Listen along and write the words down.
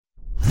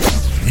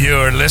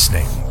You're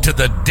listening to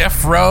the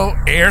Death Row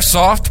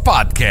Airsoft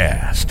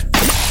Podcast,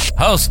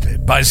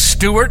 hosted by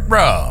Stuart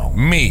Rowe.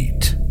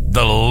 Meet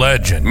the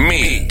legend.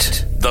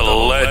 Meet the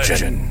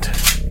legend.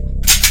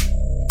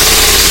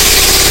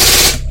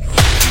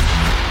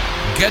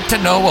 Get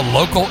to know a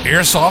local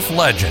airsoft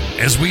legend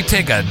as we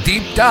take a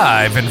deep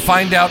dive and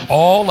find out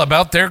all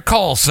about their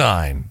call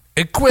sign,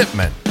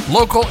 equipment,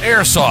 local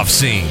airsoft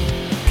scene,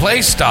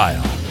 play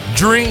style,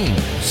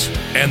 dreams,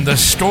 and the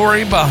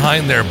story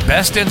behind their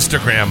best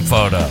Instagram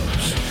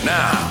photos.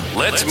 Now,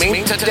 let's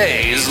meet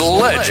today's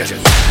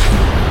legend.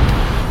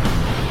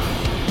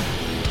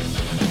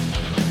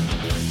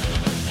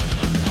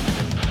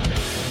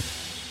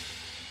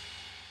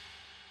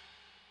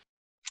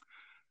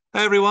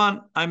 Hi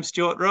everyone, I'm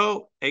Stuart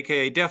Rowe,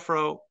 aka Death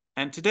Row,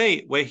 and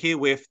today we're here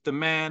with the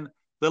man,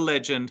 the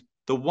legend,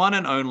 the one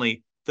and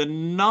only, the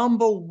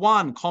number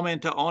one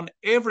commenter on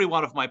every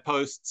one of my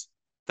posts,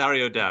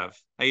 Thariodav.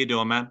 How you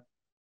doing, man?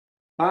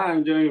 Hi,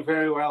 I'm doing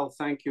very well.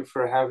 Thank you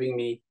for having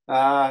me.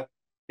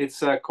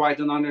 It's quite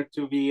an honor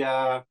to be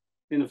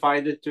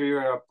invited to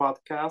your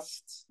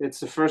podcast.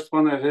 It's the first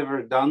one I've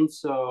ever done,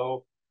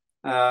 so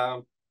I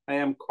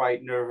am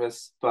quite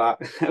nervous, but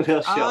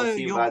we'll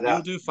see about that.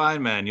 You'll do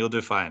fine, man. You'll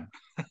do fine.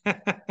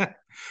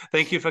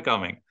 Thank you for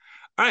coming.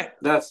 All right.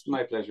 That's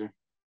my pleasure.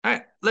 All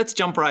right, let's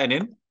jump right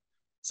in.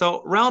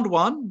 So round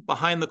one,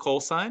 behind the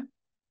call sign.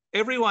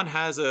 Everyone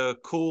has a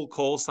cool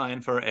call sign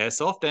for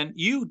Airsoft, and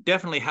you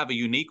definitely have a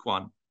unique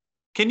one.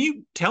 Can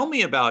you tell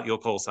me about your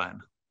call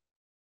sign?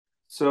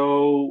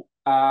 So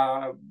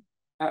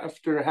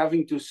after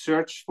having to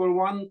search for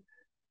one,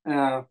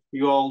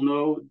 you all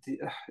know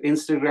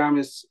Instagram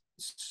is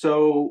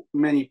so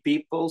many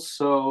people,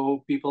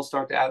 so people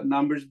start to add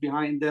numbers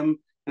behind them,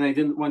 and I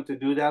didn't want to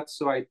do that,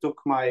 so I took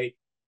my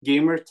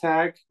gamer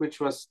tag, which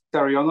was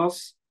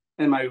Thariodav,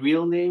 and my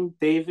real name,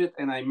 David,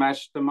 and I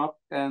mashed them up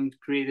and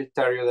created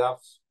Thariodav.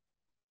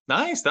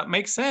 Nice, that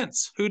makes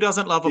sense. Who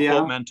doesn't love a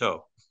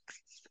portmanteau?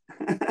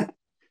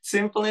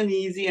 Simple and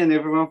easy, and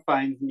everyone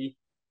finds me.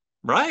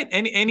 Right.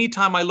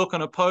 Anytime I look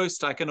on a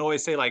post, I can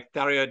always say like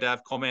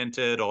Thariodav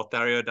commented or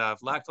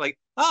Thariodav liked, like,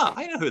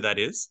 I know who that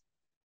is.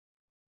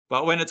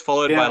 But when it's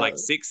followed by like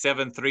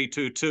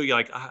 67322, you're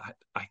like,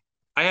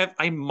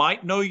 I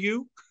might know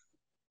you.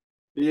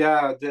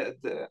 Yeah,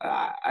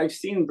 I've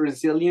seen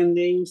Brazilian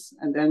names,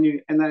 and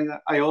then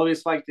I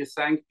always like to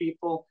thank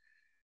people,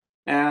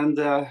 and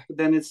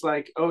then it's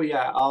like, oh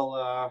yeah,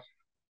 I'll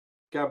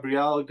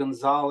Gabriel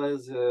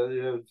Gonzalez.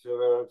 No,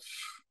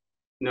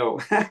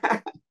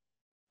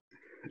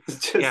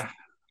 it's just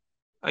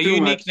a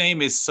unique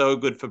name is so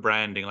good for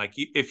branding. Like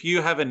if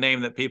you have a name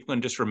that people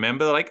can just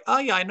remember, they're like, oh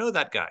yeah, I know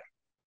that guy.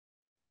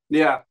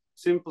 Yeah,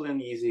 simple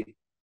and easy.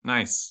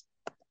 Nice.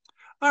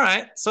 All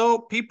right, so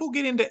people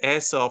get into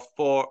airsoft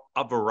for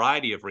a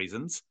variety of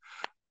reasons.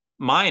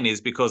 Mine is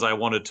because I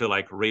wanted to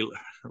like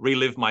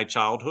relive my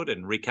childhood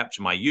and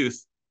recapture my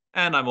youth,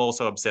 and I'm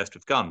also obsessed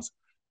with guns.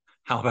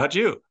 How about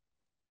you?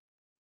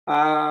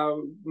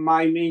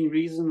 My main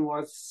reason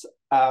was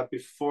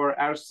before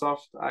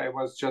Airsoft, I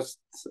was just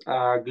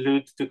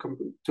glued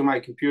to my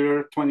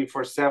computer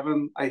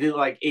 24/7. I did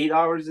like 8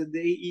 hours a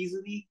day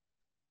easily,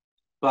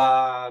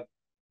 but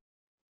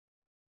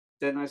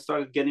then I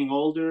started getting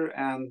older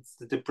and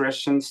the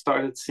depression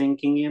started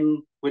sinking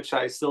in, which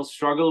I still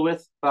struggle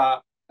with,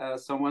 but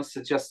someone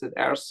suggested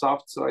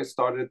Airsoft, so I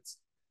started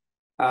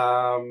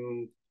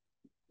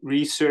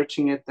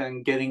researching it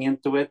and getting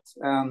into it.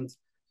 And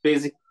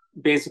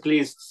basically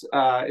it's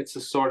a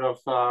sort of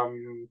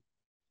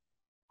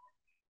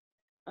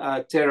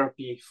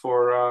therapy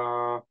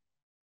for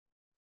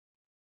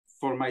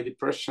my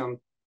depression,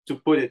 to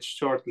put it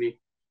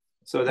shortly.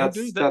 So that's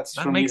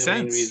for me the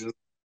main reason.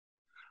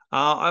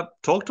 I've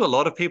talked to a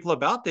lot of people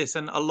about this,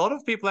 and a lot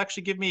of people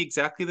actually give me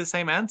exactly the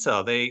same answer.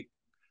 A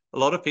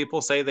lot of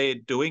people say they're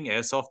doing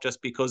airsoft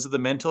just because of the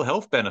mental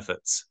health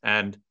benefits.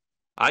 And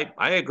I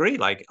agree.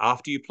 Like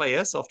after you play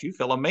airsoft, you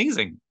feel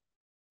amazing.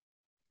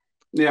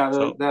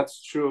 Yeah,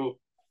 that's true.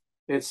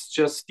 It's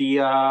just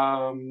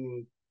for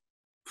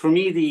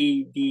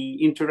me,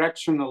 the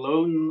interaction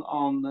alone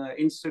on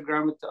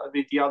Instagram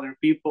with the other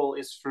people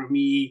is for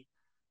me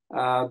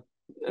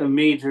a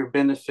major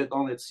benefit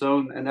on its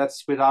own, and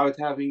that's without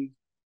having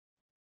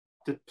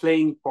the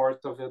playing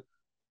part of it.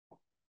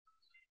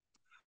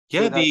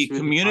 Yeah, so the really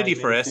community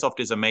for airsoft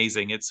is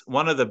amazing. It's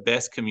one of the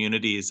best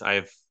communities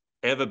I've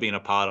ever been a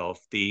part of.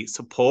 The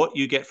support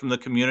you get from the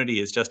community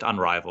is just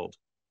unrivaled.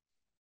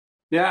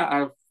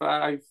 Yeah,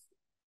 I've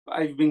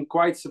been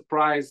quite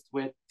surprised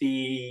with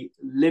the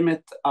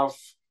limit of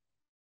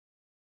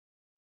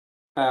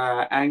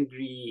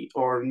angry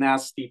or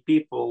nasty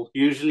people.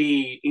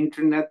 Usually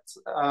internet,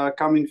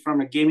 coming from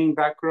a gaming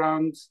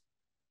background,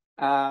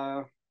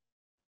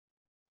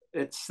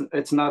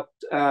 it's not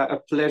a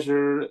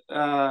pleasure,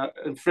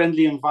 a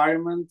friendly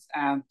environment.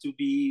 And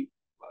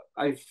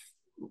I've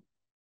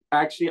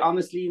actually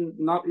honestly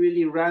not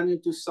really ran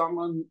into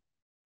someone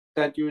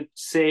that you would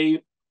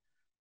say,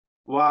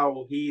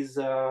 wow, he's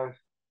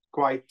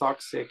quite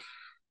toxic.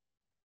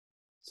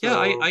 Yeah,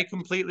 So I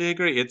completely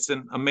agree. It's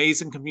an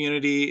amazing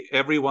community.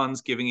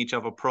 Everyone's giving each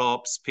other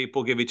props.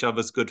 People give each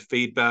other's good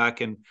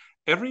feedback, and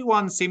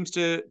everyone seems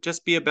to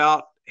just be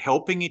about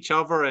helping each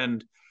other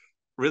and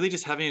really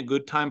just having a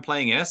good time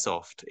playing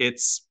airsoft.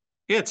 It's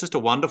just a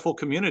wonderful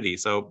community.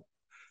 So,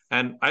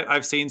 and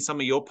I've seen some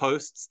of your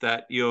posts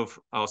that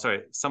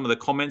some of the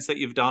comments that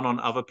you've done on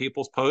other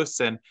people's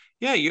posts, and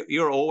yeah,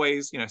 you're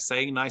always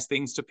saying nice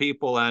things to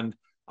people, and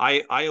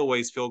I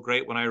always feel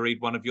great when I read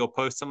one of your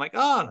posts. I'm like,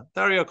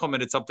 Dario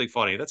commented something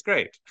funny. That's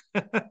great.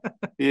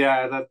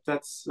 yeah,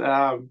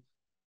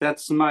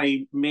 that's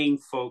my main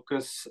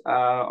focus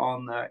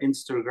on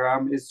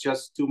Instagram, is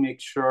just to make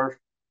sure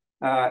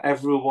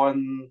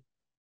everyone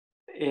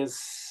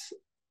is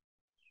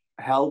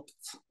helped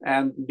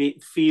and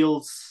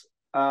feels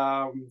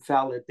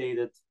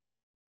validated.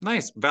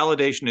 Nice.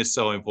 Validation is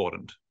so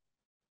important.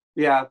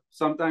 Yeah,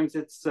 sometimes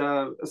it's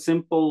a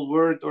simple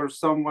word or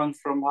someone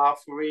from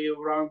halfway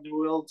around the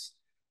world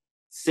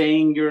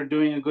saying you're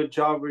doing a good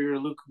job or you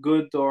look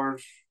good, or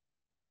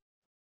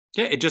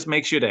Yeah, it just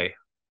makes your day.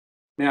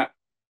 yeah.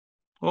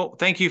 Well,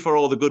 thank you for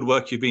all the good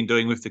work you've been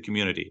doing with the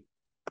community.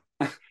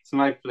 It's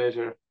my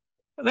pleasure.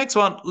 Next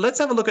one, let's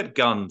have a look at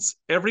guns.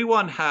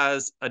 Everyone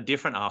has a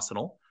different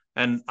arsenal,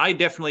 and I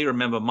definitely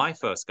remember my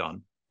first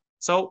gun.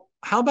 So,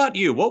 how about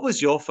you? What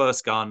was your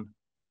first gun?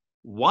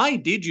 Why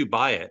did you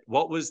buy it?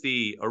 What was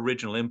the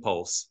original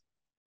impulse?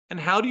 And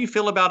how do you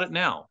feel about it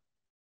now?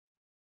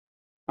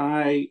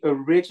 I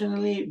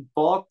originally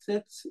bought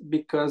it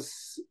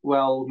because,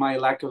 well, my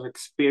lack of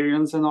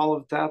experience and all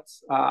of that.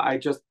 I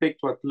just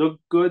picked what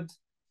looked good.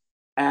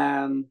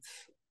 And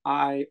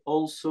I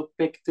also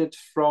picked it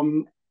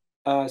from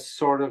a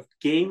sort of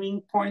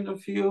gaming point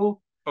of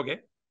view. Okay.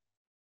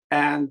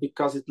 And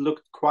because it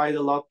looked quite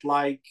a lot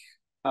like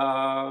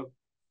uh,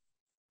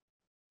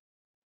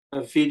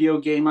 a video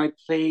game I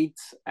played.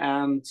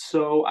 And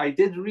so I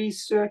did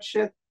research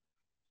it,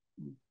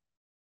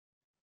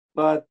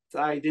 but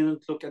I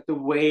didn't look at the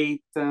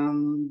weight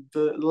and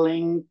the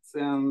length,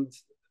 and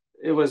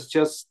it was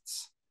just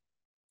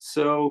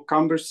so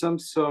cumbersome.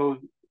 So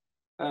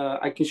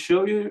I can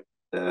show you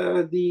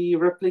the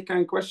replica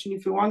in question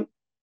if you want.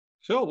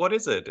 Sure. What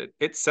is it?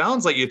 It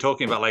sounds like you're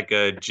talking about like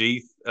a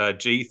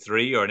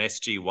G3 or an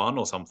SG1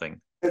 or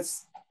something.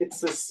 It's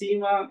a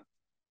SEMA.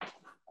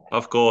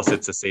 Of course,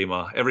 it's a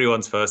SEMA.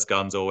 Everyone's first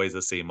gun's always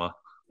a SEMA.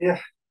 Yeah.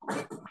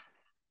 Okay,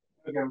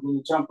 I'm going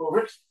to jump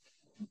over.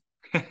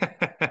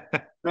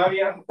 Now we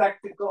have a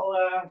tactical.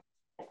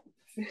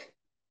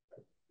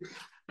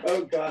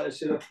 Oh God, I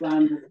should have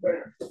planned it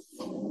better.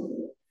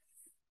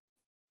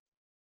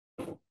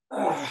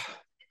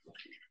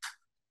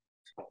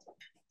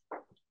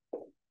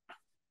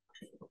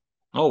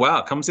 Oh wow,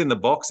 it comes in the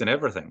box and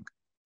everything.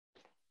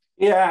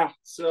 Yeah,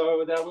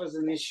 so that was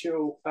an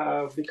issue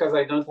because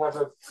I don't have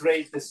a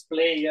great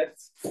display yet.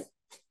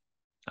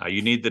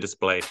 You need the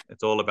display.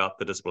 It's all about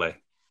the display.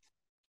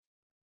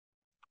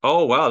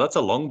 Oh wow, that's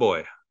a long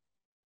boy.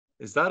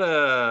 Is that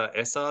a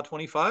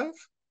SR25?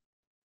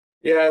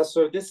 Yeah,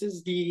 so this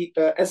is the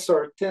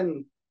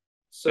SR10.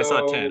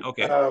 SR10, So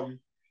okay.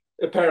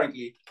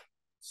 apparently,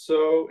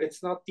 so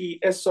it's not the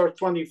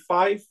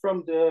SR25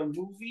 from the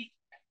movie,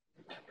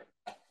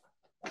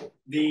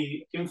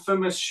 the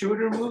infamous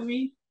shooter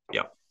movie.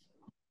 Yeah.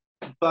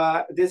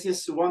 But this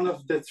is one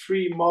of the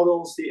three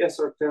models, the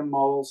SR10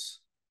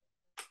 models.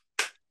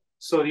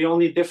 So the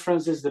only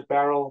difference is the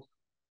barrel.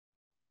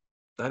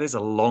 That is a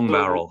long So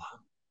barrel.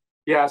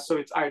 yeah, so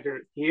it's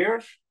either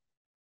here,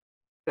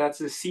 that's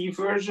the C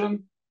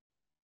version,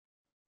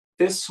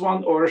 this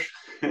one, or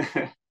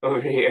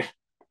over here.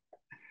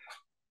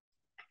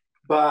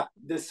 But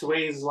this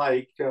weighs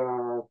like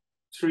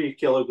 3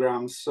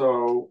 kilograms.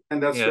 So,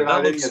 and that's Yeah, that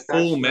without any looks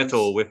full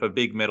metal attachments. with a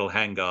big metal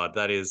handguard.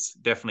 That is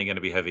definitely going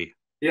to be heavy.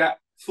 Yeah,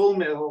 full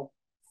metal.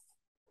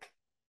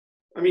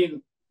 I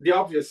mean, the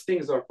obvious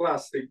things are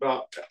plastic,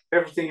 but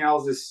everything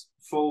else is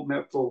full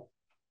metal.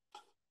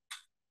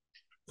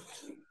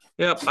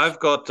 Yep, I've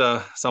got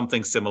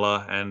something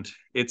similar, and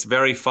it's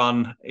very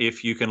fun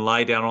if you can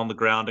lie down on the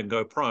ground and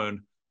go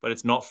prone, but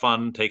it's not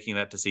fun taking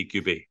that to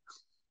CQB.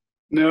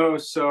 No,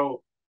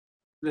 so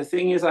the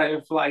thing is, I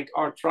have like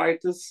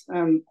arthritis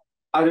and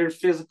other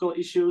physical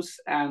issues,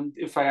 and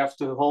if I have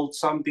to hold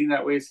something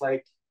that weighs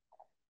like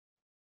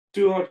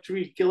 2 or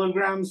 3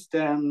 kilograms,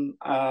 then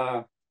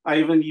I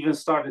haven't even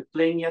started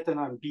playing yet, and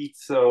I'm beat.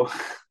 So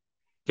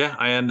Yeah,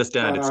 I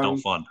understand. It's not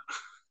fun.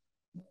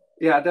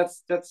 yeah,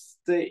 that's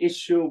the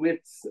issue with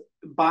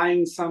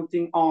buying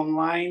something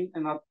online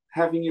and not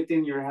having it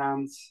in your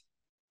hands.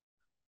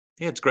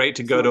 Yeah, it's great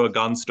to go So to a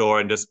gun store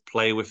and just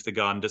play with the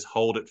gun, just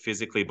hold it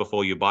physically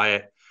before you buy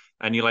it.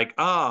 And you're like,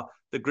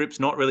 the grip's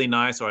not really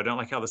nice, or I don't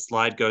like how the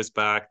slide goes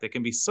back. There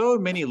can be so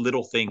many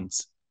little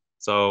things.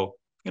 So,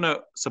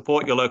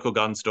 support your local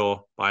gun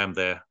store, buy them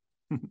there.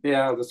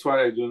 yeah, that's what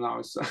I do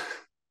now. So.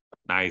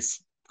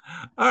 Nice.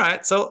 All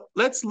right, so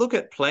let's look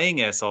at playing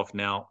airsoft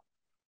now.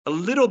 A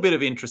little bit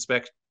of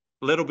introspect,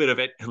 a little bit of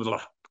it,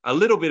 a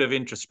little bit of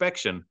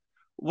introspection.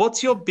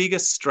 What's your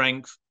biggest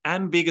strength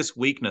and biggest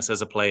weakness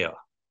as a player?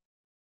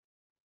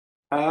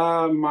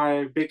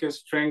 My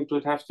biggest strength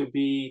would have to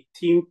be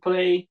team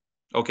play.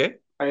 Okay.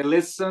 I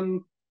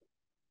listen,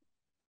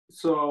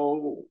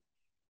 so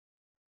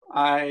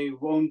I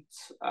won't.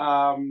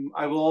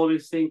 I will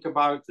always think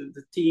about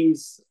the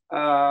team's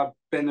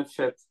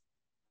benefit,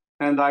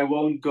 and I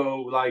won't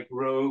go like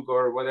rogue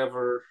or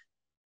whatever.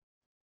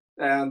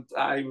 And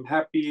I'm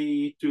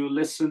happy to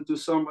listen to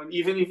someone,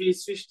 even if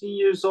he's 15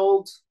 years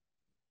old.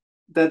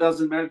 That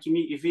doesn't matter to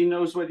me. If he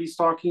knows what he's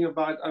talking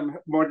about, I'm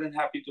more than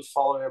happy to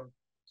follow him. Well,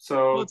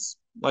 So, it's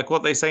like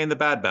what they say in the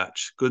Bad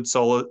Batch: good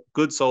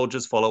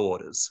soldiers follow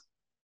orders.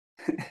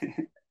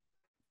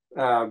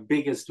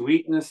 biggest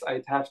weakness,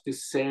 I'd have to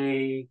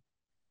say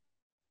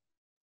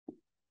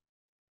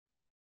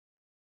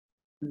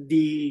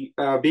the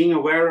being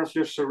aware of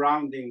your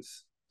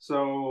surroundings.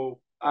 So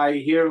I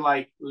hear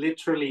like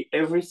literally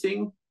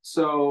everything.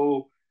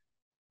 So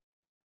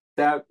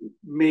that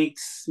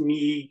makes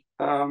me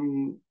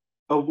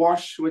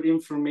awash with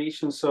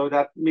information. So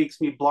that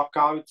makes me block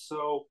out.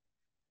 So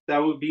that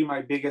would be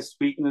my biggest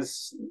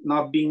weakness,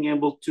 not being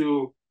able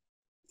to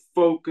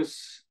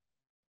focus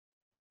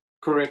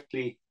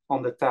correctly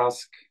on the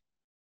task.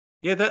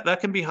 Yeah, that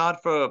can be hard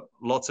for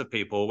lots of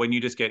people when you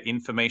just get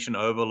information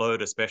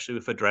overload, especially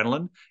with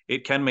adrenaline.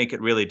 It can make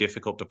it really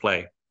difficult to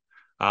play.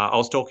 I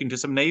was talking to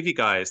some Navy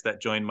guys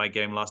that joined my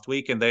game last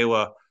week, and they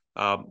were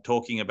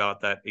talking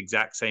about that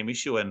exact same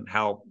issue and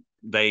how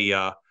they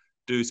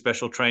do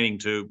special training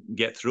to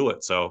get through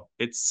it. So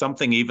it's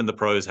something even the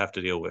pros have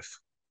to deal with.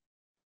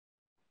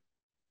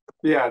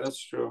 Yeah,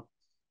 that's true.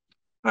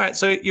 All right,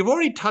 so you've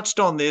already touched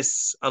on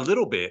this a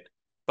little bit,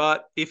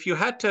 but if you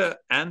had to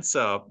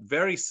answer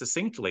very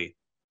succinctly,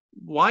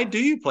 why do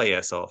you play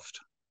Airsoft?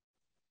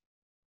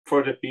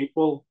 For the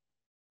people,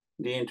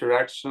 the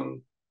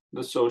interaction,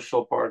 the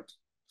social part.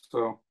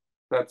 So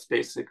that's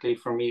basically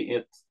for me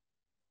it.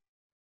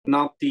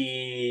 Not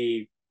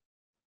the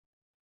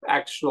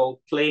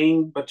actual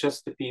playing, but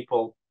just the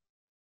people.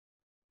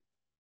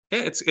 Yeah,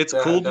 it's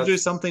cool to do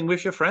That's something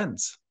with your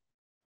friends.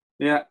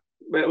 yeah.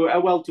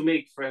 Well, to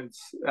make friends,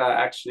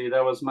 actually,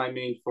 that was my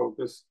main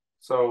focus.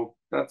 So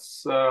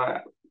that's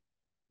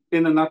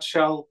in a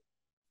nutshell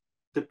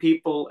the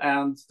people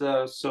and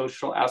the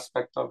social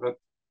aspect of it.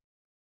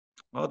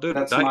 Oh, dude,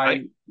 That's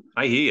my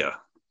I hear you.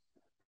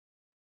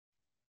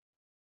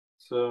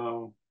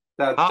 so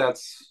that Half,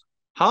 that's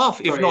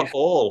half, if not sorry.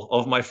 all,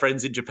 of my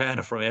friends in Japan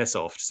are from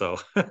Airsoft, so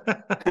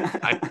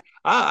I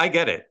I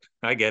get it.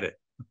 I get it.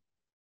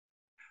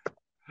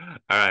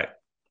 All right,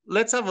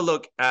 let's have a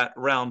look at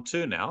round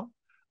two now.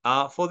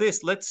 For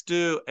this, let's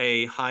do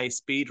a high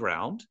speed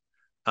round.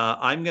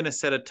 I'm going to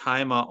set a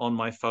timer on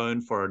my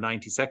phone for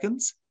 90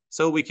 seconds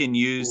so we can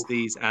use Oof.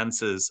 these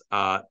answers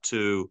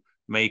to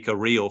make a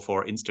reel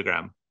for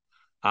Instagram.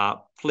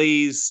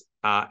 Please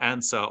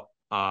answer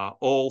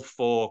all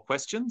four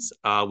questions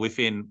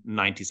within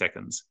 90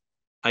 seconds.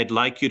 I'd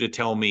like you to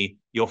tell me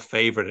your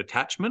favorite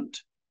attachment,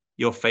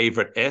 your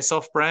favorite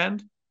airsoft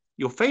brand,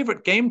 your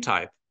favorite game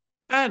type,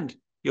 and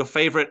your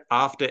favorite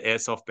after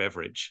airsoft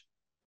beverage.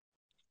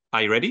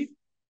 Are you ready?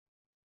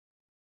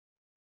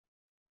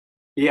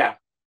 Yeah.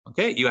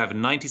 Okay, you have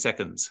 90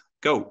 seconds.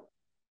 Go.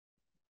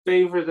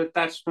 Favorite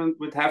attachment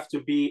would have to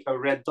be a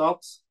red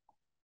dot.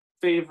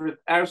 Favorite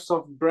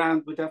airsoft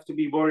brand would have to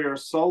be Warrior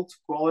Assault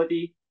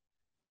quality.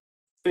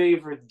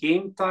 Favorite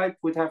game type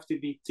would have to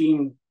be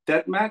Team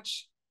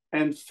Deathmatch.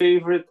 And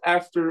favorite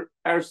after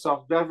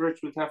airsoft beverage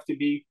would have to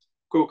be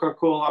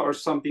Coca-Cola or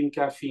something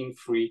caffeine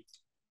free.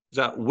 Is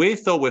that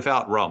with or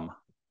without rum?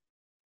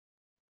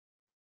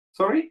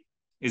 Sorry?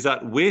 Is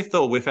that with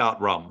or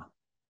without rum?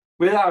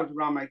 Without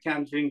rum, I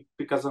can't drink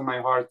because of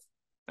my heart.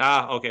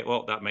 Ah, okay.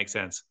 Well, that makes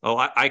sense. Oh,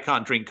 I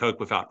can't drink Coke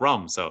without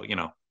rum. So, yin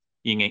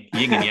and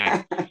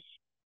yang.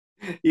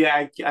 Yeah,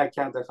 I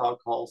can't have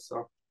alcohol,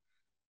 so.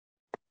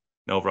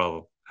 No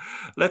problem.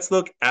 Let's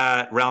look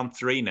at round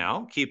three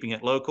now, keeping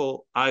it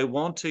local. I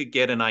want to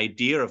get an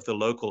idea of the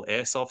local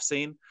airsoft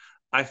scene.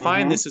 I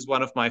find this is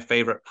one of my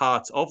favorite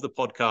parts of the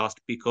podcast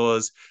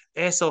because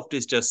airsoft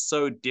is just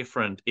so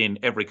different in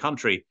every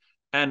country.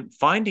 And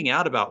finding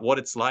out about what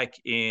it's like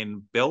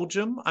in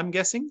Belgium, I'm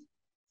guessing,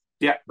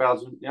 Yeah,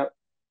 Belgium. Yep.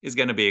 is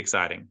going to be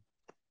exciting.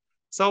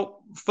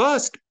 So,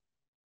 first,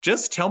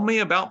 just tell me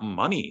about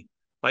money.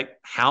 Like,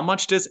 how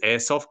much does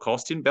airsoft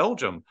cost in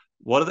Belgium?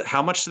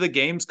 How much do the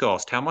games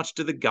cost? How much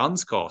do the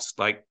guns cost?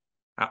 Like,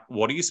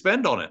 what do you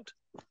spend on it?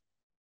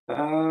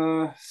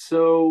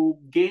 So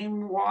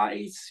game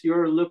wise,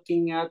 you're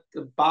looking at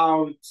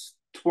about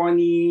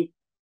 20,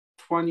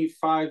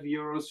 25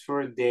 euros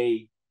for a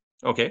day.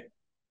 Okay.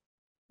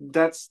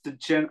 That's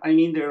I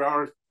mean, there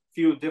are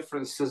few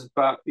differences,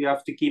 but you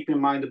have to keep in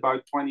mind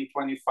about 20,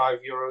 25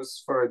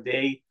 euros for a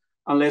day,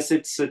 unless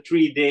it's a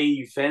 3-day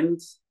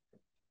event.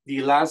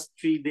 The last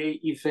 3-day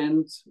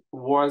event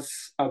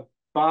was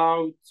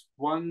about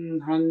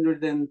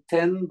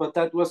 110, but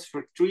that was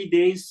for 3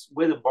 days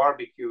with a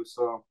barbecue.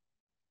 So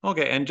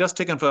Okay. And just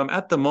to confirm,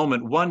 at the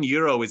moment,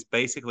 €1 is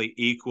basically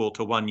equal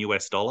to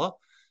 $1.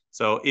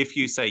 So if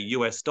you say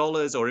US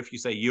dollars or if you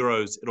say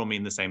euros, it'll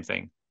mean the same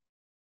thing.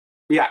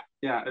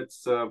 Yeah,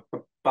 it's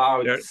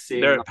about the They're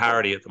same at number.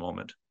 parity at the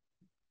moment.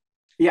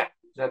 Yeah,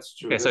 that's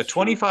true. Okay, so That's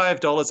true.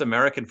 $25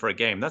 American for a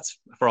game. That's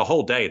for a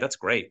whole day. That's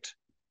great.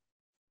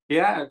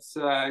 Yeah,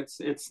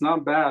 it's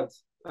not bad.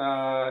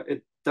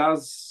 It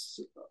does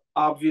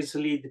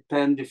obviously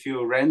depend if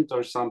you rent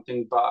or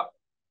something, but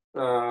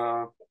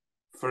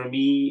for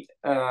me,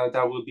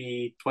 that would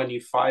be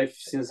 25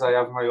 since I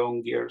have my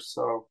own gear.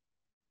 So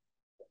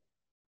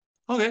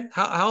Okay,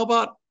 how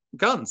about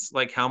guns?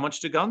 Like, how much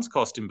do guns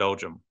cost in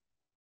Belgium?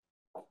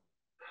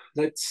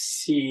 let's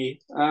see.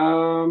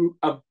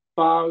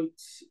 About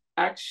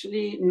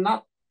actually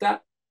not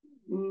that.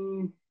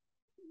 mm,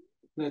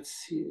 let's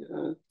see.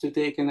 To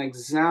take an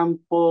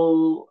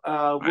example,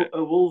 All right.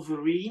 a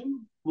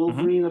Wolverine, Mm-hmm.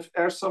 Wolverine of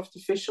Airsoft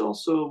official.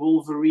 So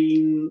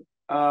Wolverine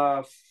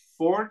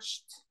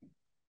forged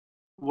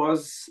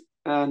was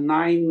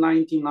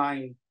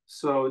 9.99.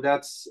 So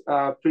that's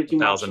pretty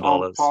much on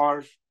 $1,000.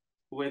 par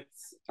with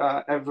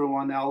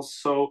everyone else.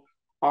 So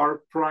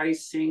our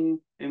pricing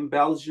in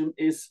Belgium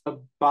is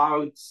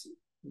about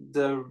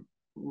the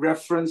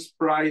reference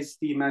price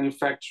the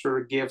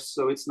manufacturer gives.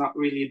 So it's not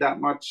really that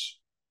much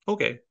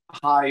Okay.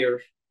 higher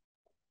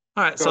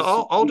All right. So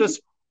because I'll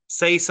just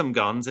say some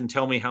guns and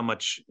tell me how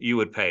much you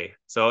would pay.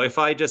 So if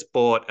I just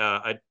bought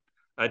a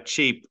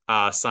cheap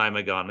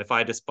Cyma gun, if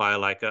I just buy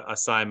like a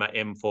Cyma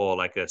M4,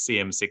 like a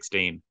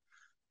CM16,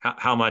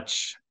 how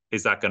much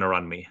is that going to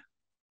run me?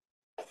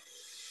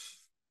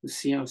 the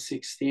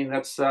CM16,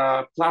 that's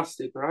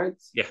plastic, right?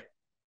 Yeah.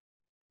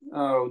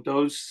 Oh,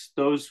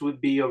 those would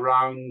be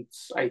around,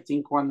 I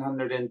think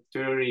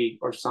 130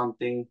 or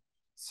something.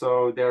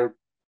 So they're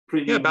Yeah,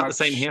 pretty about the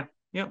same much, here.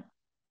 Yeah.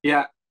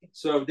 yeah.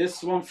 So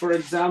this one, for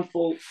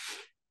example,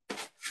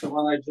 the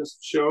one I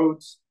just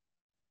showed,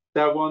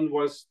 that one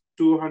was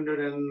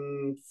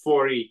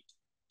 240.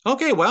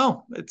 Okay,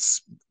 well,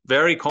 it's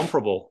very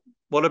comparable.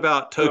 What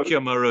about So Tokyo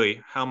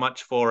Marui? How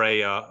much for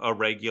a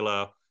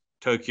regular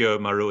Tokyo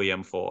Marui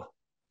M4?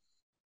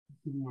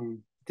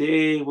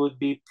 they would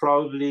be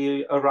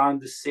probably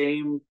around the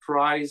same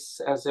price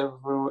as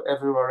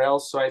everywhere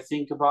else. So I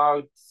think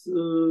about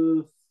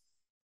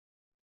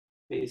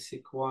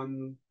basic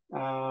one,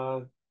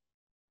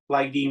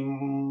 like the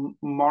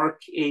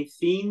Mark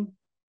 18.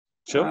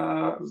 Sure.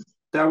 Uh,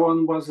 that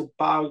one was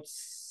about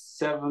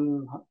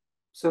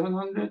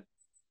 700,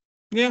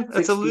 Yeah,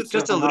 that's six to just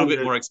a seven little bit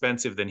hundred. more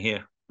expensive than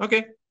here.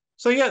 Okay.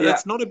 So yeah, Yeah,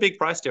 that's not a big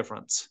price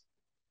difference.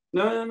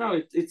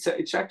 no.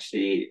 It's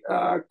actually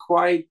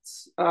quite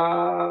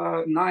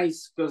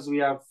nice because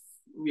we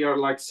are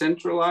like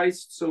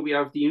centralized, so we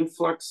have the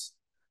influx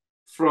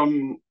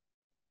from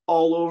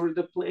all over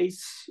the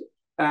place,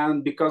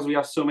 and because we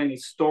have so many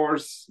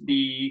stores,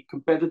 the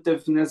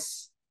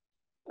competitiveness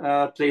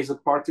plays a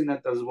part in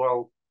it as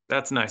well.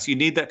 That's nice. You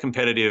need that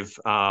competitive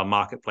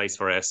marketplace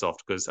for airsoft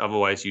because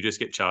otherwise you just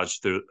get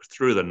charged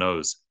through the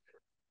nose.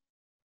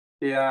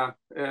 Yeah,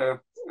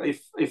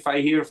 if I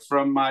hear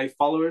from my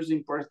followers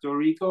in Puerto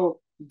Rico,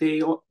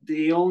 they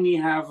only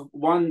have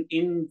one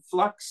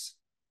influx,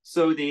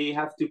 so they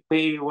have to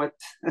pay what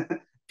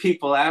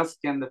people ask,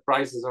 and the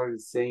prices are the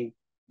same.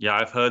 Yeah,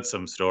 I've heard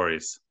some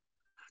stories.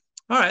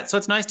 All right, so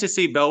it's nice to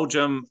see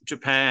Belgium,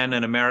 Japan,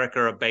 and America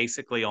are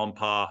basically on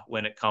par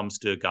when it comes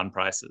to gun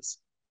prices.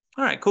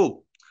 All right,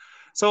 cool.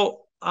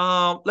 So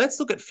let's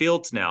look at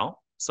fields now.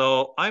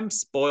 So I'm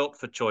spoilt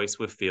for choice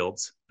with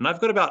fields, and I've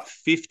got about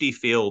 50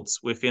 fields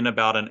within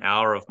about an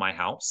hour of my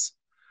house.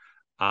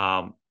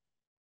 Um,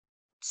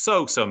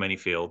 so many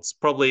fields,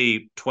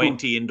 probably Oh,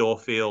 20 indoor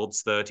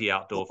fields, 30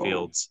 outdoor oh.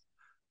 fields.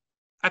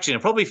 Actually, no,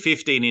 probably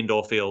 15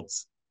 indoor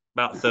fields,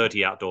 about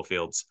 30 outdoor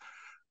fields.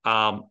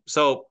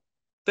 So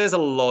there's a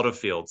lot of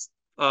fields.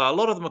 A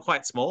lot of them are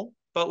quite small,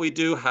 but we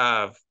do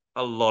have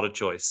a lot of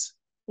choice.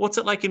 What's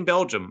it like in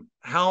Belgium?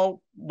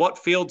 What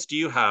fields do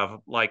you have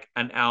like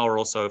an hour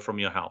or so from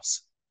your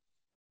house?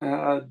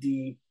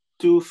 The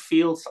two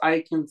fields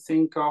I can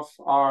think of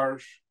are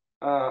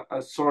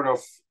a sort of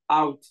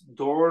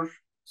outdoor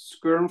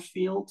skirm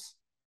fields,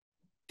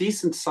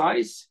 decent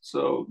size,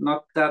 so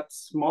not that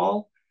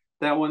small.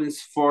 That one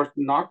is Fort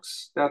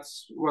Knox.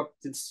 That's what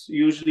it's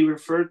usually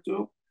referred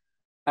to.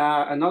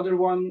 Another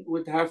one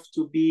would have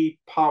to be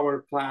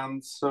power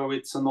plant. So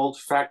it's an old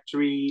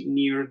factory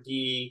near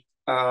the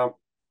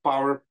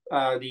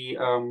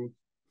the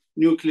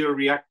nuclear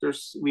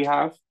reactors we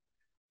have.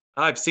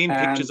 I've seen And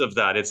pictures of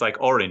that. It's like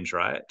orange,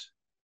 right?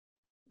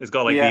 It's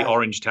got like the yeah,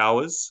 orange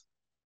towers.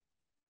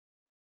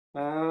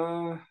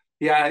 uh,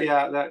 yeah,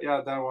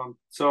 that one.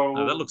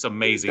 Oh, that So looks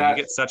amazing. You that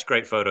get such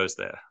great photos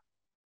there.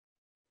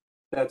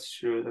 that's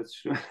true. That's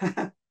true.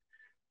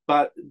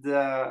 But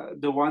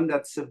the one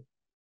that's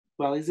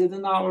well, is it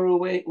an hour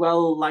away?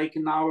 Well, like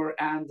an hour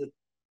and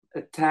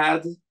a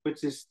tad,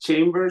 which is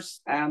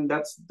Chambers, and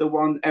that's the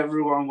one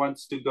everyone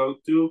wants to go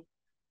to.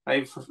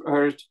 I've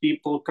heard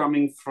people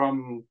coming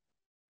from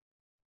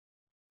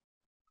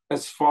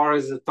as far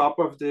as the top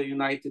of the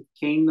United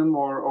Kingdom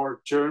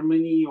or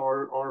Germany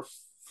or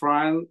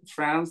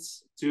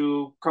France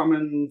to come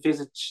and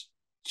visit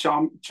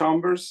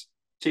Chambers.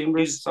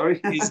 chambers.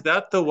 Sorry, is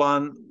that the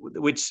one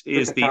which with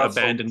is the the castle.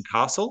 abandoned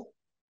castle?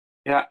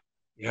 Yeah,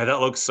 Yeah, that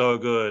looks so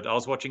good. I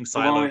was watching the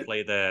one Silo with,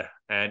 play there,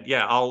 and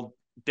yeah, I'll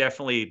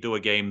definitely do a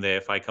game there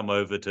if I come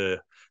over to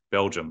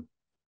Belgium.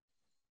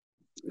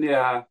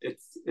 yeah,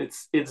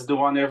 it's the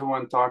one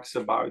everyone talks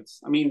about.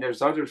 I mean,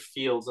 there's other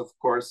fields, of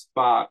course,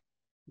 but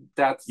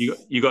that's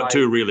You got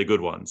two like, really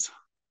good ones.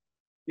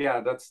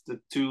 yeah, that's the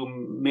two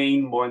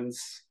main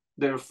ones.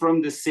 They're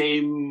from the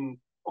same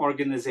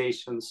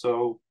organization,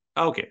 so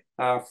Okay,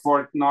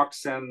 Fort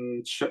Knox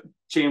and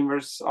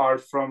Chambers are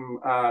from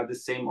the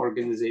same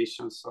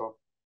organization. So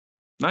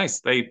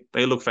nice. They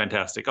look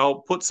fantastic.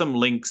 I'll put some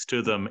links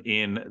to them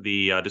in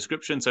the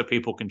description so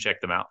people can check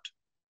them out.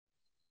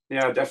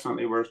 yeah,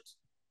 definitely worth.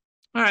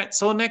 All right.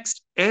 So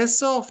next,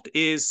 airsoft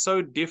is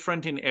so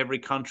different in every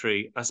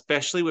country,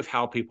 especially with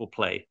how people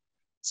play.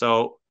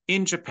 So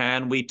in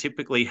Japan, we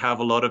typically have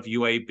a lot of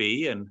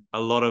UAB and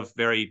a lot of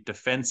very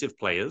defensive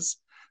players,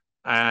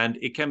 and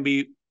it can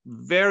be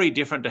very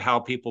different to how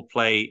people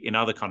play in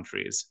other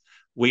countries.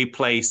 We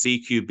play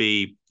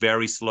CQB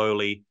very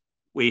slowly.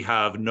 We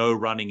have no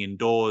running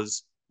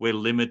indoors. We're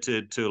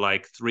limited to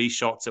like 3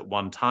 shots at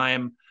one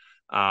time.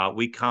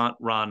 We can't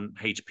run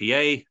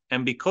HPA.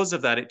 And because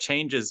of that, it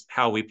changes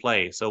how we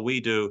play. So we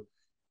do,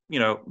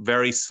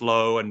 very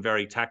slow and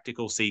very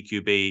tactical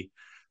CQB.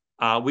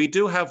 We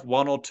do have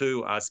one or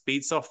two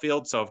Speedsoft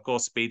fields. So, of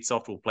course,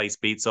 Speedsoft will play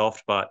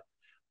Speedsoft, but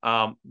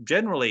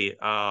generally,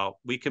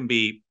 we can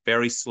be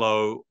very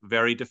slow,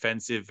 very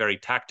defensive, very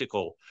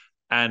tactical.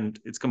 And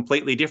it's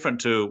completely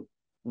different to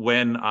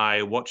when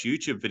I watch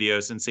YouTube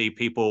videos and see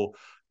people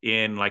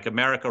in like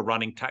America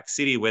running Tac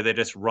City, where they're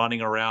just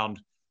running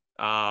around,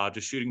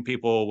 just shooting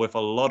people with a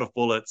lot of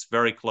bullets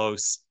very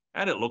close,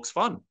 and it looks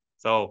fun.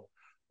 So,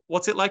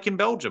 what's it like in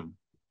Belgium?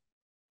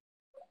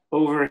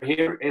 Over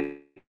here,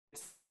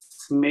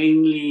 it's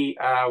mainly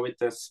with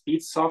the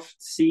Speedsoft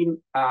scene.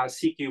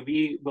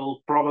 CQB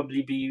will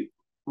probably be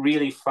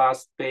really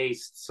fast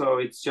paced, so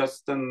it's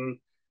just an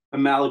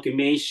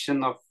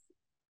amalgamation of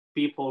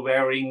people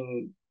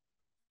wearing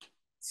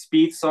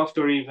Speedsoft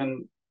or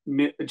even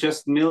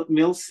just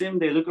Milsim.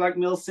 They look like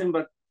Milsim,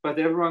 but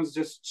everyone's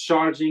just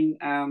charging,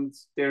 and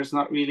there's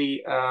not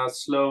really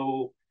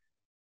slow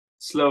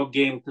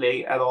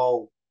gameplay at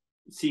all,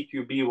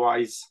 CQB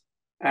wise.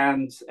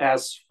 And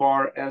as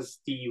far as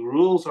the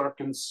rules are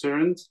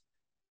concerned,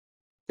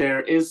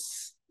 there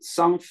is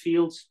some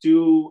fields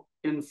do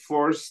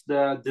enforce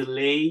the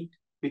delay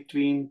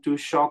between 2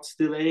 shots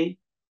delay.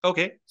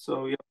 Okay.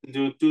 So you have to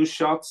do 2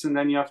 shots and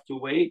then you have to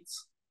wait.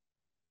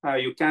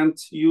 You can't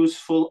use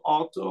full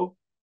auto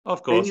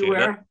Of course,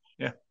 anywhere.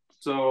 Yeah.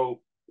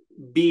 So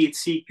be it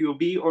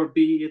CQB or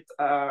be it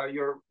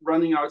you're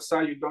running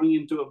outside, you're going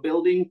into a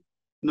building,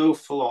 no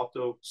full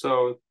auto.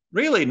 So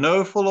Really,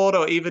 no full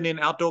auto even in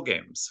outdoor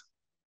games.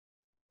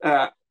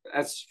 uh,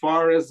 as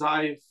far as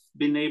I've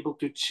been able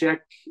to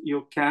check,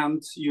 you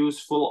can't use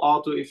full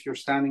auto if you're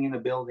standing in a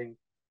building.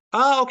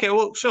 Okay.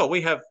 Well, sure.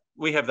 We have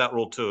that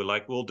rule too.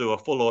 Like we'll do a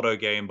full auto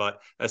game, but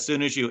as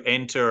soon as you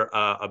enter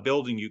a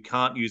building, you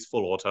can't use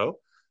full auto.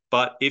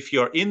 But if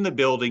you're in the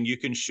building, you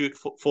can shoot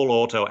full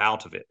auto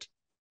out of it.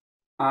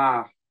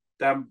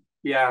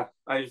 Yeah,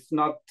 I've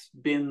not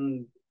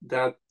been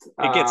that.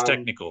 It gets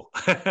technical.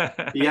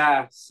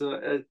 Yeah,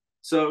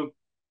 so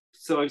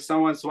if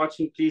someone's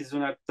watching, please do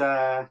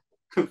not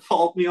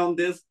fault me on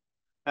this.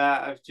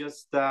 I've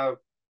just But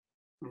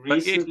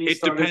it, recently it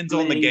started depends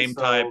on the playing, game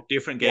type. so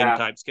Different game yeah,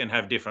 types can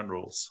have different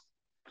rules.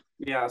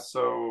 yeah.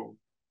 So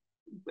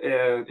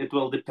it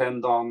will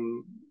depend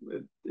on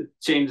it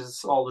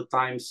changes all the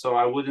time. So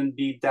I wouldn't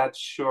be that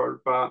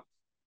sure, but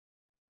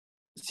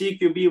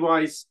CQB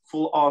wise,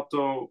 full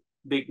auto,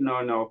 big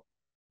no.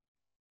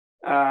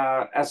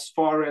 As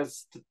far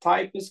as the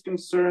type is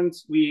concerned,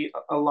 we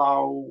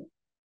allow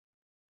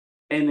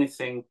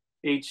anything.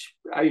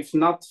 I've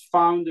not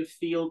found a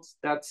field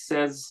that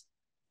says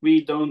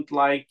we don't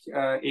like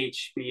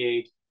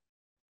HPA.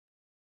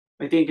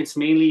 I think it's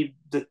mainly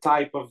the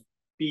type of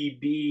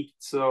BB.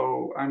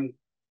 So I'm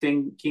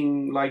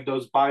thinking like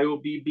those bio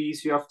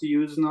BBs you have to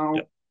use now.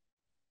 Yep.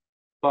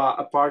 But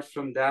apart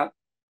from that,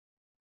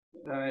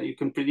 you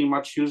can pretty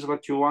much use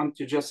what you want.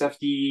 You just have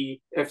the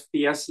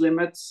FPS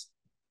limits,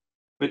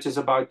 which is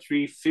about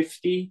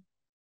 350.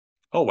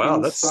 Oh wow,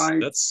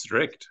 inside, that's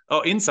strict.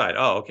 Oh, inside.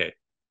 Oh, okay.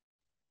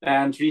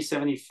 and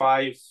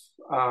 375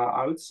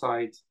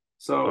 outside.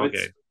 So Okay.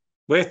 it's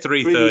We're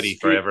pretty 330 for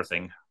strict.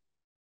 everything.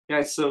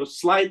 Yeah, so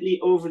slightly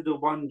over the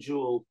 1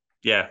 joule.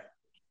 Yeah.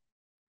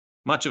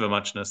 Much of a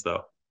muchness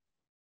though.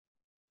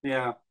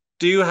 Yeah.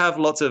 Do you have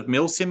lots of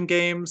milsim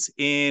games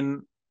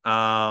in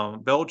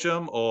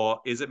Belgium, or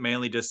is it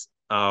mainly just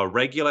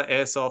regular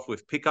airsoft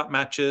with pickup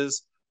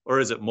matches, or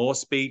is it more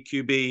speed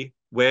QB?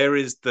 Where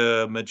is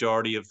the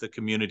majority of the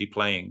community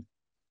playing?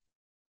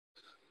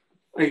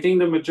 I think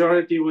the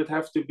majority would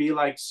have to be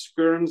like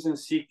skirms and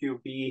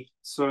CQB.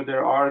 So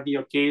there are the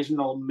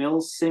occasional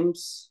mil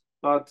sims,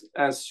 but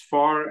as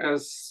far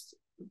as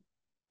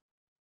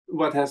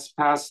what has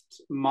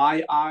passed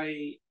my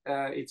eye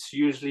it's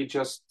usually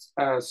just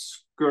a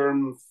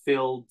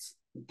skirm-filled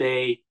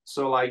day.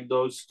 So like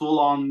those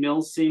full-on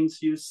mill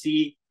sims you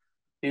see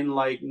in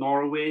like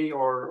Norway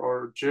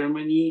or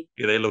Germany.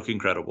 Yeah, they look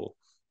incredible.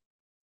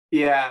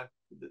 Yeah,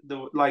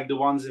 the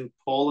ones in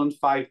Poland,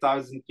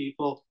 5,000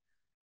 people.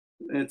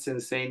 It's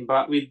insane.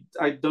 But we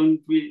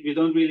don't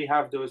really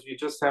have those. We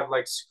just have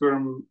like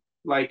skirm,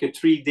 like a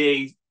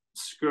 3-day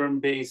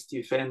skirm-based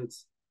event.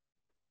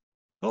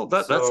 Oh,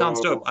 that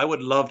sounds dope. I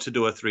would love to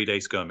do a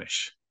 3-day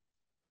skirmish.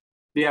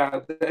 Yeah,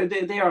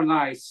 they are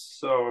nice.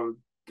 So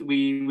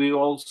we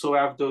also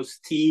have those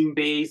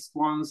team-based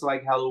ones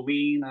like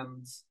Halloween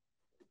and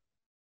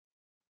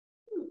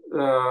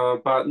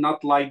but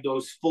not like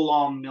those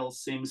full-on mill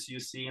sims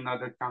you see in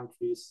other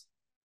countries.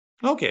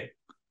 Okay.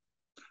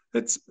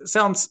 It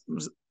sounds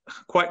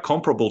quite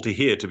comparable to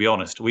here, to be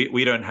honest.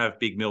 We don't have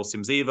big mill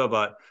sims either,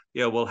 but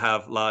yeah, we'll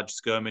have large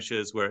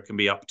skirmishes where it can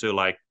be up to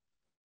like,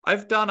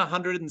 I've done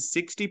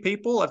 160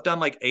 people. I've done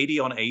like 80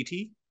 on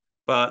 80,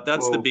 but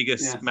that's the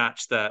biggest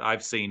match that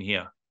I've seen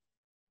here.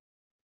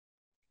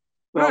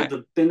 Well,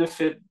 the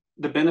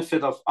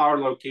benefit of our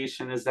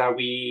location is that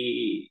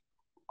we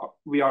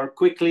are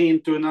quickly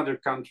into another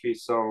country,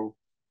 so.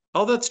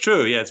 Oh, that's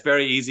true. Yeah, it's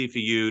very easy for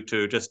you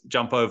to just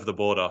jump over the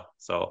border.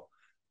 So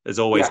there's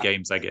always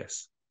games, I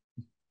guess.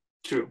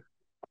 True.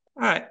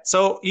 All right.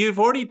 So you've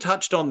already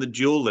touched on the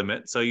duel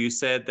limit. So you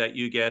said that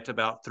you get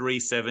about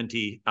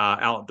 370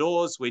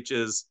 outdoors, which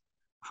is,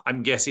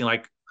 I'm guessing,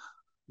 like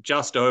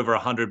just over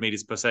 100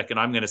 meters per second.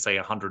 I'm going to say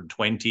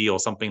 120 or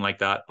something like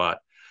that, but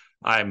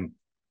I'm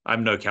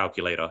no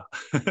calculator.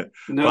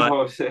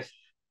 No. But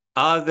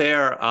are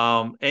there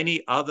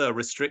any other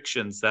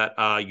restrictions that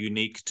are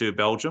unique to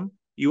Belgium?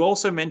 You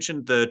also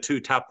mentioned the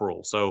 2-tap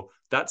rule. So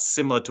that's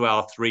similar to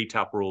our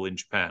 3-tap rule in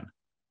Japan.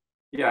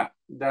 Yeah,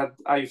 that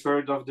I've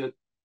heard of the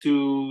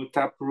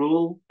 2-tap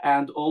rule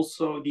and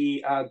also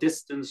the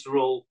distance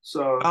rule.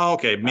 So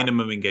okay,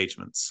 minimum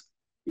engagements.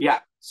 Yeah,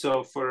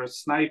 so for a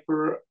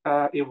sniper,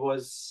 it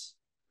was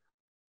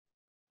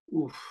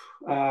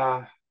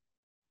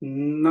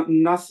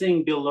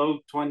nothing below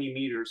 20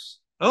 meters,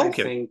 I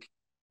think.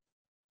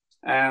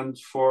 And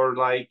for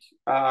like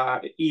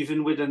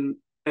even with an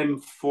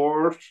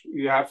M4,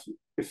 you have,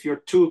 if you're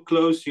too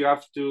close, you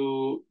have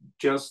to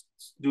just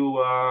do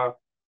a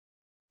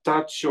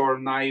touch or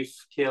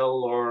knife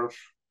kill or.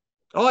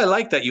 Oh, I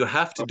like that. You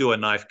have to do a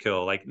knife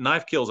kill. Like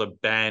knife kills are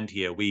banned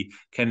here. We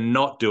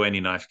cannot do any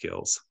knife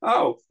kills.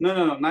 Oh,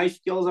 no. Knife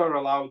kills are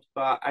allowed,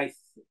 but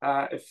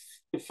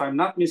if I'm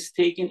not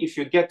mistaken, if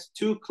you get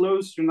too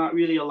close, you're not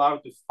really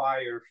allowed to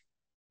fire.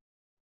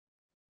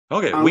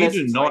 Okay, unless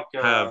we do not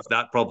have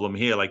that problem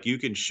here. Like you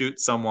can shoot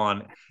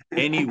someone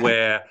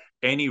anywhere,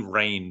 any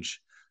range.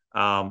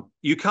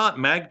 You can't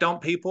mag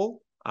dump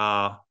people.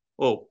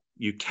 Well,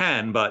 you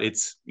can, but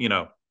it's,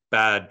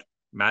 bad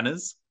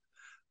manners.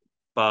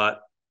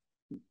 But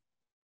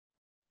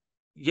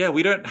yeah,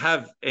 we don't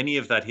have any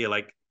of that here.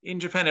 Like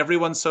in Japan,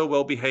 everyone's so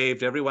well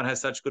behaved. Everyone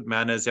has such good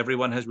manners.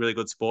 Everyone has really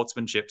good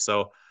sportsmanship.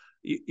 So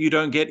you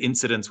don't get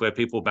incidents where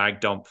people mag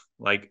dump.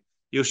 Like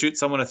you'll shoot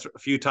someone a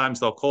few times,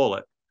 they'll call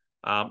it.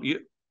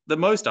 The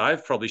most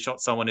I've probably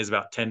shot someone is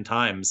about 10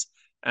 times.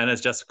 And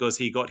it's just because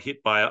he got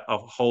hit by a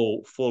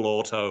whole full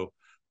auto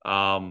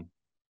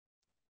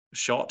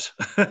shot.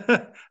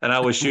 And I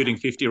was shooting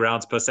 50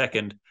 rounds per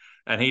second.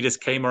 And he just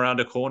came around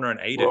a corner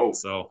and ate it.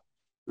 So,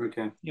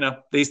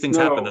 these things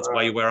happen. That's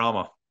why you wear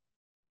armor.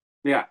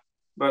 Yeah,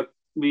 but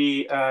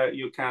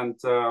you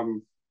can't.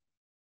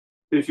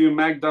 If you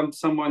mag dump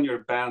someone,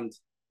 you're banned.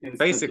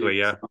 Basically,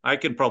 yeah. So. I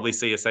can probably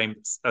see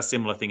a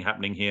similar thing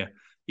happening here.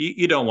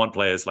 You don't want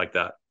players like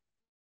that.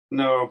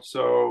 No,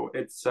 so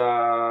it's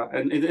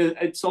and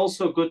it's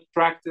also good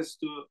practice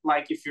to,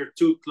 like, if you're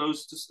too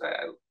close to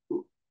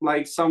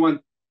like someone.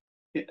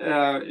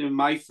 In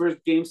my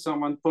first game,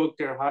 someone poked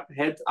their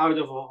head out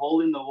of a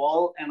hole in the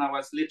wall, and I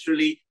was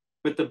literally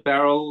with the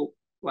barrel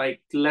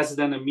like less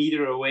than a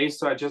meter away.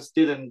 So I just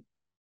didn't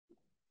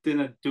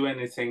do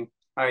anything.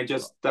 I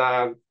just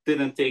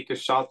didn't take a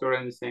shot or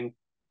anything.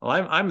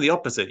 Well, I'm the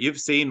opposite. You've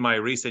seen my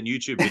recent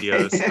YouTube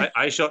videos.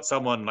 I shot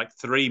someone like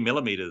 3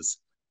 millimeters.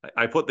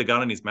 I put the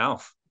gun in his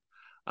mouth.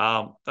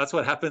 That's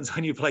what happens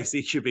when you play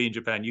CQB in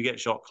Japan. You get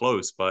shot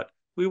close, but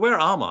we wear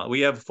armor.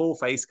 We have full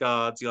face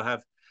guards. You'll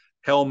have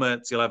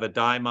helmets, you'll have a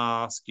dye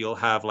mask, you'll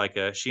have like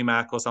a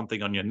shimak or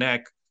something on your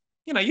neck.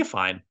 You're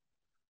fine.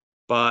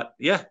 But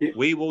yeah,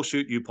 we will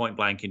shoot you point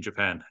blank in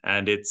Japan,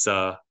 and it's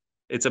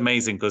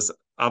amazing because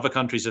other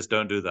countries just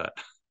don't do that.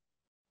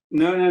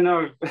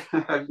 No.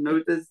 I've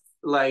noticed,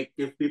 like,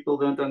 if people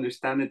don't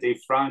understand it, they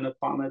frown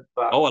upon it.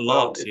 But a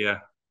lot, yeah.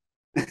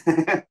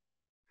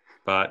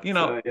 But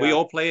we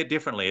all play it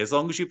differently. As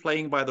long as you're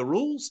playing by the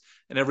rules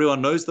and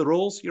everyone knows the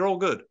rules, you're all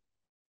good.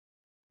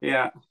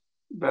 Yeah.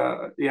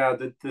 But yeah,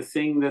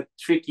 the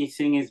tricky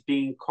thing is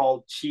being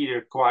called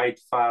cheater quite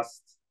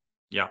fast.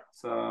 Yeah.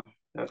 So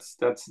that's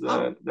the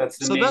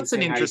so main that's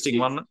an interesting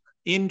one.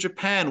 In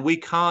Japan, we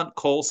can't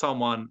call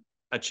someone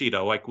a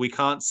cheater. Like we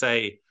can't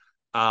say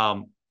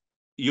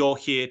you're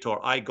hit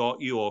or I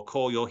got you or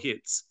call your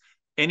hits.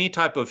 any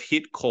type of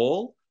hit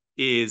call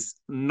is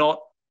not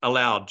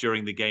allowed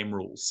during the game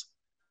rules.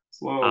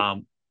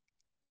 Whoa.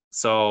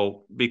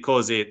 So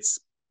because it's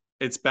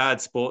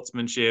bad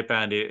sportsmanship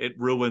and it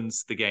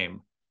ruins the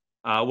game.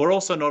 We're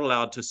also not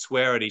allowed to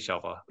swear at each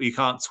other. You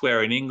can't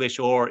swear in English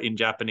or in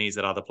Japanese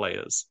at other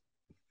players.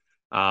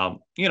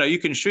 You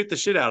can shoot the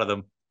shit out of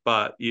them,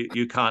 but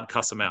you can't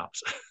cuss them out.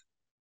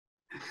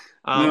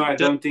 No, I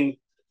don't think.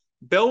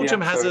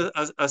 Belgium Yeah, has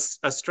sorry.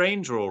 a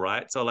strange rule,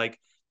 right? So like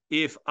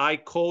if I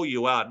call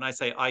you out and I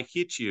say I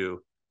hit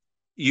you,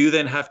 you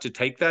then have to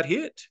take that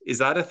hit. Is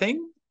that a thing?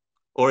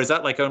 Or is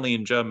that like only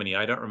in Germany?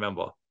 I don't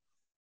remember.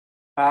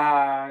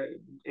 Uh,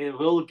 it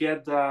will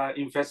get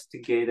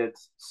investigated.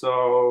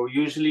 So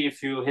usually,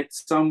 if you hit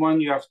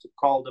someone, you have to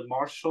call the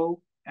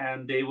marshal,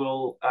 and they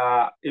will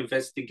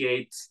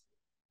investigate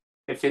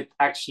if it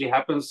actually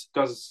happens.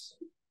 Because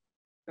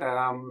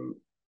um,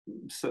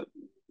 so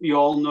you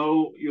all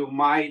know you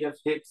might have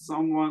hit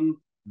someone,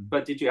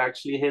 but did you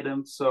actually hit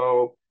him?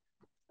 So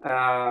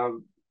uh,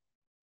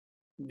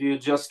 you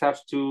just have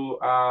to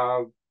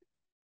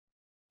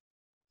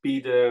be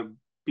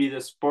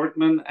the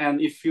sportman,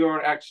 and if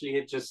you're actually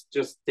hit,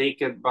 just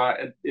take it.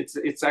 But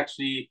it's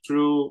actually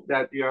true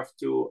that you have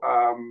to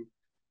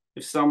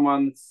if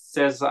someone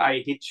says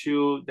I hit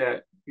you,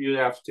 that you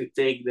have to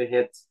take the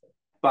hit.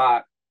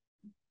 But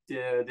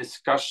the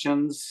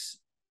discussions,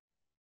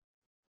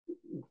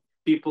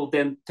 people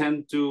then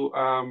tend to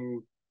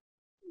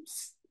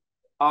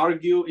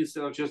argue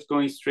instead of just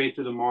going straight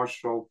to the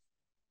marshal.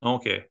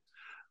 Okay.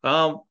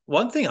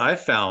 One thing I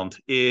found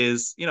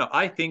is,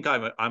 I think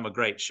I'm a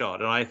great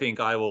shot, and I think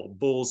I will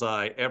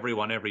bullseye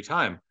everyone every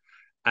time.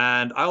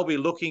 And I'll be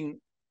looking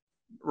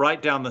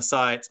right down the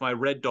sights, my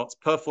red dot's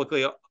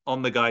perfectly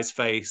on the guy's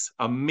face,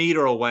 a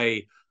meter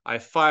away. I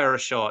fire a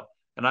shot,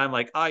 and I'm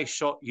like, I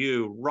shot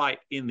you right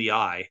in the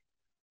eye.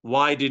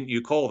 Why didn't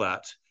you call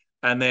that?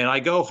 And then I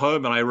go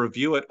home and I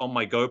review it on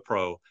my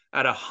GoPro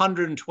at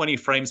 120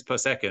 frames per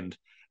second.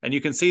 And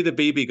you can see the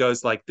BB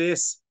goes like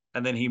this,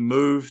 and then he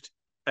moved,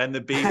 and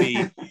the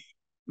BB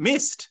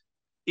missed,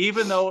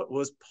 even though it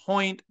was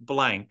point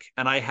blank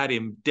and I had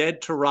him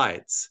dead to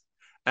rights.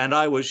 And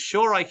I was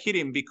sure I hit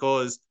him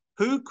because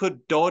who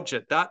could dodge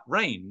at that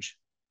range?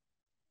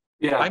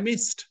 Yeah. I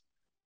missed.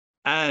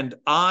 And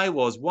I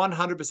was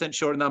 100%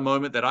 sure in that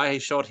moment that I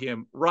shot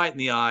him right in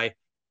the eye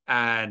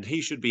and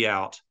he should be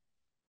out.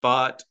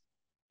 But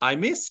I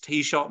missed.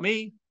 He shot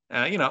me.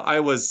 I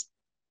was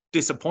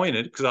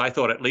disappointed because I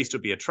thought at least it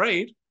would be a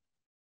trade.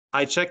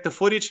 I checked the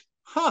footage.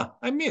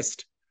 I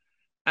missed.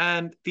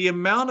 And the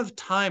amount of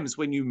times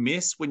when you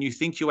miss, when you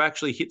think you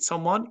actually hit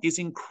someone is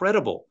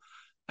incredible.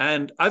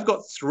 And I've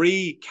got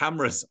 3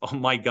 cameras on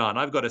my gun.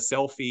 I've got a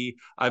selfie,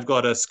 I've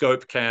got a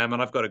scope cam,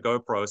 and I've got a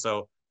GoPro.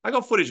 So I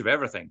got footage of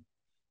everything.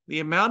 The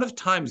amount of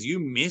times you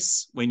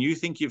miss when you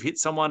think you've hit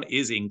someone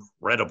is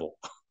incredible.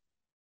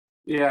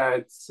 Yeah,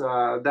 it's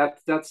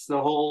that's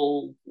the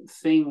whole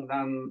thing.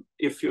 Then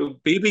if you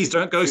BBs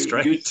don't go you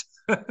straight.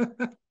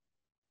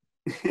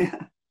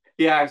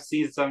 yeah, I've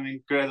seen some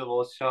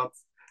incredible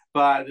shots,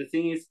 but the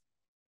thing is,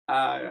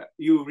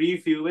 you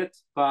review it,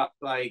 but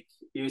like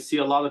you see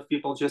a lot of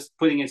people just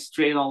putting it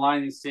straight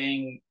online and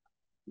saying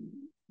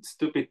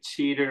stupid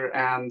cheater,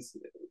 and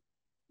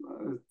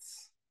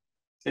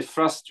it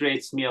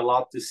frustrates me a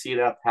lot to see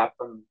that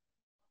happen.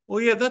 Well,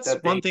 yeah, that's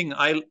That one they thing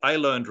I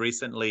learned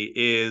recently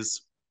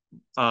is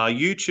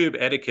YouTube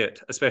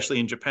etiquette, especially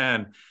in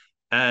Japan,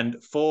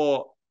 and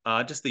for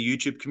just the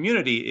YouTube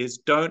community, is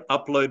don't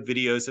upload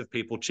videos of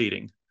people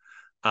cheating.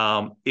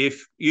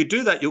 If you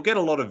do that, you'll get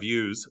a lot of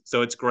views,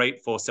 so it's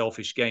great for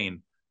selfish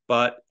gain,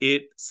 but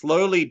it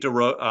slowly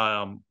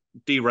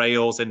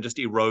derails and just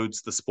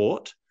erodes the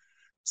sport. yeah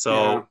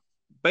So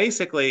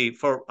basically,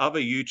 for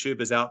other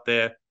YouTubers out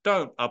there,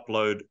 don't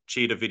upload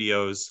cheater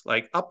videos.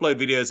 Like, upload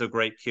videos of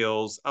great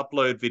kills,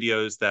 upload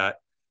videos that,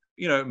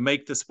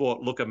 make the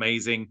sport look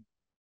amazing.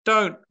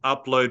 Don't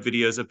upload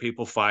videos of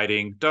people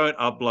fighting. Don't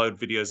upload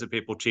videos of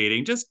people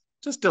cheating. Just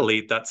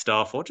delete that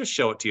stuff or just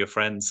show it to your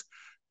friends.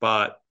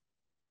 But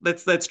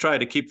let's try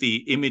to keep the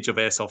image of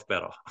Airsoft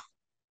better.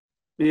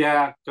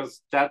 yeah,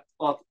 because that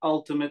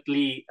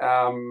ultimately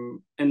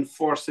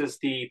enforces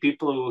the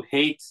people who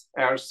hate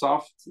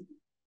airsoft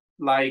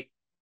like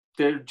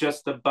they're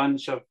just a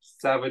bunch of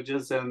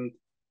savages. And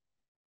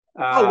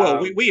Oh well,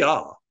 uh, we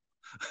are.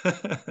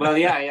 well,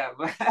 yeah, Yeah,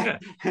 but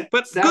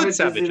but good savages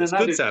in savages, good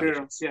another term.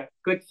 savages. Yeah,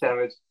 good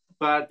savage.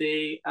 But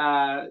they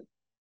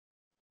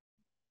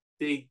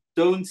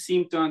don't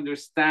seem to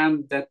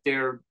understand that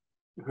they're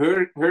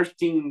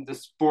hurting the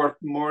sport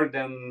more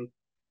than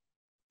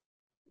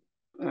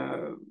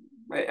uh,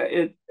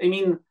 I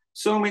mean,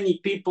 so many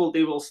people,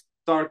 they will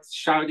start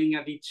shouting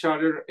at each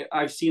other.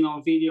 I've seen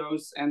on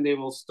videos, and they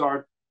will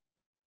start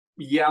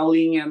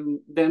yelling, and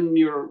then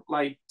you're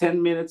like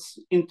 10 minutes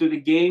into the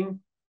game,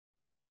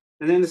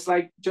 and then it's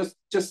like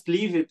just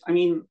leave it. I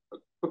mean,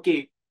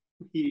 okay,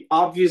 he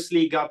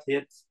obviously got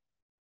hit.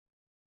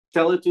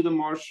 Tell it to the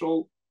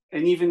marshal,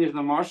 and even if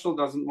the marshal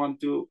doesn't want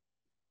to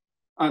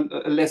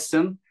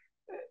listen,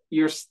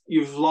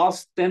 you've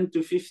lost 10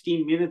 to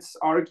 15 minutes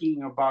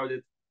arguing about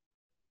it.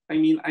 I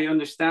mean, I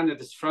understand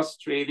that it's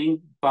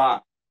frustrating,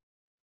 but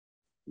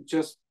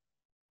just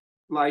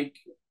like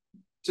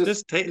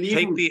just take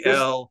the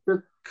L,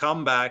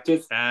 come back,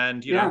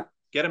 and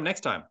get him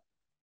next time.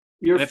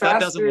 And if that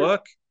doesn't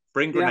work,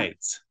 bring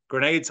grenades.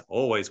 Grenades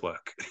always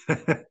work.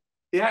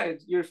 Yeah,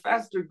 you're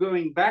faster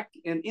going back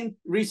and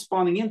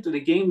respawning into the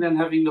game than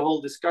having the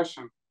whole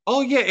discussion.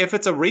 Oh yeah, if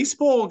it's a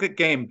respawn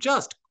game,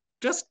 just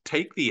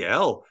take the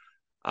L.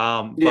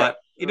 But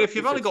if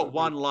you've only got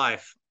one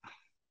life,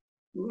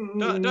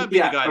 don't be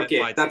the guy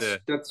that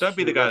fights don't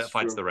be the guy that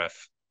fights the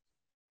ref.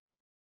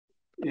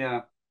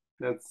 Yeah,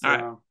 that's all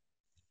right.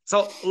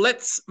 So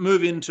let's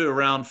move into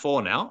round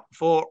 4 now.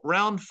 For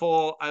round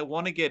 4, I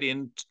want to get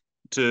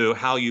into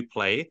how you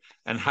play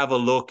and have a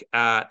look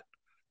at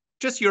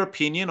just your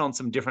opinion on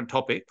some different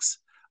topics.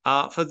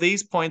 For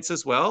these points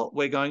as well,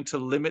 we're going to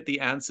limit the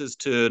answers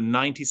to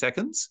 90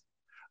 seconds.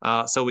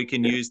 So we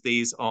can use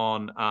these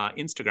on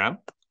Instagram.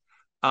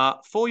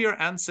 For your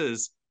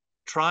answers,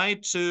 try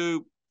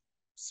to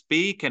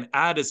speak and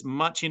add as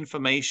much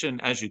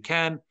information as you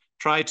can.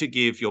 Try to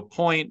give your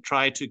point,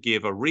 try to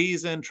give a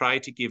reason, try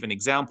to give an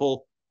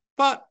example,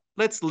 but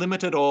let's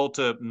limit it all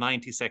to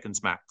 90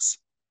 seconds max.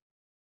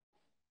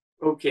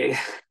 Okay.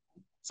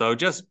 So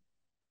just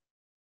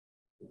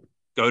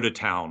go to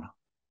town.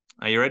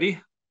 Are you ready?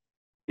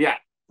 Yeah.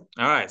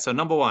 All right. So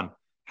number 1,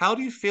 how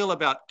do you feel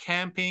about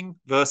camping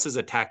versus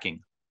attacking?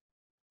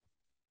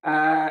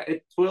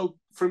 It will,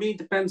 for me,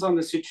 depends on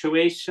the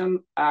situation.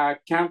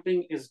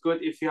 Camping is good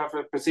if you have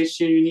a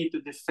position you need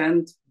to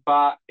defend,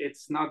 but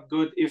it's not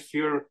good if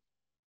you're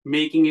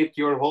making it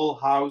your whole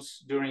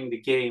house during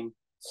the game.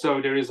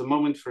 So there is a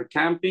moment for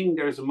camping,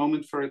 there is a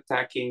moment for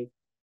attacking.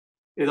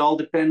 It all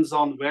depends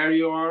on where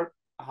you are,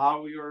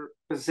 how you're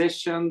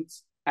positioned,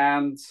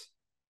 and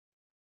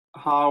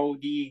how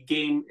the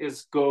game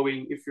is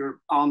going. If you're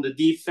on the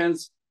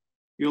defense,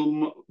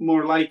 you'll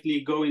more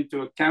likely go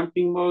into a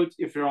camping mode.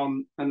 If you're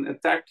on an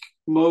attack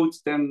mode,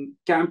 then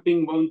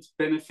camping won't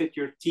benefit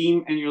your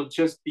team and you'll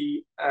just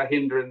be a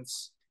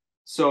hindrance.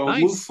 So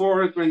move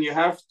forward when you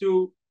have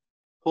to,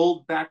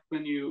 hold back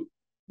when you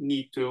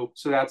need to.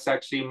 So that's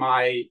actually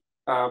my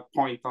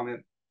point on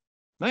it.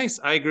 Nice.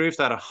 I agree with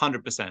that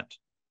 100%.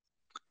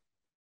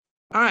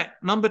 All right.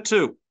 Number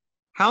 2.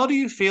 How do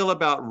you feel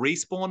about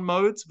respawn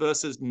modes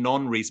versus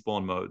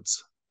non-respawn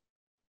modes?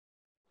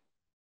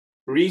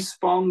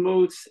 Respawn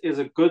modes is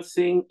a good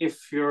thing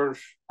if you're,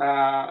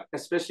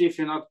 especially if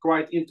you're not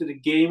quite into the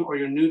game or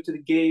you're new to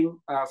the game.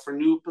 For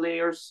new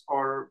players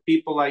or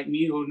people like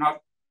me who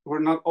are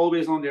not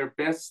always on their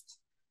best,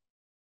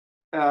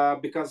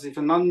 because if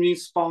a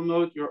non-respawn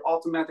mode, you're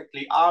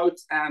automatically out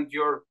and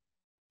your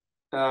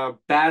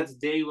bad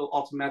day will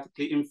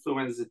automatically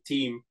influence the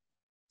team.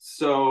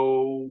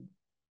 So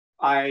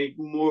I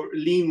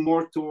lean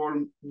more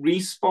toward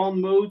respawn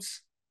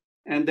modes,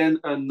 and then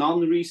a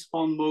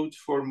non-respawn mode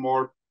for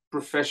more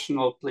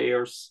professional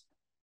players.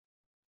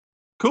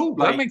 Cool,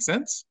 that makes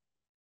sense.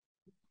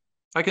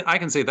 I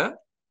can see that.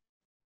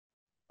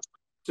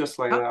 Just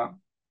like that.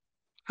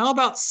 How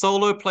about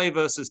solo play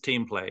versus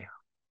team play?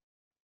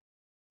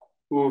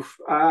 Oof.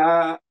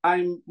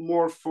 I'm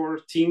more for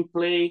team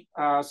play.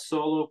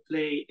 Solo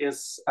play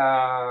is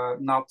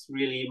not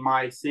really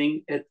my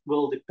thing. It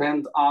will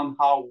depend on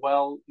how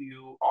well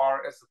you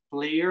are as a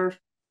player.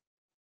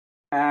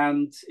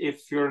 And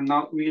if you're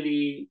not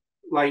really,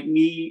 like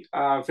me,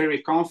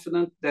 very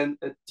confident, then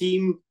a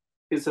team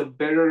is a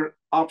better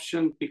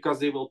option because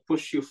they will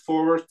push you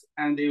forward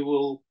and they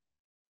will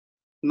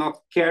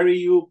not carry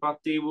you, but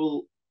they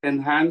will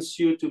enhance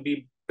you to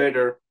be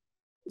better.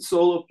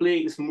 Solo play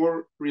is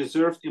more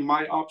reserved in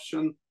my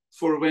option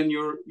for when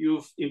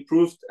you've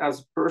improved as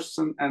a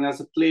person and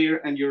as a player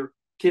and your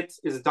kit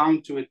is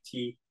down to a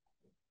T.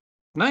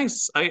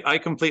 Nice. I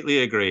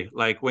completely agree.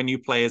 Like when you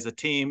play as a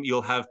team,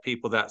 you'll have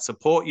people that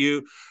support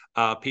you,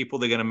 people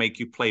that are going to make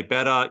you play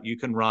better. You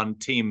can run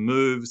team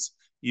moves,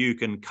 you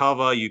can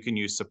cover, you can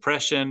use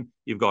suppression,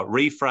 you've got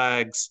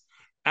refrags,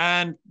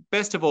 and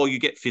best of all, you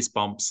get fist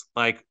bumps.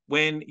 Like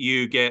when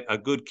you get a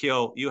good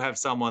kill, you have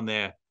someone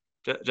there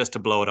just to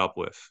blow it up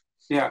with.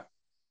 Yeah,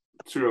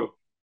 true.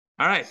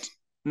 All right.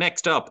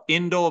 Next up,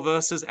 indoor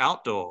versus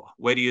outdoor.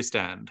 Where do you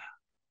stand?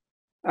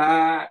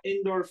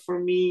 Indoor for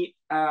me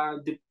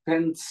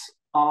depends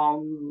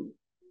on,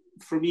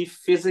 for me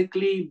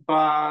physically,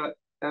 but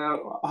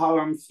how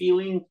I'm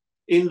feeling.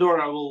 Indoor,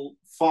 I will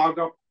fog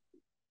up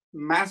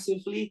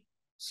massively.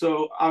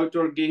 So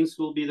outdoor games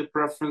will be the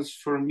preference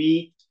for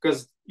me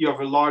because you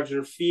have a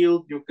larger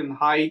field, you can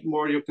hide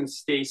more, you can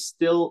stay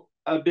still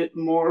a bit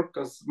more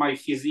because my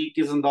physique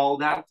isn't all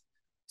that.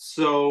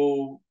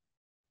 So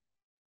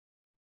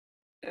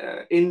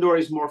indoor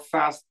is more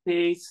fast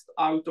paced,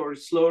 outdoor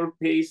is slower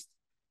paced.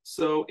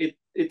 So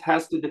it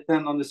has to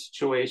depend on the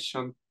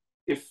situation.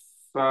 If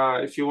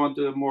you want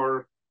a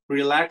more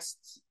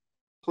relaxed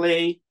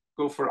play,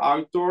 go for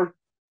outdoor,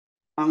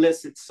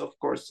 unless it's of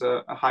course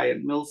a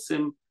high-end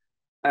milsim.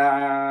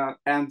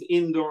 And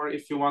indoor,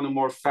 if you want a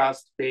more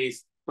fast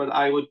paced, but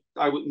I would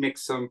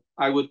mix them.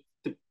 I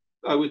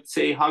would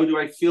say, how do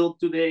I feel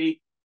today,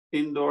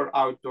 indoor,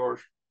 outdoor?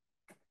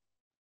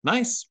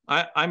 Nice.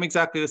 I'm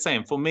exactly the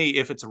same. For me,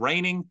 if it's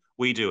raining,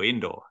 we do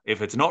indoor.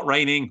 If it's not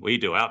raining, we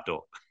do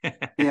outdoor.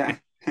 Yeah,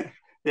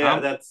 yeah,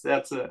 Um, that's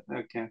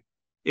okay.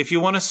 if you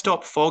want to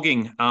stop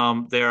fogging,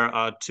 there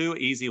are two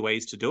easy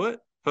ways to do it.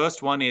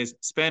 First one is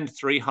spend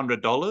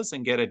 $300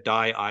 and get a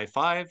dye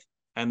i5,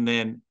 and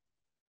then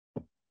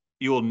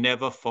you will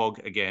never fog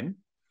again.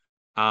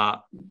 Uh,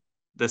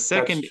 the That's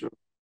second true.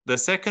 the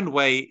second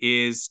way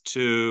is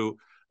to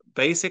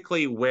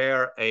basically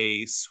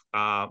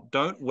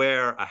don't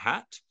wear a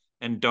hat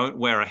and don't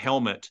wear a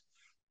helmet,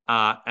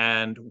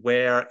 and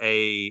wear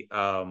a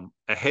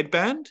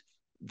headband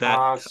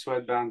that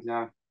Sweatband,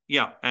 yeah.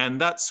 yeah,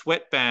 and that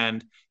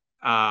sweatband,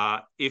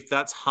 if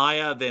that's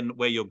higher than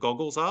where your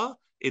goggles are,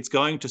 it's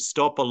going to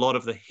stop a lot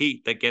of the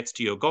heat that gets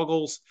to your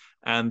goggles,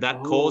 and that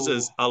Oh,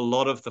 causes a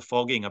lot of the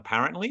fogging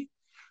apparently.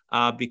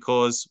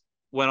 Because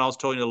when I was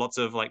talking to lots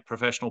of like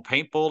professional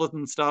paintballers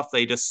and stuff,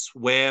 they just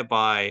swear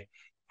by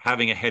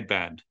having a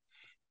headband.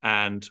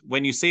 And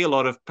when you see a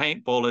lot of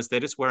paintballers, they're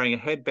just wearing a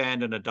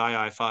headband and a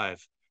dye i5,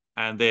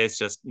 and there's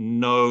just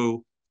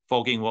no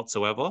fogging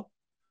whatsoever.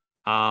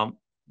 Um,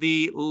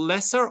 the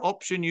lesser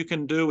option you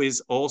can do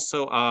is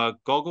also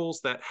goggles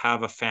that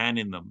have a fan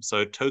in them.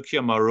 So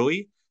Tokyo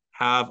Marui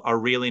have a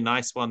really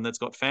nice one that's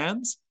got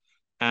fans.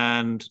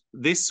 And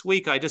this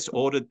week I just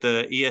ordered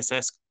the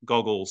ESS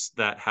goggles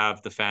that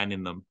have the fan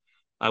in them.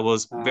 I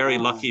was very uh,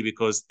 lucky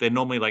because they're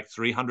normally like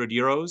 300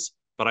 euros,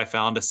 but I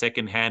found a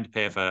second-hand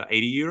pair for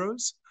 80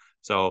 euros.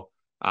 So,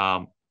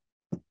 I'll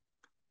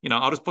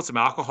just put some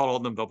alcohol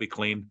on them. They'll be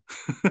clean.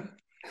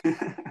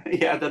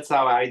 yeah, that's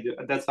how I do.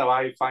 That's how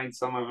I find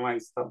some of my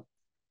stuff.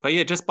 But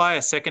yeah, just buy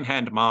a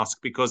second-hand mask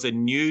because a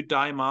new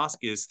dye mask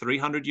is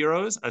 300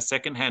 euros. A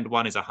second-hand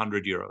one is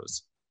 100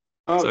 euros.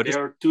 Oh, So just,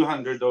 they're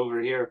 200 over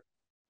here.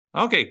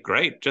 okay,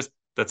 great. Just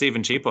that's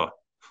even cheaper.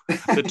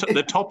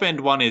 The top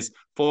end one is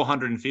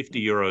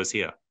 450 euros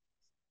here.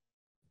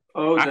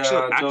 Oh,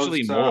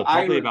 Actually those more,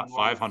 probably iron about ones.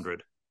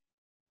 500.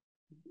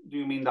 Do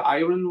you mean the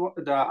iron,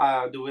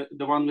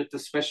 the one with the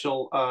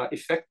special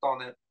effect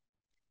on it?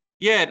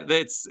 Yeah,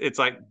 it's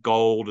like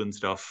gold and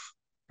stuff.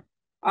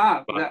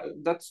 But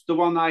That's the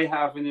one I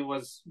have, and it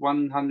was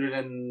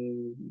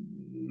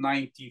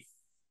 190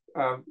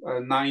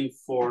 nine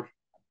four.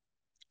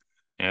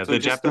 yeah, So the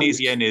just under. Japanese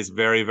yen is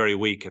very, very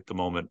weak at the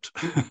moment.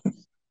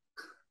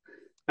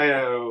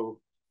 Oh,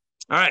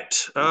 All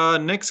right.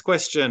 Next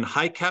question: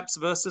 high caps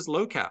versus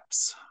low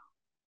caps.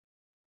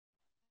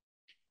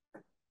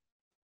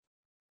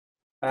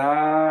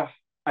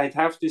 I'd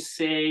have to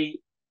say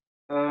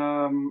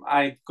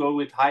I'd go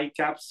with high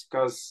caps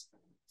because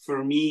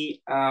for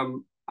me,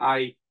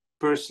 I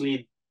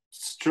personally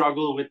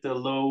struggle with the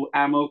low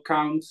ammo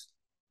count.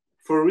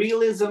 For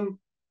realism,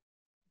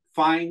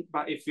 fine,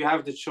 but if you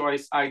have the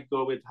choice, I'd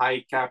go with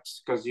high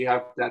caps because you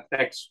have that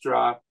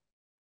extra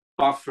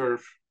buffer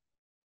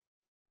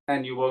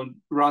and you won't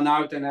run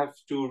out and have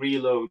to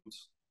reload.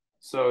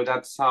 So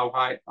that's how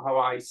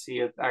I see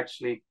it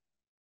actually.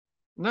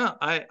 No,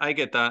 I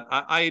get that.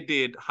 I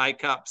did high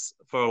caps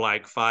for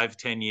like 5,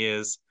 10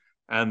 years.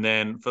 And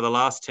then for the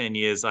last 10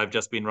 years, I've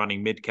just been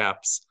running mid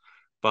caps.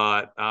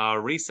 But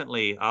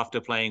recently,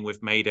 after playing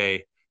with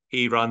Mayday,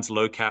 he runs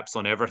low caps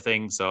on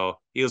everything. So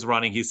he was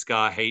running his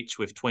Scar H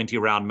with 20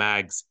 round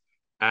mags.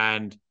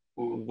 And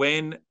Ooh.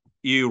 when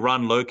you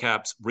run low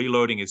caps,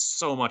 reloading is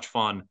so much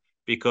fun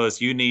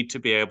because you need to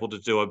be able to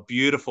do a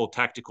beautiful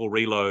tactical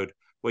reload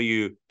where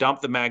you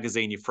dump the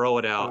magazine, you throw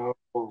it out,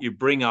 Oh, you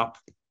bring up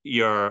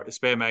your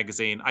spare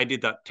magazine. I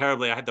did that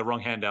terribly. I had the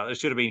wrong hand out. It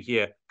should have been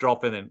here,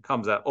 drop in and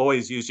comes out.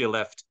 Always use your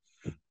left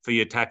for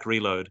your tac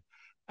reload.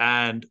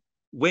 And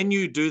when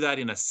you do that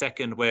in a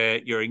second where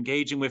you're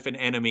engaging with an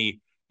enemy,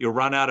 you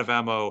run out of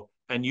ammo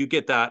and you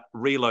get that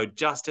reload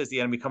just as the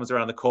enemy comes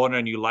around the corner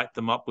and you light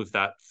them up with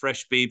that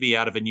fresh BB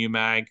out of a new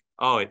mag.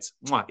 Oh, it's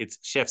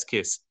chef's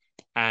kiss.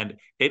 And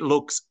it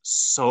looks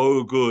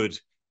so good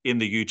in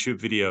the YouTube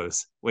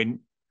videos. When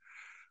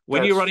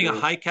you're that's running a true.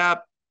 high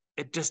cap,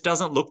 it just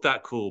doesn't look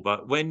that cool.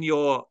 But when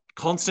you're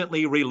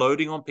constantly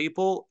reloading on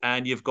people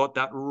and you've got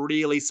that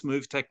really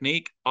smooth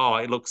technique, oh,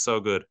 it looks so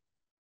good.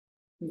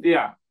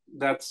 Yeah,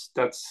 that's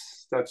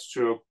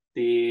true.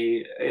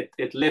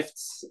 It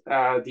lifts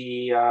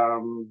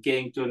the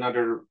game to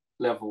another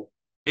level.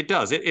 It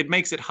does. It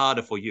makes it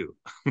harder for you.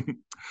 All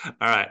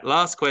right.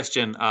 Last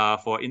question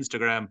for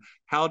Instagram.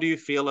 How do you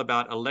feel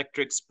about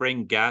electric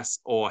spring gas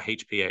or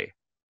HPA?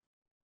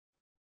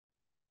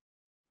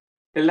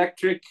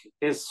 Electric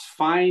is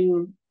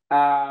fine.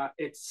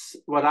 It's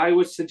what I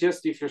would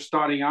suggest if you're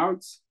starting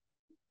out.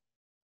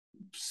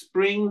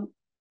 Spring,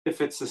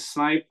 if it's a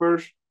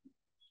sniper,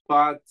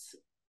 but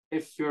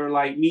if you're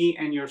like me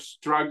and you're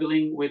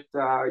struggling with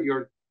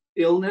your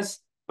illness,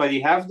 but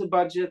you have the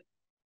budget,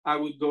 I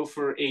would go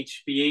for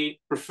HPA,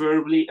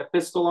 preferably a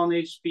pistol on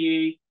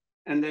HPA,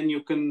 and then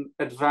you can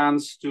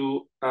advance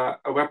to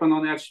a weapon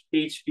on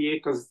HPA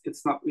because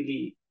it's not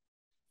really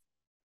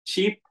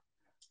cheap.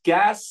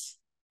 Gas,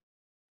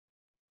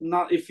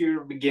 not if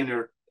you're a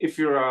beginner. If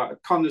you're a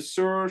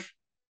connoisseur,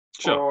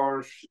 Sure.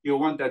 or you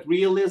want that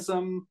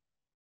realism,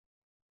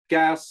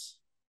 gas,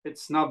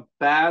 it's not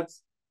bad,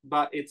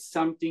 but it's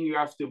something you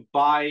have to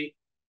buy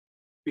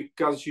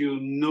because you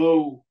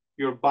know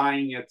you're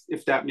buying it.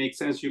 If that makes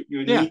sense, you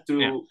need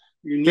to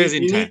you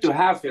need to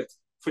have it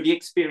for the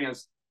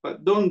experience.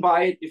 But don't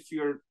buy it if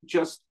you're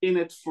just in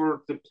it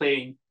for the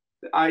playing.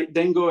 I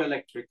then go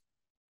electric.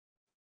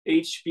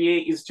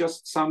 HPA is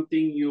just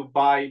something you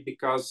buy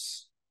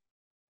because,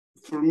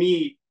 for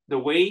me, the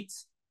weight,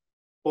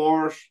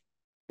 or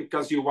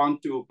because you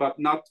want to, but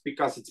not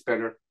because it's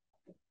better.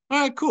 All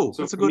right, cool.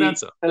 So that's a good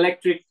answer.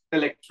 Electric.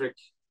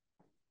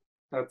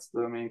 That's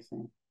the main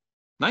thing.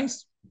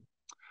 Nice.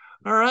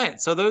 All right.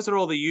 So those are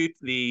all the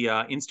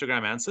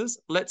Instagram answers.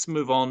 Let's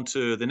move on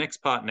to the next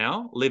part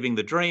now, living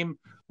the dream,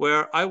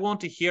 where I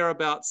want to hear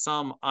about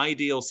some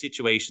ideal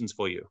situations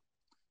for you.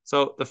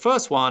 So the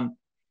first one,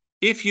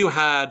 if you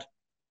had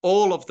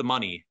all of the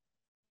money,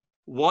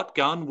 what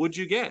gun would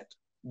you get?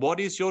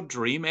 What is your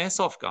dream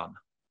airsoft gun?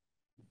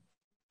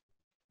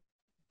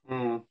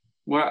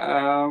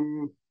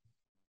 Well,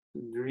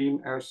 dream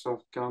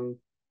airsoft gun.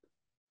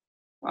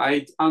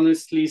 I'd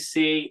honestly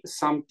say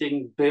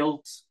something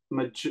built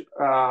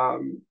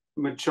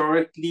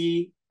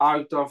majority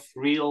out of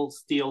real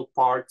steel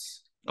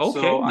parts.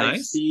 Okay, so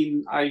nice.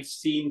 I've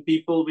seen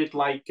people with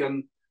like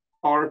an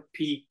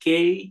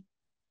RPK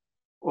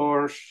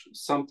or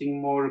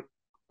something more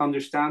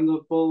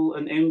understandable,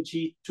 an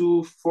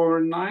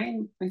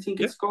MG249, I think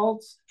it's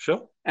called.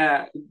 Sure.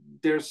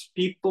 There's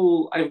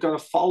people, I've got a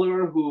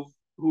follower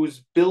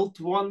who's built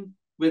one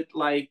with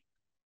like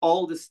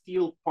all the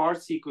steel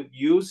parts he could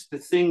use. The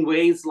thing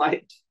weighs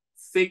like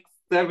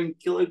 6-7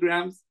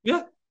 kilograms.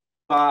 Yeah.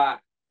 But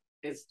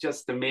it's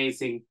just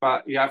amazing.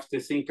 But you have to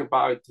think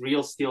about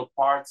real steel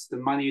parts, the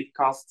money it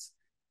costs.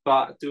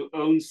 But to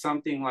own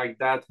something like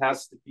that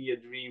has to be a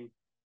dream.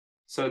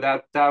 So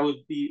that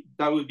would be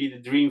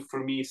the dream for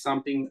me.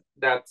 Something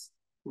that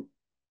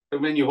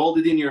when you hold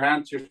it in your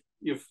hand,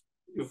 you've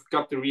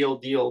got the real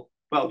deal.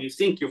 Well, you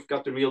think you've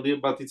got the real deal,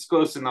 but it's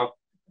close enough.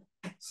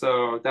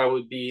 So that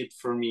would be it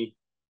for me.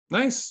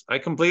 Nice. I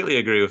completely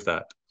agree with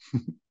that.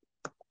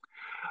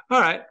 All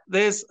right.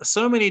 There's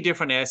so many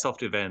different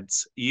airsoft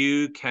events.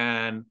 You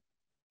can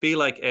be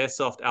like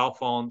Airsoft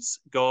Alphonse,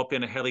 go up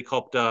in a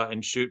helicopter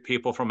and shoot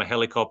people from a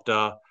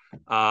helicopter.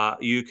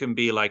 You can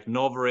be like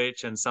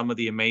Novarich and some of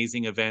the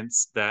amazing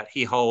events that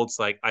he holds.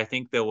 Like, I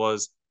think there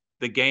was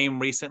the game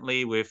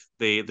recently with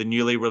the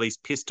newly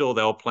released pistol.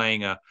 They were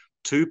playing a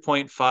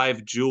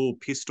 2.5 joule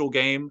pistol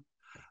game.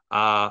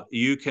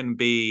 You can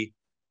be,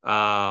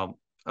 I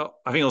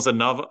think it was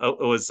another, it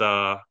was,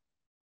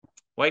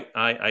 wait,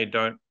 I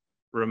don't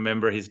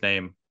remember his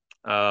name,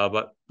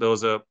 but there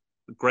was a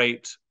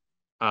great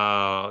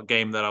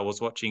game that I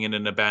was watching in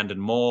an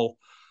abandoned mall.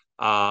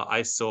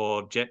 I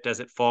saw Jet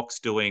Desert Fox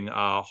doing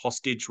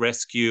hostage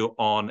rescue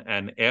on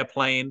an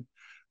airplane.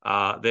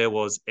 There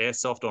was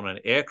Airsoft on an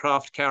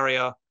aircraft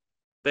carrier.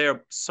 There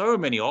are so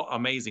many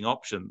amazing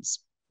options.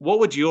 What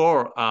would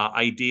your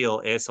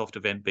ideal Airsoft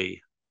event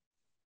be?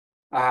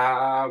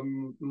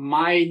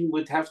 Mine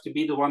would have to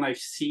be the one I've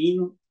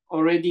seen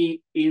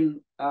already in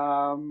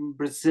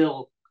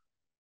Brazil.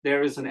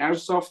 There is an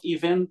Airsoft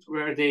event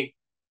where they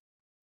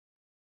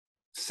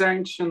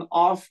sanction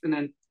off an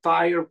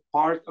entire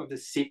part of the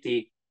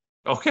city.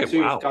 Okay, so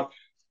wow. You've got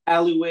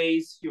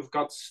alleyways, you've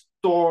got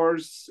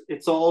stores.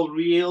 It's all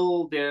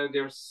real.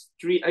 There's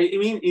street. I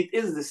mean, it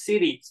is the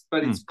city,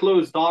 but it's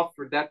closed off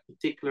for that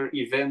particular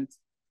event.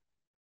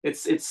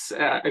 It's.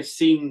 I've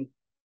seen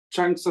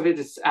chunks of it.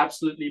 It's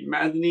absolutely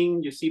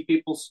maddening. You see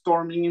people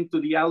storming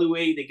into the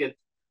alleyway. They get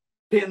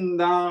pinned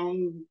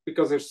down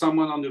because there's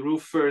someone on the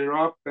roof further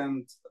up,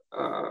 and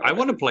I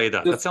want to play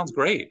that. That sounds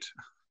great.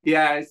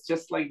 Yeah, it's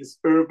just like this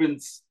urban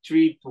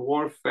street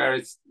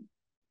warfare.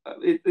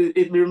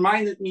 It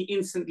reminded me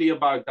instantly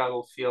about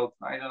Battlefield.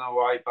 I don't know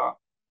why, but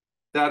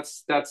that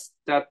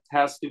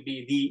has to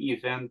be the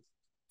event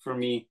for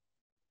me.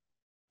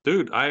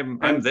 Dude,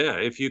 I'm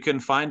there. If you can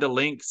find a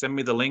link, send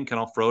me the link and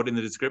I'll throw it in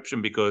the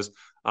description because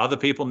other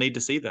people need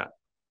to see that.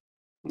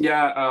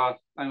 Yeah,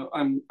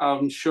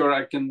 I'm sure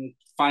I can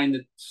find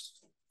it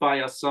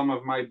via some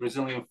of my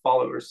Brazilian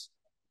followers.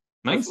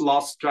 Nice. I've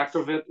lost track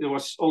of it. It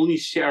was only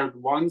shared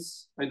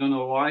once. I don't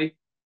know why.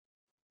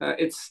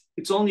 It's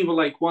only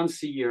like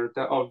once a year,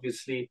 that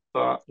obviously.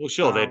 But well,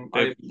 sure,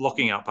 they're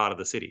blocking out part of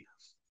the city.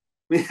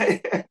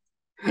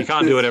 You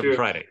can't do it every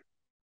Friday.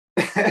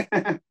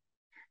 That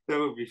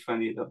would be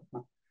funny though.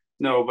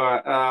 No,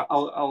 but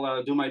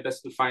I'll do my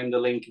best to find the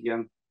link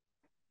again.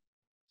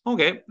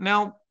 Okay,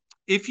 now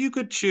if you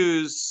could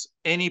choose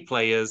any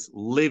players,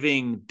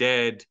 living,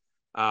 dead,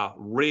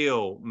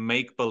 real,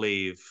 make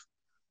believe,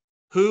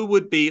 who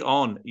would be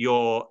on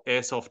your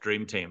Airsoft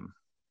Dream Team?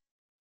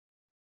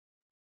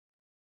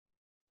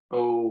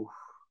 Oh,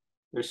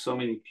 there's so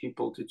many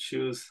people to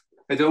choose.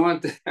 I don't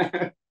want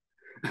to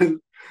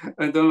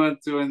I don't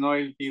want to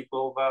annoy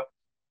people, but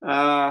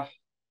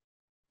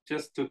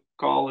just to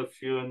call a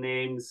few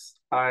names,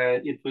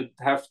 it would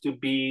have to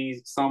be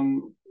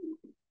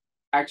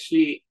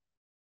actually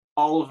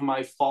all of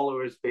my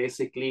followers,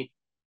 basically.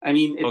 I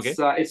mean,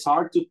 it's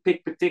hard to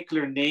pick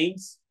particular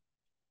names,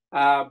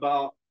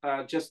 but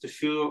just a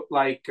few,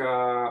 like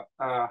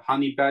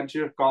Honey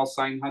Badger, call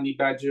sign Honey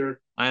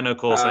Badger. I know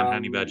call sign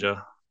Honey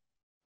Badger.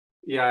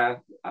 Yeah,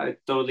 I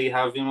totally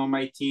have him on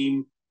my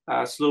team.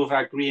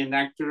 Slovak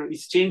reenactor.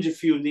 He's changed a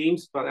few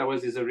names, but that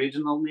was his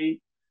original name.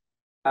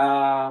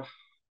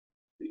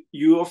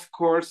 You, of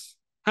course.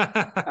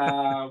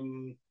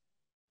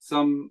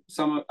 Some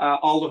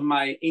all of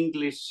my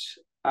English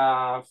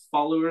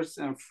followers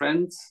and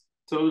friends,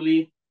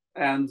 totally,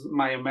 and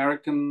my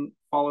American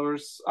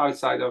followers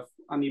outside of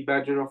Honey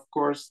Badger, of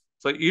course.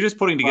 So you're just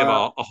putting together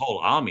a whole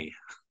army.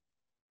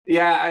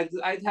 Yeah,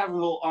 I'd have a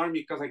whole army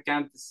because I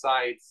can't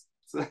decide.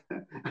 So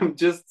I'm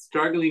just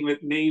struggling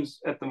with names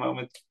at the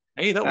moment.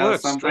 Hey, that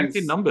works. Strength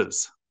in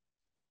numbers.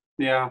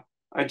 Yeah,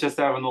 I just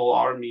have an whole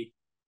army.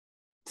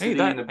 Hey,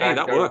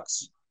 that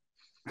works.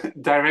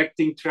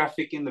 Directing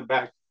traffic in the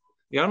back.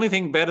 The only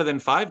thing better than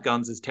 5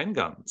 guns is 10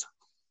 guns.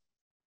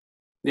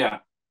 Yeah.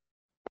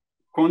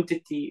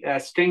 Quantity,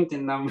 strength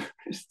in numbers.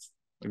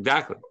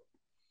 Exactly.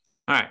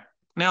 All right.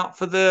 Now,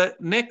 for the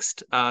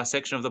next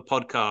section of the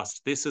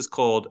podcast, this is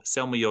called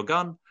Sell Me Your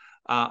Gun.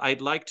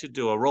 I'd like to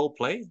do a role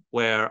play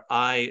where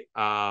I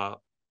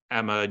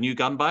am a new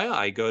gun buyer.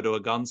 I go to a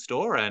gun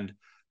store and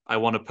I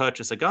want to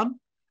purchase a gun.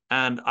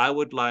 And I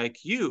would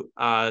like you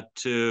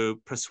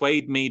to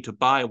persuade me to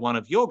buy one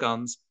of your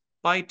guns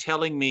by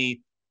telling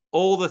me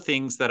all the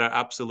things that are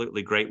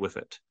absolutely great with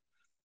it.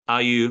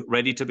 Are you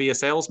ready to be a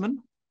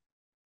salesman?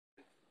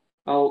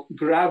 I'll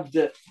grab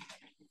the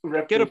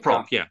replica. Get a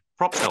prop, yeah.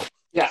 Props help.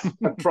 Yeah,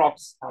 a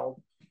props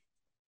help.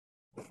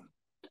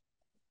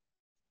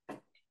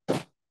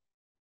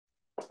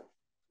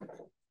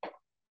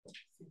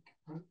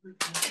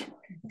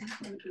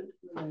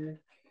 Yeah.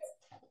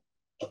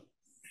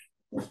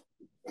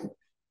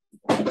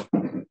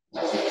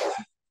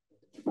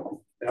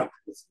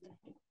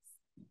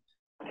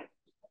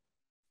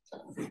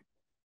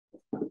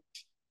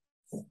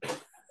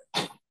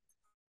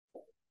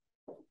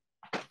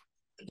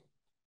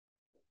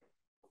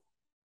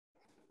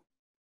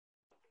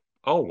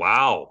 Oh,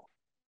 wow.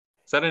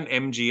 Is that an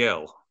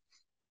MGL?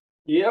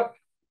 Yep.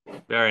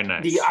 Very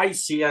nice. The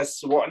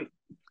ICS one.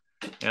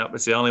 Yep,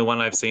 it's the only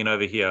one I've seen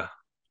over here.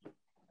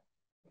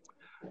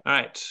 All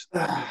right.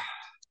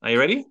 Are you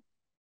ready?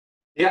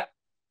 Yeah.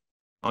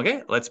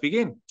 Okay, let's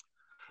begin.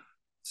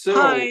 So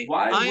Hi,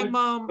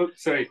 I'm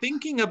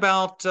thinking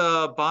about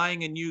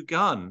buying a new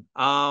gun.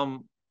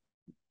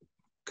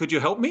 Could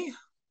you help me?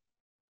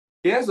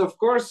 Yes, of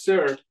course,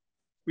 sir.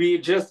 We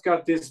just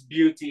got this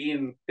beauty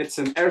in. It's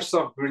an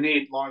airsoft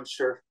grenade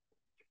launcher.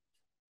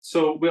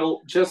 So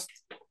we'll just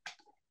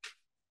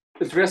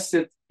address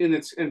it in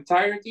its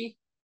entirety.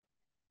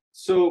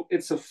 So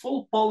it's a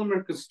full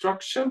polymer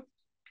construction,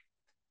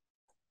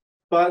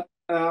 but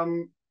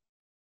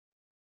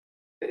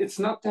it's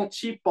not that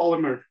cheap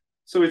polymer.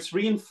 So it's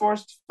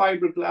reinforced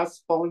fiberglass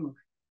polymer.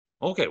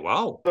 Okay,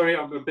 wow. Sorry,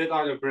 I'm a bit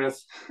out of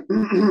breath.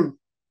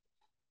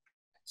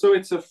 So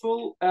it's a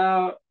full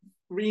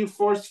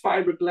reinforced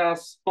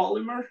fiberglass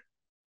polymer,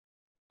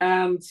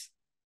 and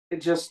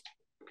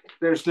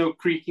there's no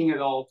creaking at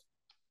all.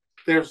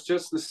 There's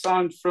just the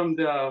sound from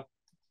the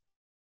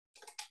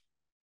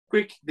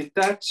quick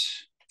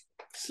detach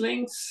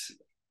slings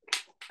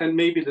and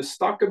maybe the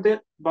stock a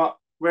bit, but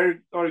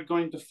where are you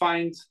going to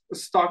find a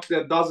stock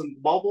that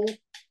doesn't bubble?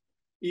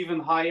 Even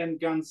high-end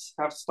guns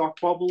have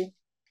stock bubble.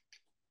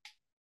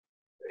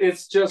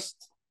 It's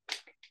just...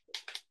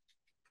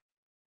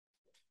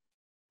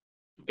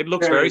 It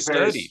looks very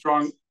sturdy. Very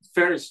strong,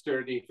 very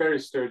sturdy, very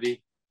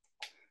sturdy.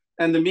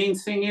 And the main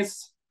thing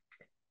is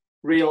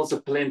rails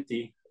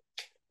aplenty.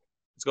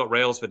 It's got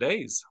rails for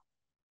days.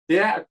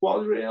 Yeah,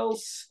 quad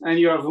rails, and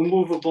you have a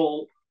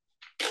movable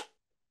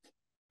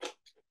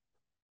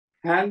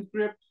hand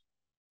grip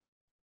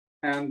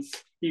and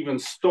even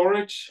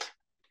storage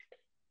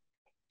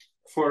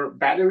for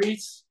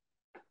batteries.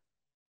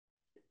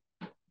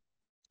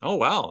 Oh,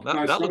 wow.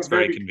 That looks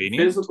very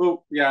convenient.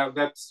 Visible. Yeah,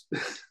 that's...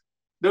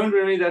 Don't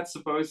worry, that's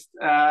supposed.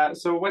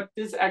 So what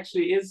this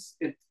actually is,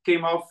 it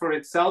came off for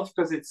itself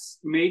because it's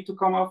made to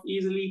come off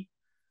easily.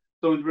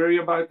 Don't worry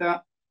about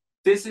that.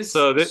 This is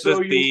the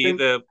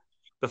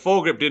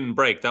foregrip didn't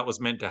break. That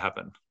was meant to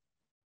happen.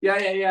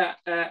 Yeah.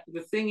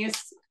 The thing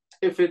is,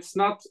 if it's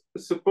not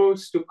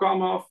supposed to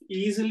come off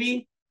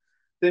easily,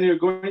 then you're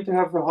going to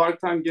have a hard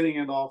time getting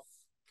it off.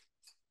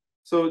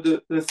 So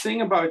the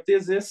thing about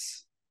this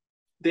is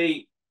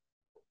they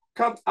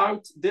cut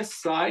out this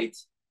side.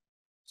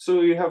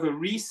 So you have a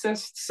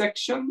recessed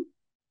section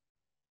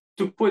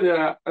to put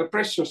a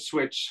pressure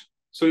switch.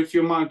 So if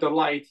you mount a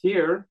light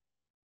here,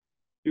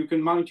 you can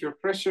mount your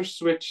pressure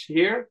switch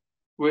here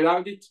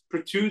without it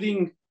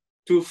protruding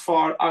too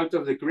far out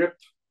of the grip.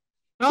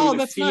 Oh,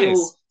 that's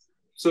nice.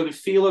 So the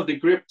feel of the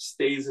grip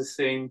stays the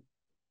same.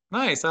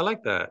 Nice, I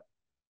like that.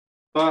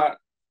 But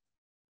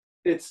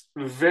it's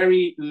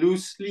very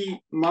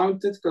loosely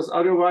mounted because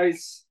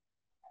otherwise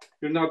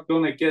you're not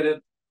going to get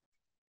it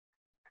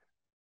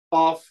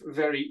off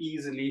very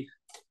easily.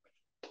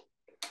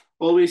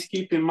 always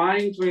keep in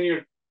mind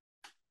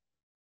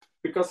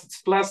because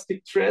it's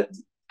plastic thread,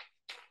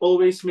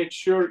 always make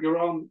sure you're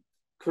on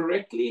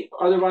correctly,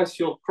 otherwise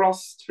you'll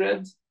cross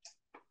thread.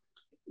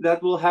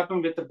 That will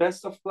happen with the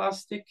best of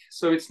plastic,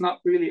 so it's not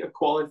really a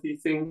quality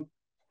thing.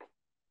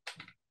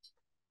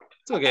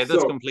 It's okay,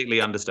 that's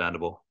completely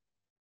understandable.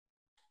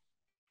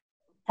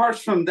 Apart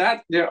from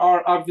that, there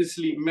are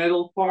obviously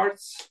metal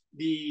parts.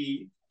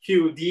 The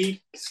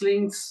QD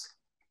slings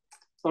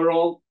are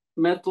all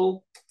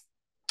metal.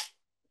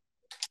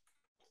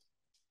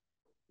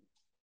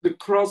 The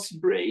cross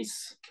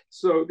brace.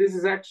 So this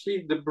is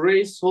actually the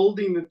brace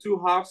holding the two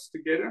halves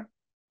together,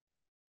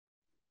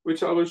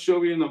 which I will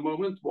show you in a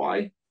moment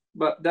why,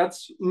 but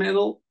that's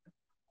metal.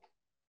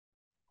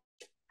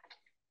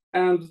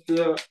 And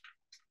the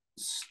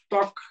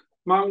stock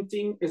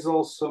mounting is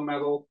also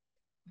metal.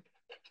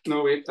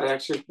 No, wait, that's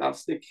actually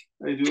plastic.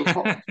 I do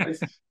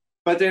apologize.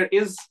 But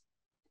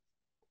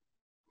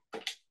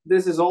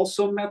this is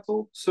also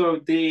metal. So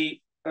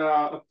they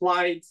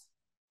applied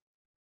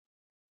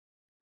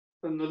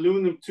an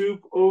aluminum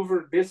tube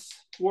over this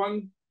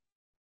one,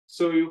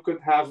 so you could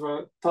have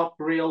a top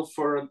rail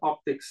for an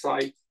optic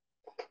sight.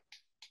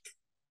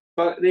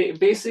 But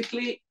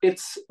basically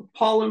it's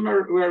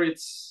polymer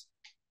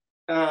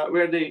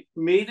where they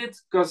made it,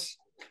 because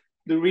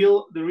the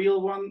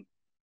real one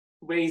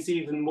weighs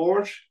even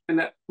more, and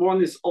that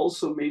one is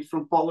also made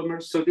from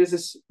polymer. So this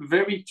is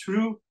very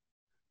true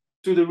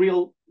to the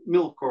real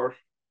Milcor.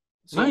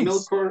 So nice.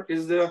 Milcor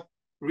is the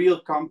real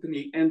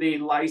company, and they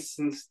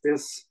license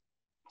this.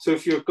 So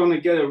if you're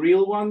gonna get a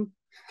real one,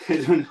 I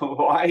don't know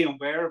why and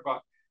where,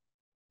 but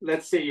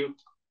let's say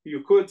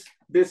you could.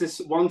 This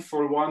is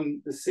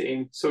 1-for-1 the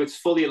same, so it's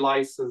fully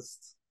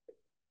licensed,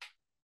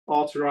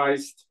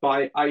 authorized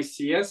by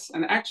ICS,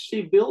 and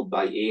actually built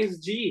by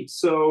ASG.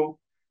 So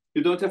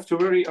you don't have to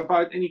worry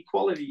about any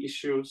quality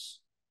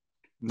issues.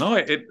 No,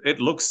 it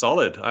looks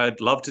solid.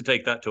 I'd love to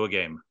take that to a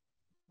game.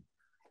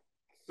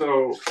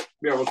 So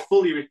we have a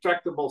fully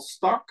retractable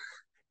stock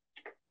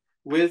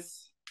with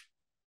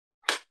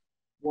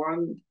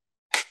 1,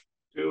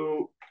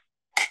 2,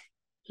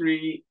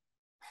 3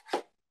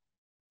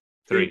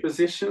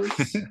 positions.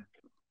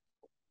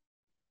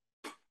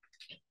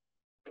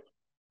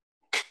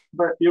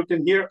 But you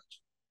can hear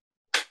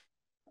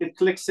it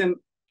clicks in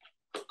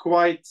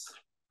quite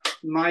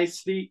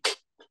nicely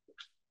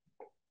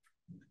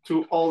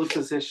to all the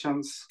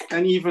positions.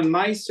 And even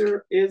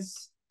nicer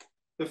is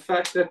the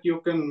fact that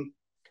you can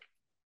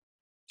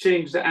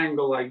change the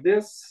angle like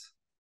this,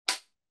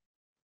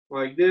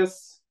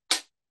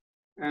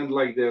 and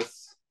like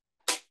this.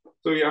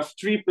 So you have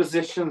 3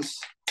 positions.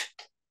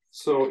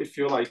 So if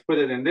you like put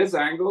it in this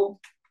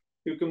angle,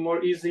 you can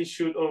more easily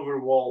shoot over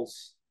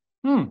walls.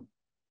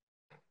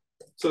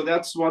 So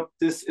that's what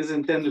this is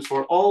intended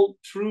for, all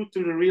true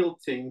to the real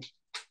thing.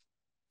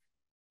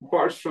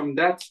 Apart from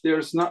that,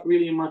 there's not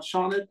really much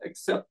on it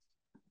except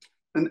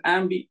an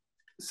ambi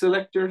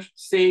selector,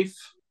 safe,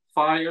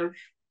 fire,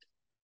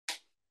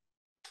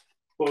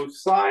 both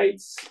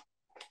sides.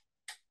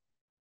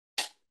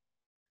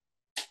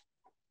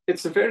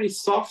 It's a very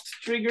soft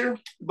trigger,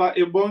 but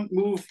it won't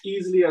move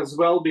easily as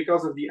well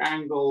because of the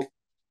angle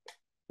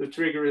the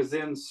trigger is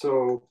in.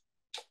 So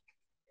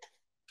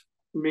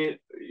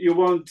you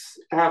won't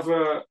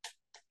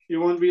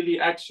really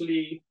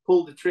actually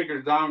pull the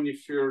trigger down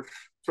if you're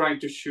trying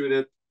to shoot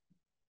it.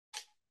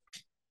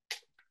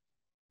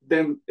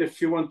 Then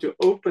if you want to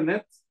open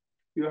it,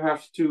 you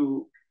have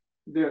to,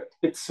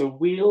 it's a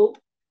wheel,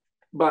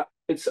 but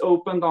it's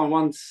opened on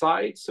one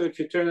side. So if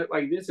you turn it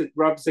like this, it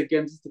rubs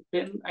against the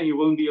pin and you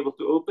won't be able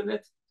to open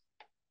it.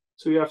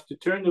 So you have to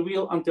turn the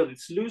wheel until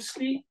it's loose.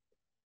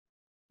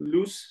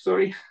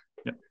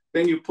 Yep.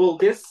 Then you pull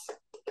this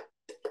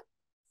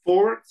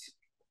forward,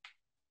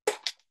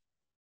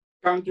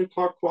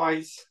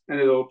 counterclockwise, and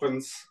it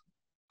opens.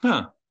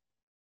 Huh.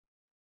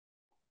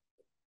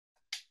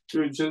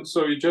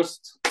 So you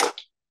just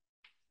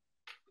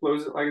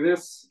close it like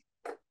this,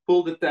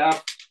 pull the tab,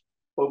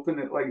 open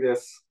it like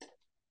this.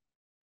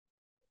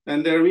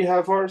 And there we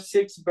have our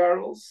 6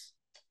 barrels.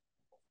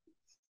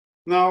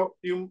 Now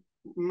you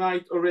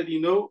might already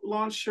know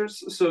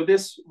launchers. So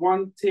this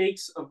one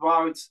takes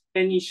about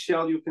any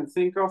shell you can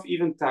think of,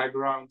 even tag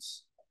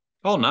rounds.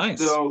 Oh,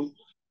 nice. So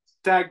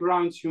tag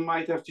rounds, you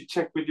might have to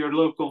check with your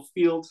local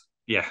field.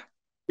 Yeah.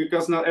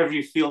 Because not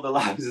every field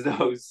allows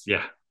those.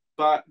 Yeah.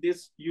 But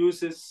this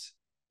uses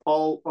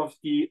all of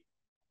the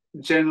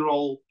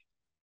general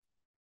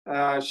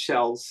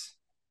shells.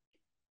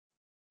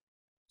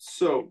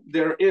 So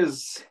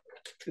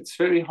it's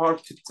very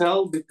hard to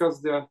tell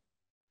because the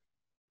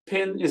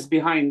pin is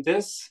behind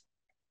this,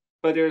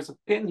 but there's a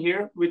pin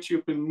here which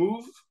you can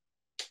move.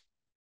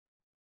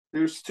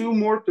 There's 2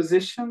 more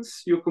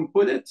positions you can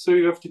put it, so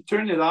you have to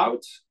turn it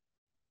out,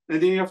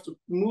 and then you have to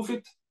move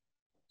it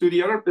to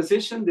the other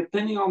position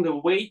depending on the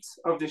weight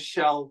of the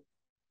shell.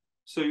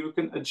 So you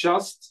can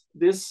adjust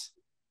this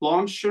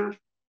launcher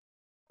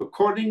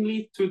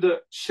accordingly to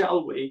the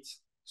shell weight.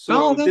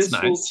 So that's this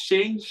nice. Will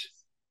change.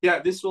 Yeah,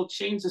 this will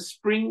change the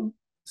spring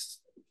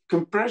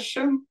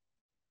compression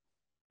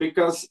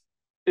because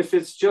if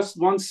it's just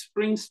one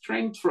spring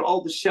strength for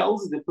all the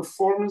shells, the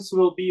performance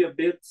will be a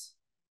bit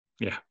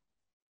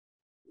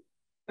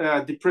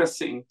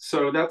depressing.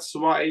 So that's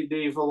why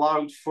they've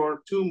allowed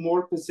for 2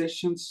 more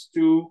positions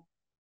to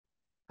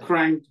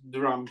crank the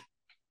drum.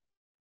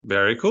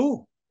 Very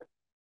cool.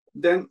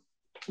 Then,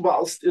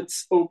 whilst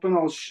it's open,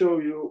 I'll show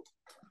you.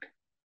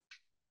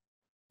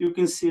 You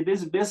can see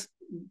this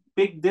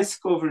big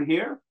disc over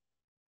here,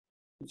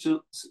 which is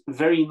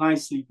very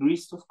nicely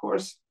greased, of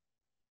course.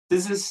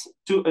 This is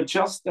to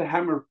adjust the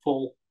hammer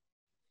pull.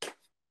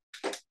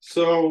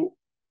 So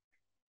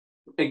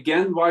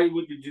again, why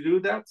would you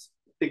do that?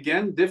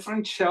 Again,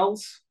 different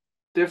shells,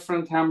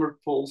 different hammer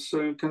pulls.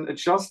 So you can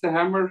adjust the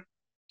hammer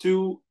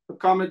to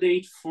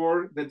accommodate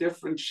for the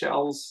different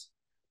shells.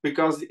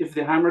 Because if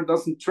the hammer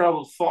doesn't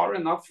travel far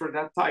enough for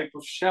that type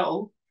of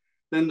shell,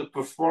 then the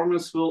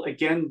performance will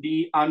again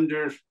be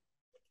underwhelming,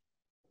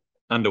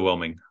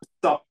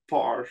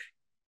 subpar.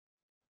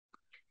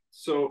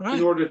 So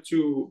in order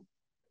to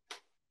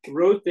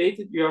rotate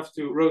it, you have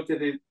to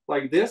rotate it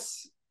like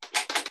this.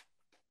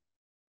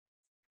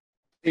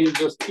 And you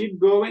just keep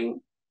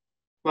going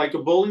like a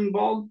bowling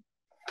ball.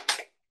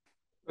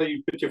 So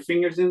you put your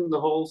fingers in the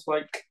holes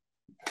like,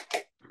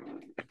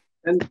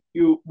 and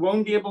you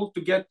won't be able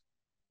to get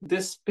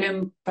this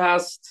pin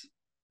past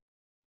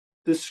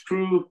the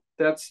screw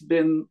that's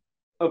been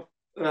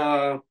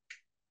put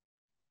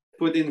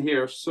in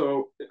here.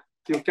 So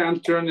you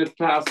can't turn it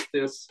past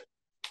this.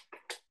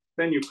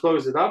 Then you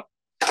close it up.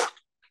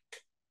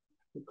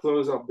 You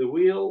close up the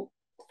wheel.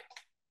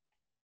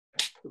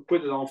 You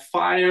put it on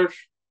fire.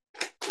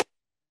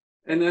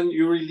 And then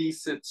you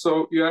release it.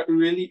 So you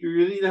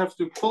really have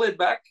to pull it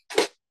back.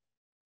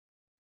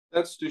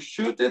 That's to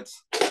shoot it.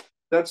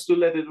 That's to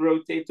let it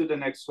rotate to the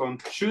next one.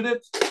 Shoot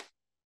it,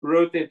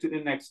 rotate to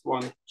the next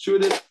one.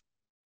 Shoot it,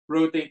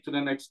 rotate to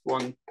the next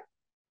one.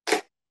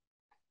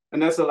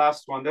 And that's the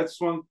last one.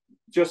 That's one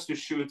just to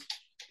shoot.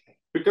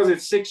 Because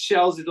it's 6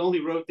 shells, it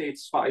only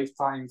rotates 5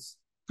 times.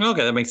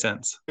 Okay, that makes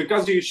sense.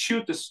 Because you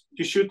shoot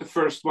the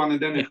first one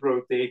and then it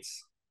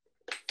rotates.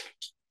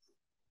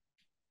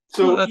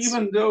 So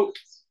even though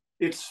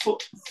it's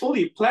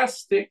fully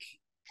plastic,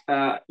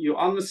 you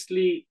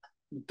honestly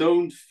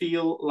don't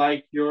feel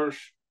like you're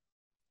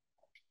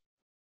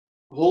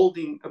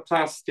holding a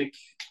plastic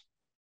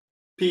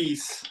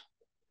piece.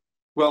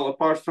 Well,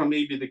 apart from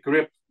maybe the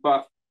grip,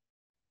 but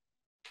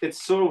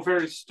it's so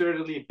very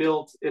sturdily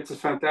built. It's a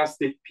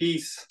fantastic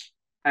piece.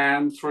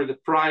 And for the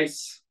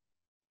price,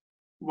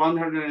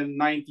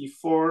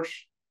 194,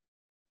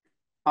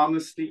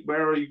 honestly,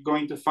 where are you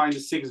going to find a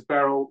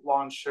 6-barrel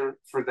launcher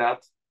for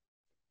that?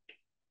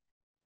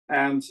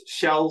 And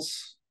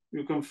shells,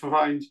 you can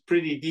find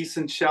pretty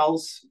decent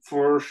shells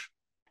for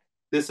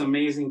this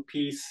amazing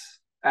piece.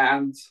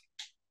 And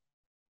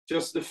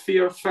just the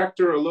fear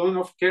factor alone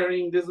of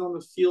carrying this on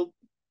the field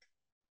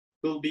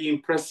will be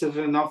impressive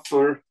enough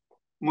for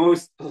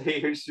most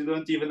players. You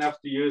don't even have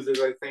to use it,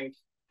 I think.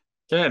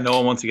 Yeah, no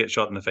one wants to get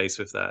shot in the face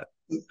with that.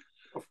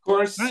 Of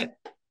course. Right.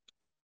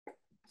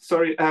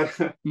 Sorry, I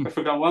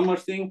forgot one more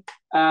thing.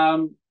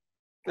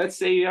 Let's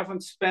say you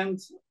haven't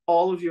spent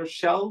all of your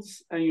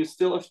shells and you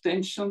still have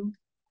tension,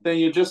 then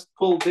you just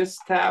pull this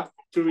tab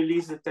to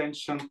release the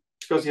tension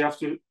because you have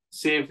to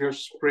save your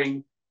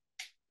spring.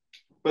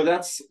 But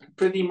that's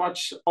pretty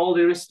much all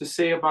there is to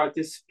say about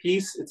this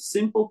piece. It's a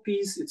simple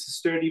piece, it's a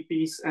sturdy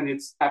piece, and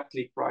it's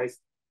aptly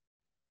priced.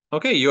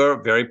 Okay, you're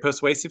a very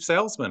persuasive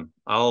salesman.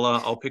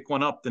 I'll pick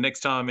one up the next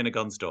time I'm in a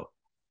gun store.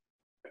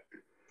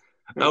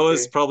 That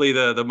was probably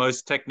the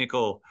most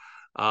technical.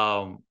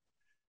 That's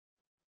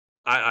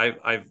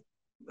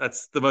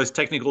the most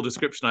technical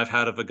description I've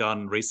had of a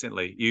gun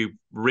recently. You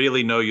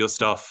really know your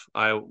stuff.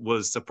 I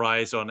was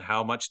surprised on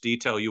how much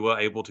detail you were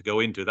able to go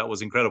into. That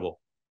was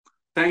incredible.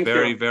 Thank you.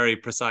 Very, very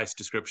precise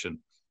description.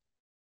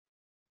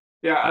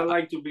 Yeah, I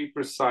like to be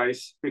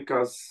precise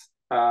because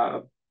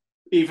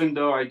even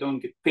though I don't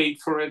get paid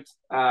for it,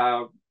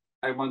 I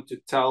want to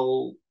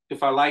tell,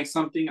 if I like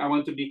something, I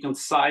want to be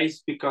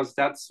concise because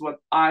that's what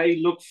I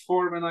look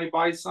for when I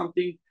buy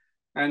something.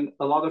 And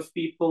a lot of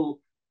people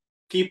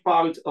keep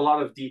out a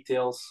lot of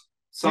details.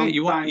 Sometimes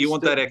you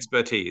want that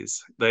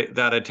expertise,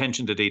 that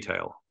attention to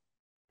detail.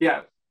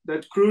 Yeah,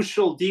 that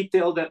crucial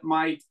detail that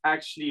might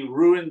actually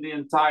ruin the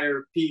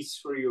entire piece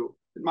for you.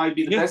 It might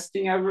be the best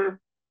thing ever,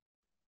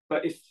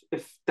 but if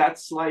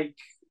that's like,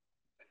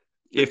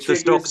 if the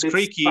stock's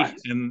creaky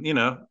and you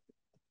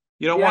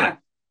don't want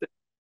it.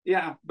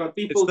 Yeah, but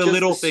people it's the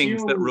little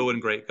things that ruin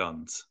great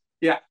guns.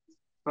 Yeah,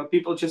 but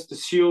people just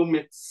assume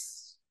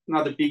it's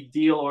not a big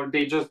deal or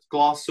they just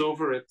gloss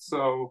over it.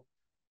 So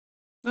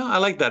no, I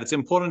like that. It's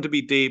important to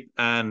be deep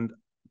and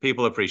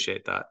people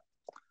appreciate that.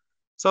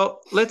 So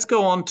let's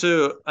go on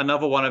to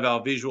another one of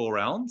our visual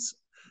rounds.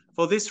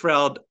 For this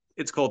round,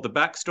 it's called the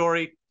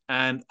backstory,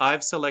 and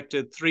I've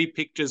selected 3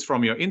 pictures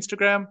from your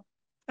Instagram,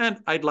 and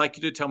I'd like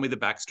you to tell me the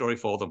backstory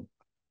for them.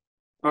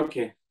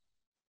 Okay.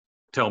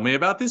 Tell me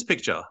about this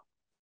picture.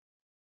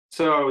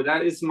 So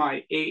that is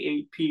my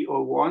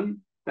AAP01.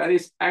 That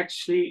is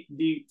actually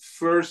the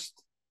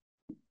first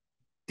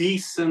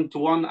decent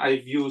one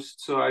I've used.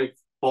 So I've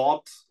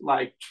bought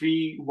like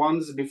 3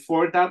 ones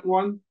before that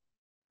one,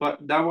 but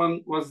that one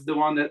was the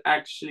one that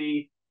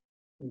actually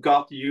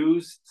got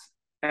used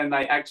and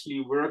I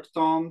actually worked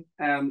on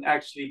and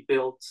actually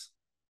built.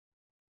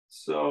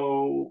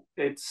 So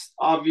it's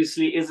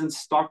obviously isn't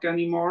stock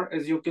anymore,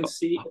 as you can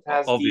see. It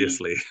has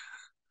Obviously.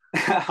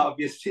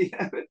 obviously,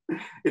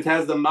 it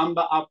has the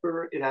Mamba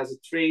upper, it has a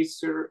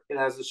tracer, it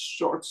has a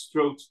short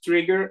stroked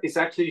trigger. It's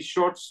actually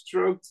short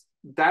stroked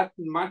that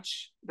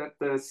much that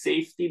the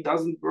safety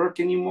doesn't work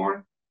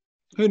anymore.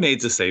 Who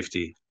needs a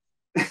safety?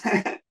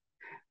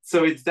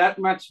 So it's that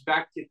much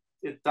back,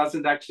 it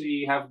doesn't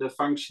actually have the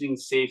functioning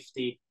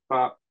safety,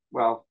 but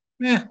well,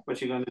 Yeah.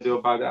 what you going to do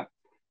about that?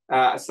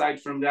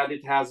 Aside from that,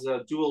 it has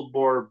a dual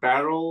bore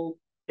barrel.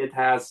 It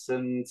has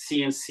an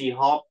CNC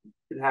hop.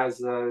 It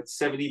has a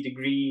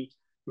 70-degree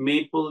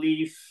maple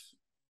leaf.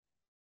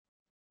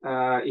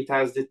 It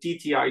has the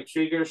TTI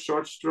trigger,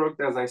 short stroke,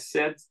 as I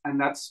said,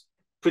 and that's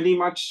pretty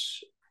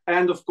much.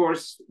 And of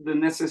course, the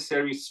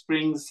necessary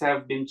springs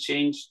have been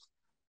changed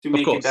to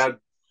make it that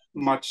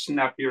much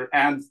snappier.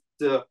 And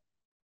the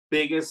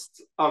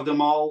biggest of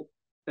them all,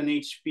 an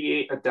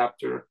HPA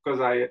adapter, because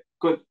I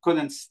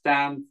couldn't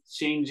stand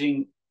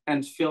changing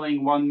and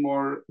filling one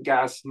more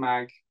gas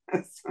mag.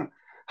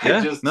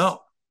 I just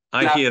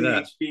I hear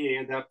that.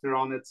 HPA adapter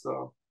on it.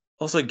 So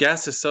also,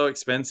 gas is so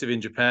expensive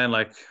in Japan.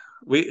 Like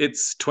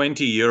it's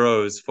 20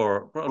 euros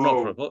for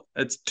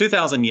it's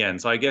 2,000 yen.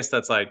 So I guess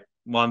that's like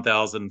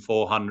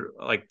 1,400,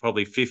 like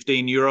probably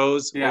 15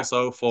 euros or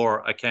so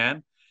for a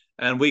can.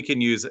 And we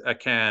can use a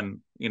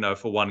can,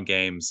 for one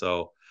game.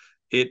 So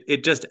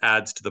it just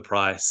adds to the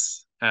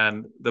price.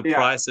 And the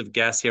price of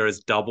gas here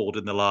has doubled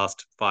in the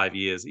last 5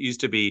 years. It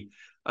used to be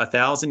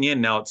 1,000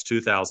 yen. Now it's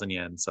 2,000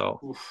 yen.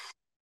 So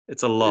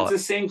it's a lot. It's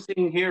the same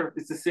thing here.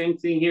 It's the same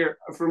thing here.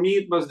 For me,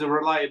 it was the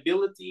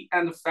reliability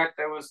and the fact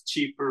that it was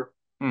cheaper.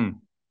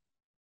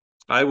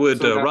 I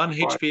would run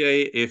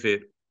HPA if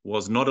it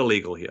was not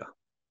illegal here.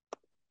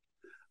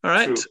 All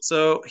right. True.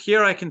 So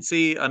here I can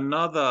see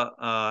another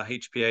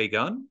HPA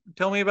gun.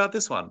 Tell me about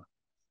this one.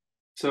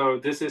 So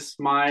this is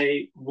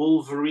my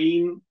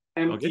Wolverine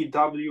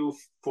MTW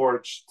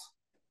Forged.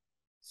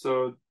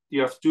 So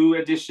you have 2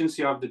 editions.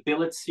 You have the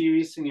Billet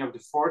series and you have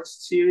the Forged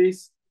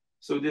series.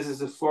 So this is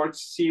the Forged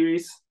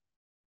series.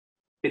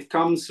 It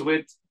comes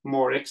with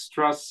more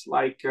extras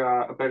like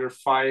a better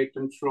fire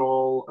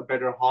control, a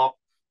better hop.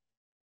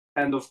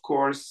 And of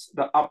course,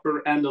 the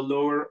upper and the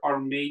lower are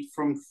made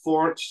from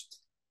forged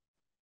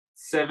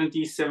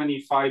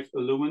 70-75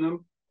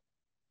 aluminum.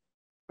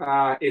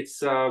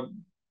 It's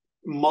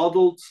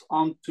modeled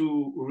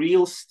onto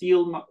real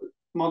steel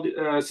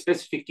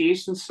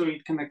specifications, so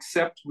it can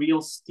accept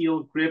real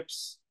steel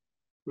grips,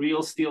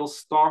 real steel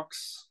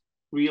stocks,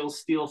 real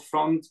steel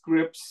front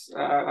grips.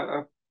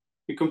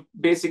 You can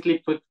basically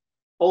put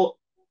all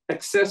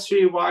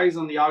accessory-wise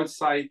on the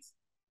outside,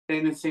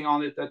 anything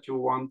on it that you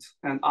want.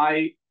 And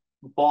I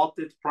bought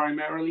it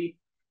primarily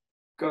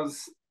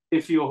because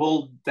if you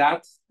hold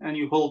that and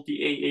you hold the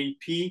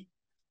AAP,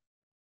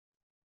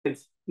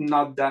 it's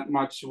not that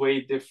much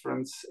weight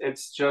difference.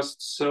 It's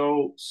just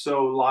so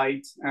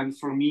light. And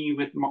for me,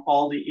 with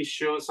all the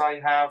issues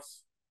I have,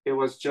 it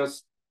was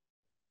just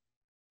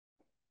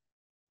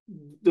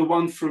the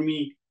one for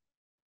me.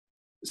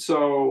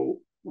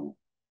 So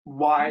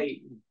why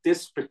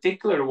this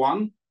particular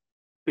one?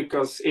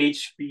 Because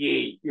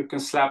HPA, you can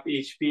slap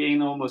HPA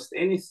in almost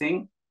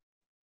anything.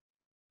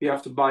 You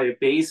have to buy a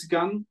base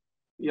gun.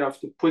 You have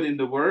to put in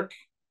the work.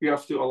 You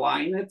have to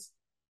align it.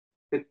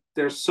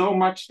 There's so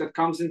much that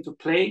comes into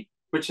play,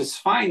 which is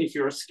fine if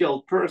you're a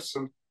skilled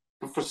person.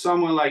 But for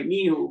someone like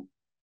me who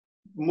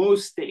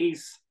most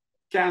days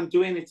can't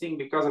do anything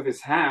because of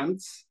his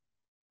hands,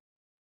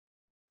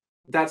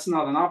 that's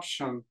not an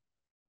option.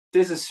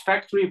 This is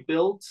factory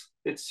built.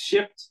 It's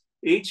shipped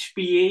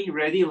HPA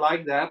ready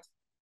like that.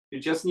 You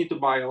just need to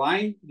buy a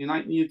line. You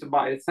need to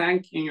buy a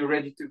tank, and you're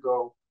ready to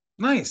go.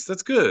 Nice,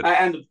 that's good.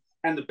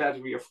 And the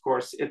battery, of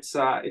course, it's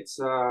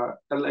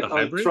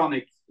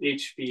electronic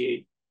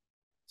HPA.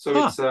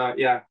 So it's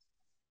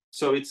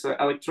so it's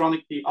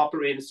electronically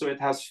operated. So it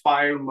has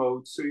fire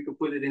mode. So you can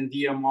put it in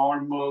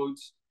DMR mode.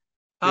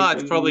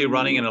 It's probably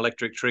running an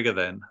electric trigger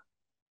then.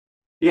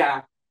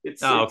 Yeah,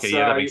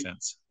 that makes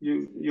sense.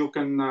 You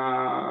can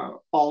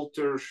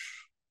alter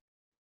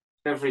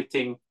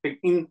everything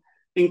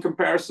in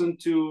comparison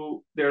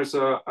to there's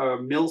a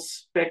mil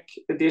spec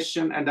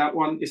edition, and that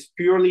one is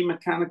purely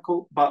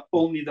mechanical but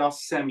only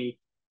does semi.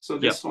 So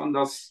this one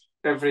does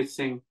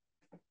everything.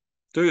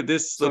 Dude,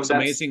 this looks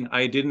amazing.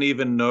 I didn't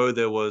even know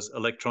there was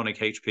electronic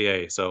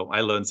HPA, so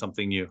I learned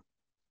something new.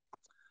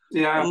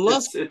 Yeah,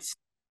 it's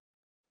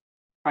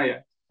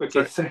okay.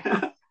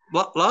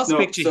 Last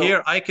picture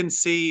here, I can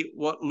see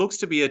what looks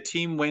to be a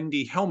Team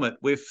Wendy helmet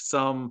with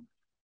some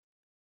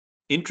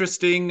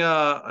interesting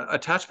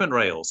attachment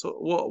rails.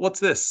 What's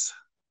this?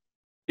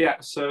 Yeah,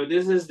 so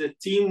this is the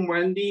Team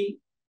Wendy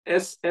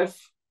SF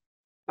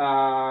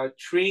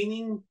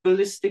training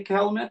ballistic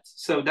helmet.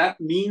 So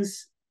that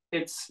means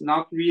it's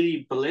not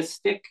really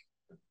ballistic.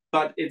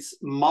 but it's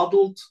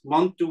modeled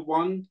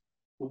 1-to-1,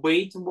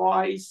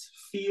 weight-wise,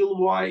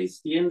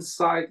 feel-wise, the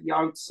inside, the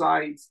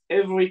outside,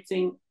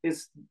 everything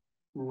is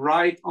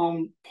right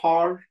on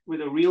par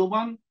with a real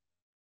one.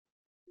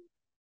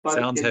 But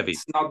Sounds heavy.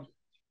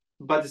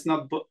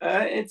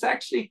 It's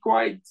actually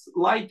quite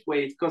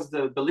lightweight, because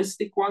the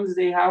ballistic ones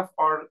they have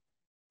are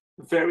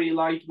very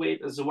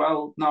lightweight as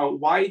well. Now,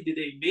 why did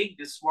they make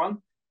this one?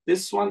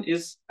 This one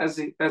is, as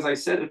I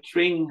said, a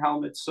training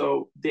helmet.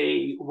 So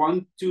they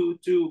want to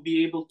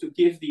be able to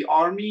give the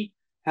army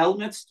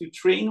helmets to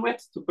train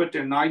with, to put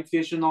their night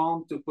vision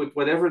on, to put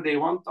whatever they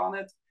want on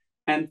it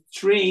and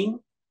train.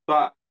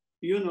 But,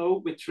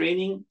 with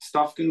training,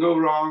 stuff can go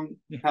wrong.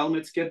 Yeah.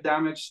 Helmets get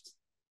damaged.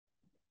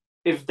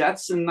 If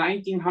that's a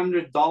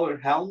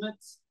 $1,900 helmet,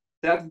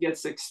 that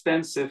gets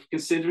expensive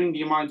considering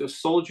the amount of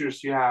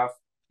soldiers you have.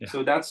 Yeah.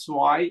 So that's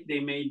why they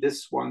made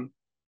this one.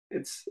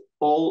 It's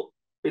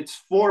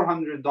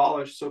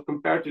 $400. So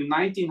compared to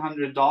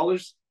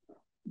 $1,900,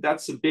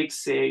 that's a big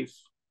save.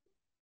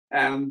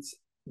 And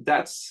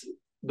that's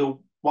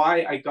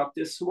why I got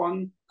this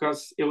one,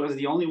 because it was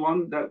the only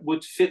one that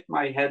would fit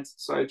my head.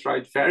 So I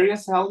tried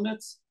various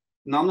helmets.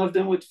 None of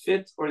them would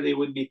fit, or they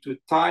would be too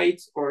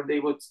tight, or they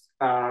would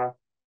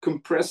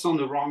compress on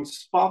the wrong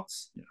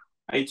spots. Yeah.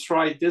 I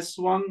tried this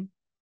one.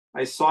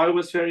 I saw it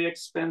was very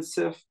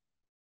expensive,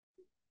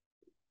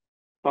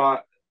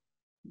 but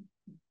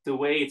the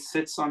way it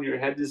sits on your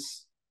head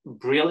is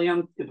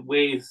brilliant. It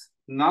weighs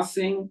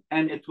nothing,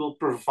 and it will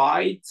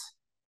provide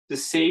the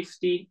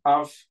safety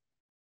of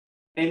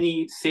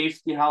any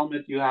safety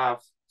helmet you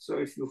have. So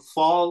if you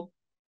fall,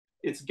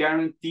 it's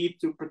guaranteed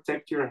to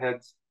protect your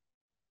head.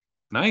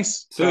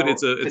 Nice. Good.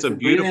 It's a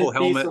beautiful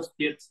helmet. Piece of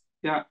kit.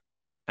 Yeah.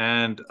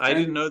 And I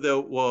didn't know there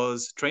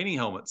was training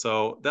helmet.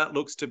 So that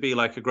looks to be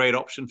like a great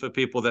option for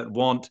people that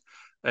want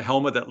a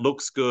helmet that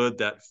looks good,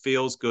 that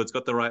feels good, it's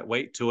got the right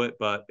weight to it,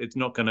 but it's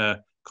not going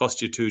to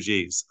cost you 2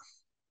 Gs.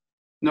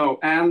 No,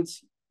 and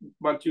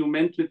what you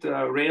meant with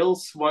the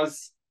rails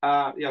was,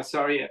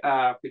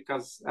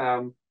 because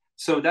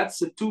so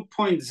that's a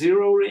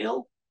 2.0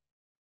 rail.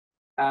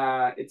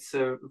 It's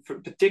a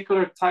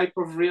particular type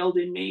of rail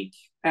they make,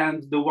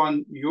 and the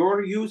one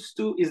you're used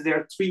to is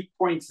their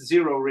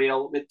 3.0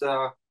 rail with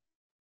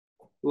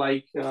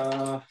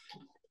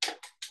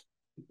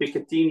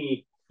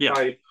Picatinny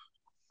type.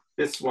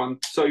 This one.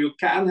 So you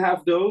can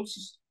have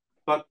those,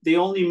 but they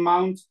only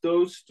mount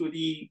those to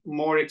the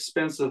more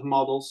expensive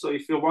model. So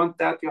if you want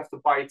that, you have to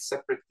buy it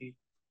separately.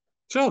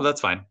 Sure,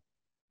 that's fine.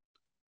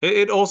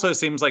 It also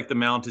seems like the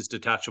mount is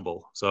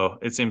detachable. So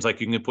it seems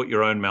like you can put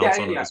your own mounts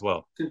on it as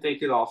well. Can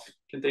take it off.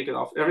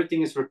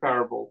 Everything is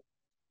repairable.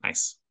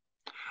 Nice.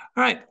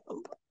 All right.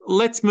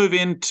 Let's move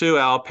into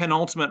our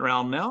penultimate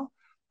round now.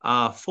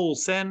 Full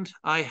send.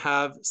 I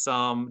have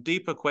some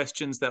deeper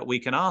questions that we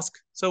can ask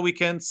so we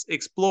can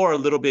explore a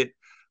little bit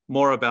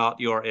more about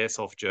your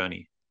airsoft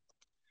journey.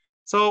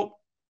 So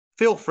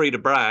feel free to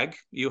brag.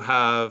 You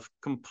have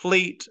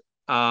complete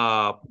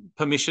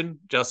permission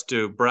just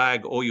to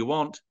brag all you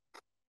want.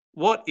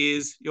 What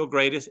is your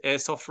greatest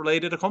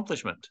airsoft-related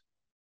accomplishment?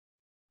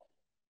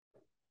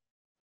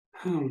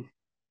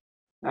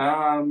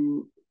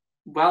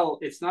 Well,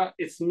 it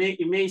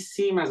may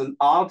seem as an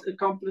odd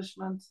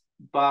accomplishment,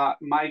 but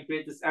my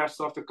greatest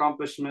airsoft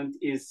accomplishment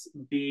is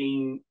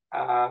the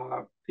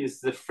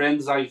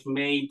friends I've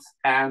made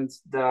and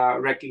the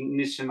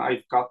recognition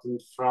I've gotten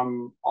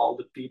from all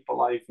the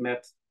people I've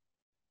met.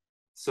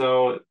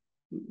 So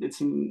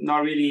it's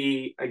not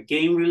really a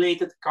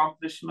game-related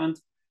accomplishment,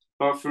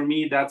 but for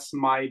me, that's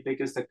my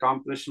biggest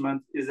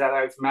accomplishment, is that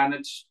I've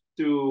managed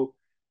to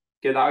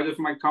get out of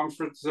my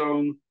comfort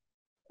zone,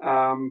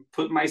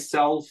 put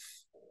myself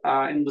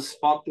in the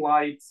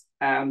spotlight,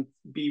 and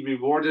be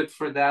rewarded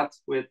for that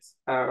with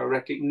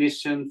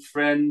recognition,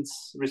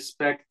 friends,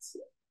 respect,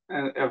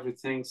 and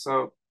everything.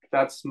 So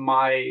that's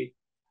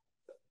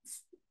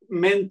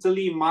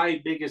mentally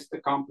my biggest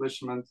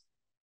accomplishment.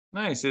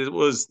 Nice. It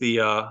was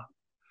the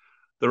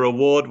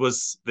reward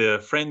was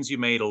the friends you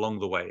made along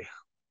the way.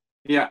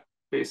 Yeah,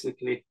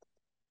 basically.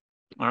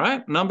 All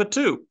right. Number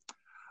 2,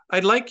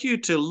 I'd like you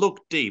to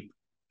look deep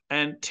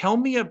and tell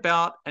me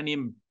about an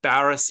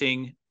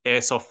embarrassing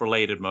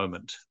airsoft-related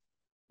moment.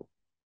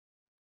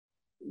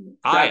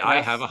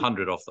 I have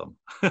 100 of them.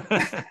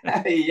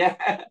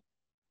 Yeah.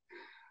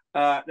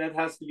 That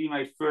has to be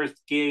my first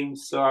game.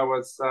 So I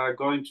was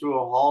going through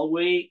a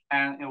hallway,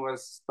 and it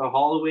was the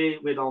hallway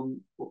with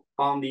on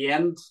the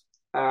end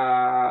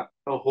a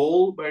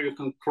hole where you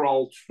can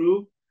crawl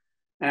through.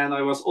 And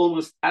I was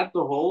almost at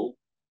the hole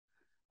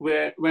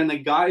when a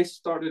guy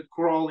started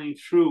crawling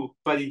through,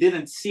 but he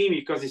didn't see me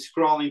because he's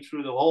crawling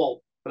through the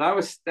hole. But I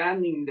was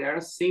standing there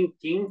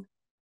thinking,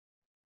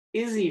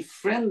 is he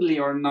friendly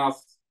or not?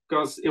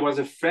 Because it was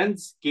a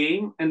friend's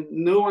game and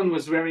no one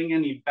was wearing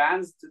any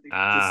bands to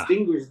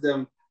distinguish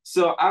them.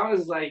 So I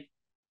was like,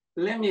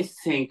 let me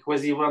think,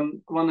 was he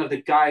one of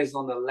the guys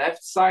on the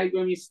left side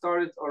when he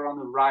started, or on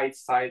the right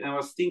side? And I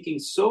was thinking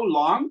so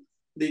long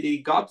that he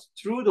got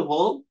through the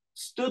hole,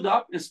 stood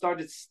up, and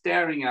started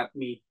staring at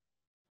me.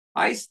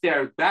 I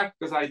stared back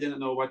because I didn't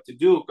know what to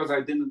do, because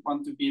I didn't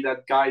want to be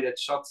that guy that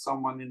shot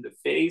someone in the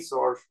face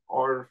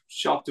or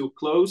shot too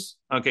close.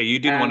 Okay, you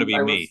didn't want to And be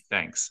I me. was,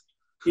 Thanks.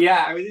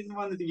 yeah, I didn't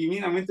want to be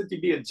mean. I wanted to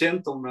be a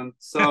gentleman.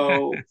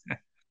 So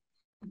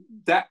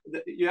that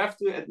you have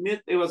to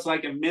admit it was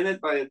like a minute,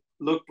 but it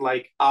looked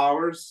like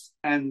hours,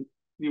 and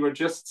we were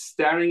just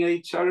staring at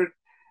each other.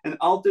 And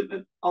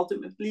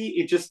ultimately,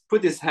 he just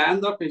put his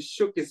hand up and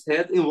shook his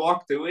head and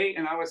walked away.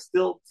 And I was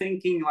still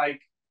thinking, like,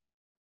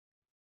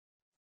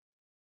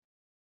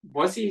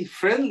 was he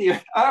friendly?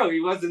 Oh, he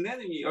was an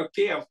enemy.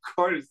 Okay, of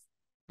course.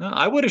 No,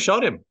 I would have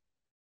shot him.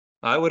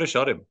 I would have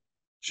shot him.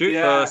 Shoot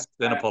Yeah, first,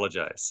 then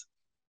apologize.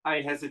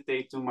 I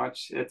hesitate too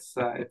much.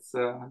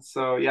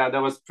 So yeah,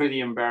 that was pretty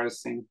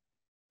embarrassing.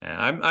 Yeah,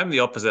 I'm the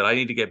opposite. I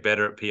need to get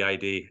better at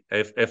PID.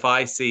 If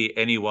I see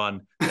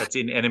anyone that's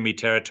in enemy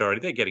territory,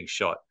 they're getting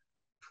shot.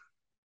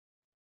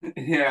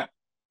 Yeah,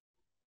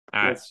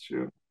 All right. that's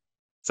true.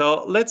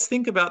 So let's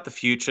think about the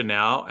future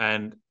now.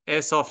 And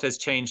airsoft has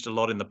changed a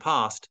lot in the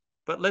past,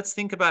 but let's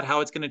think about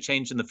how it's going to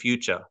change in the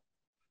future.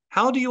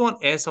 How do you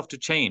want airsoft to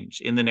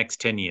change in the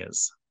next 10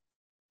 years?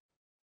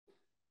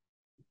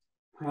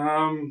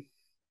 Um,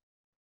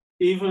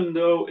 Even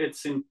though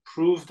it's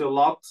improved a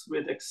lot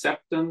with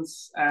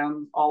acceptance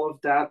and all of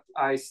that,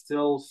 I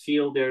still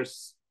feel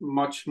there's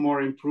much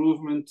more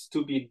improvement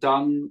to be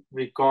done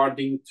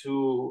regarding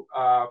to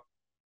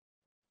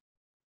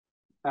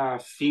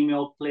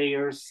female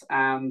players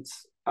and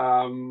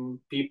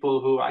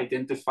people who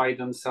identify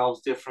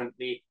themselves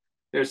differently.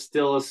 There's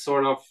still a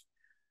sort of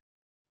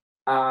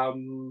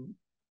um,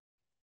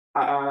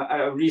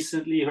 I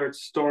recently heard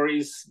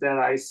stories that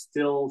I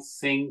still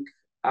think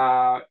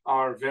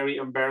are very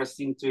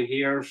embarrassing to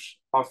hear,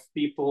 of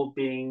people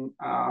being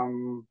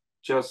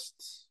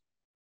just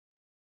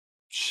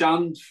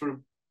shunned for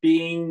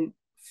being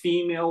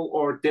female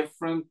or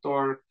different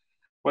or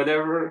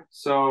whatever.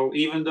 So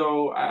even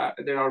though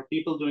there are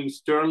people doing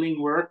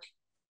sterling work,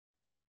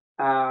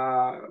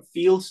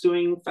 fields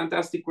doing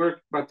fantastic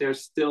work, but there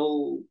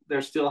still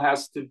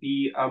has to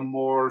be a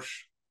more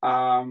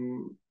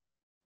um,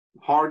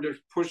 harder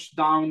push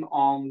down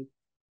on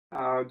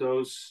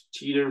those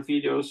cheater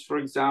videos, for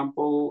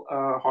example,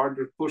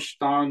 harder push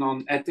down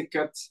on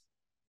etiquette,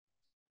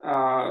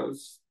 uh,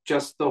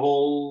 just the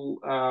whole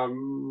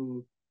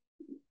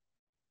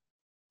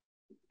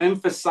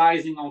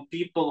emphasizing on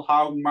people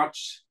how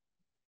much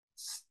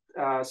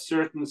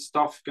certain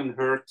stuff can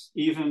hurt,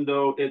 even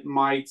though it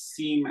might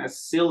seem as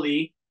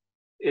silly,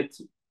 it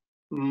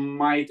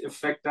might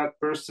affect that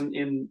person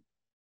in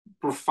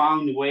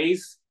profound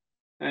ways.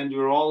 And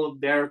we're all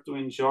there to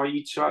enjoy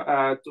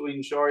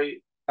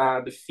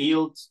the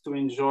field, to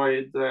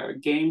enjoy the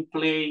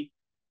gameplay,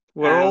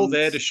 We're all and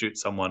there to shoot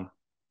someone.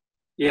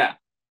 yeah.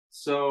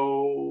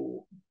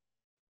 So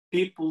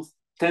people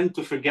tend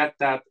to forget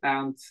that,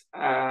 and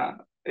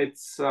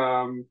it's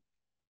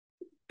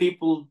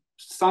people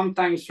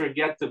sometimes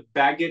forget the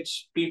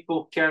baggage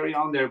people carry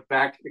on their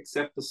back,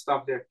 except the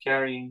stuff they're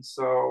carrying.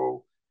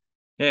 So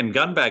Yeah, and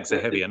gun bags are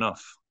it, heavy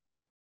enough.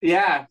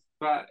 yeah,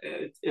 but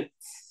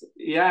it's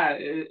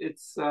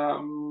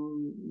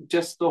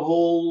just the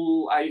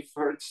whole. I've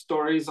heard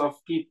stories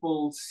of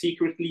people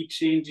secretly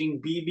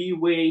changing BB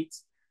weight,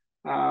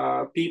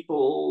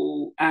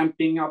 people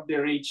amping up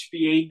their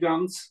HPA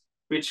guns,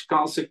 which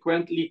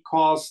consequently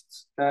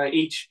caused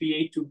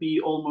HPA to be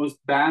almost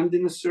banned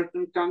in a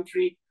certain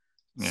country.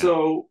 Yeah.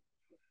 So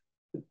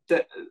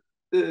that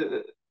uh,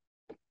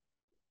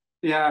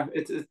 yeah,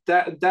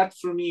 that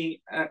for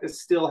me it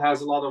still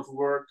has a lot of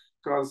work,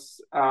 because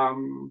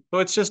So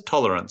it's just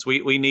tolerance.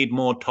 We need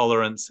more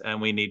tolerance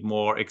and we need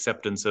more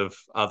acceptance of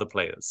other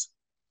players.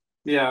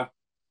 yeah,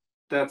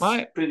 that's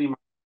My pretty much.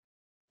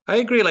 I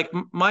agree. Like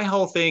my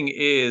whole thing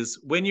is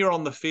when you're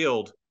on the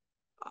field,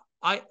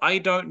 I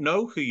don't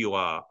know who you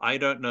are. I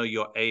don't know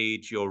your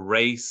age, your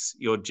race,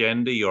 your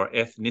gender, your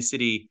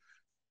ethnicity.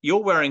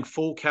 You're wearing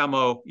full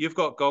camo. You've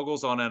got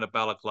goggles on and a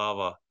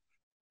balaclava.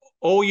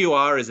 All you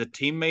are is a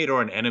teammate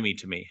or an enemy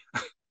to me.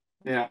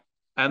 Yeah,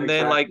 And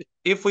then exactly. like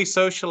if we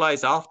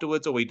socialize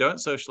afterwards or we don't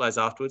socialize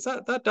afterwards,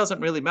 that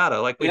doesn't really matter.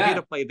 Like we're here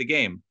to Yeah, play the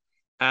game.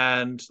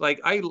 And like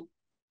I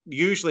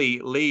usually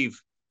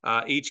leave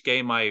each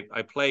game I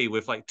play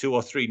with like two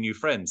or three new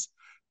friends.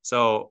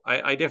 So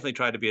I definitely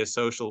try to be as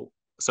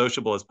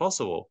sociable as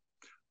possible.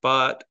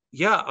 But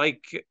yeah,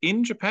 like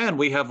in Japan,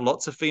 we have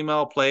lots of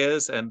female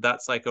players, and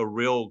that's like a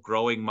real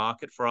growing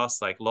market for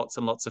us, like lots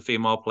and lots of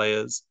female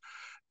players.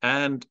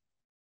 And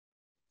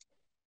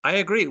I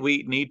agree.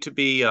 We need to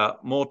be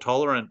more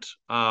tolerant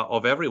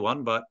of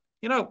everyone. But,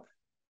 you know,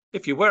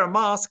 if you wear a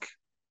mask,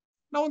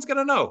 no one's going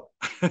to know.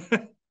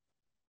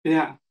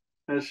 yeah,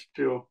 that's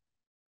true.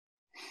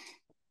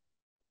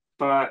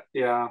 But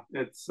yeah,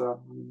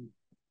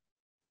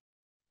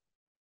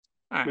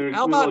 All right. we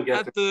How we will about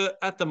get there.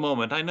 at the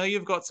moment? I know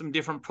you've got some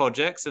different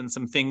projects and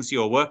some things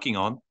you're working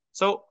on.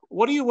 So,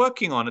 what are you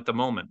working on at the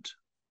moment?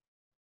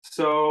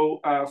 So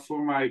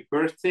for my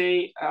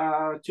birthday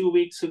 2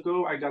 weeks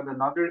ago, I got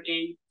another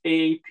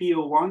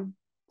AAPO1.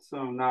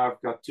 So now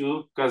I've got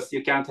two because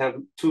you can't have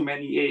too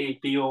many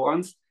AAPO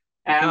ones.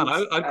 You can't.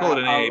 And I'd call it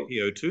an I'll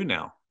AAPO2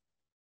 now.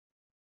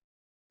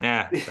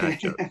 Yeah, bad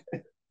joke.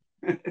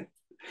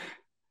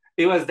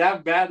 it was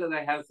that bad that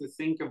I had to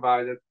think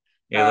about it.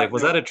 Yeah, like,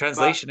 was that a No, but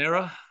translation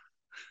error?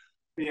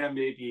 yeah,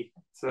 maybe.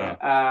 So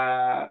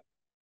Yeah.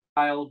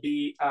 I'll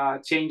be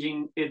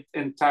changing it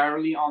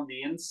entirely on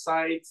the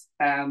inside,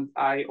 and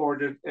I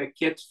ordered a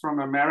kit from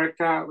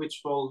America,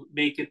 which will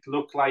make it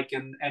look like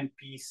an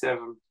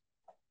MP7.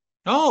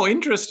 Oh,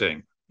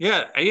 interesting.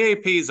 Yeah,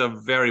 AAPs are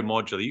very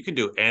modular. You can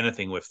do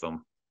anything with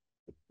them.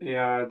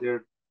 Yeah,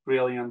 they're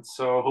brilliant.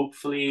 So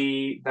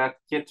hopefully that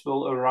kit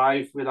will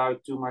arrive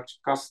without too much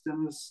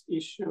customs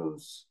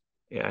issues.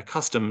 Yeah,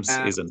 customs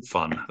And isn't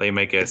fun. They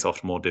make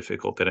airsoft more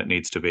difficult than it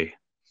needs to be.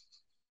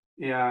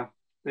 yeah,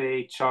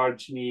 they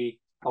charge me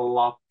a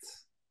lot.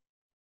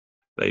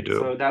 They do.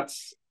 So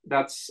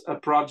that's a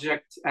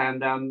project,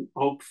 and then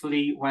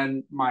hopefully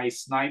when my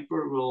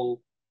sniper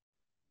will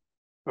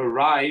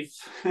arrive,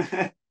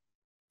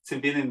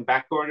 it's been in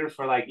back order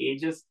for like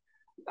ages.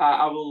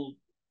 I will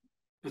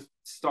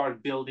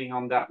start building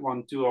on that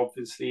one too,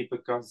 obviously,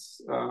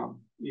 because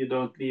you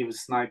don't leave a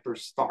sniper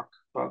stock.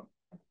 But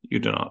You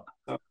do not.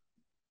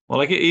 Well,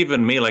 like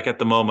even me, like at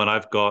the moment,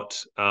 I've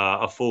got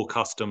a full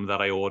custom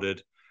that I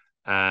ordered,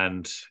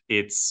 and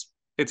it's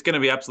going to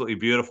be absolutely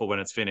beautiful when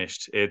it's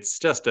finished. It's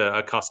just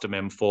a custom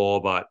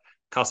M4, but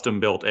custom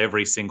built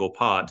every single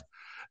part.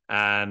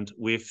 And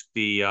with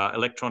the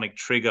electronic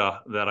trigger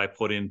that I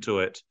put into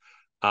it,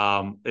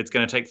 it's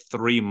going to take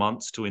 3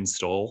 months to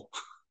install.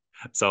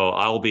 So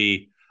I'll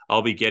be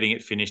getting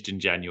it finished in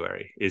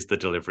January is the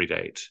delivery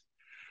date.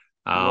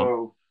 Um,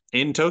 whoa,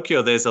 in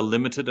Tokyo, there's a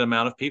limited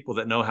amount of people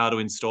that know how to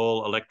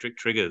install electric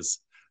triggers.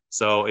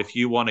 So if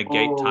you want a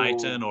Gate oh,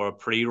 Titan or a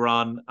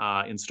pre-run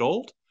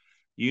installed,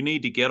 you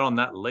need to get on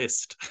that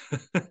list.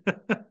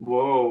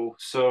 whoa.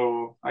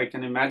 So I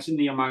can imagine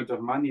the amount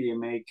of money they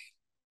make.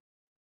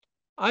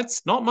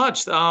 It's not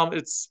much.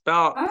 It's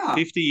about Ah,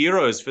 50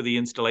 euros for the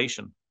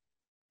installation.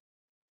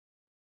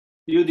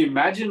 you'd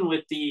imagine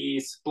with the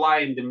supply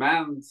and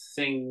demand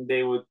thing,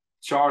 they would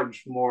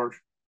charge more.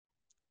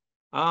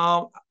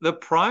 The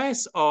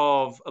price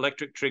of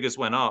electric triggers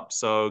went up.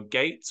 So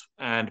gates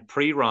and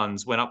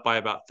pre-runs went up by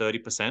about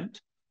 30%.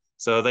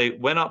 So they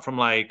went up from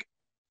like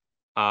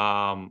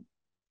um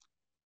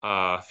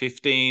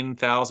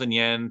 15,000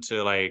 yen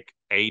to like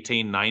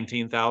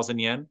 19,000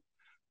 yen.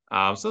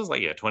 So it was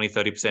like, yeah,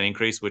 20-30%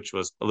 increase, which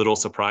was a little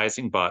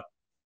surprising, but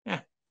yeah,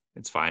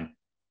 it's fine.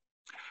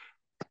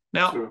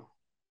 Now, True.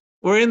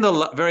 we're in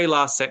the very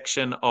last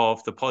section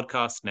of the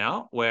podcast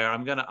now, where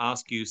I'm going to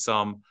ask you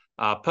some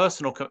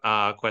personal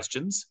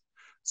questions.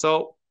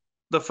 So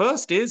the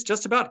first is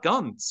just about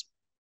guns.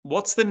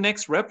 What's the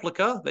next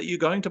replica that you're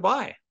going to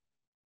buy?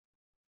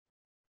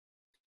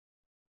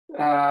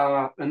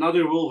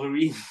 Another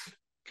Wolverine.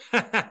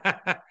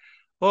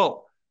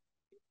 Well,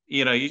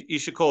 you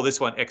should call this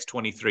one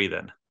X23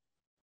 then.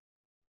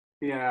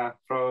 Yeah,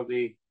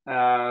 probably.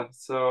 Or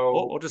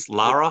So just the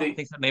Lara. I thing,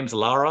 think her name's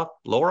Lara.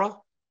 Laura?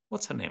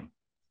 What's her name?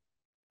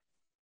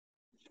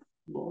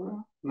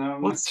 Laura? No, I'm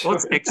not What's sure.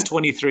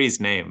 X23's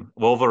name?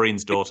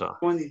 Wolverine's daughter.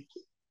 20.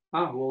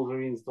 Ah,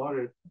 Wolverine's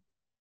daughter.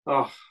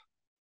 Oh,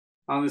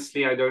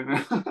 honestly, I don't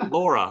know.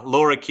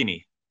 Laura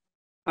Kinney.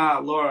 Ah,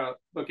 Laura.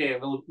 Okay,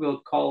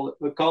 we'll call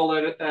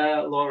it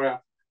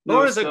Laura. No,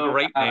 Laura's a so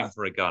great name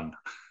for a gun.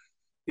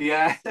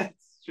 yeah,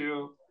 that's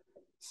true.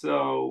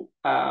 So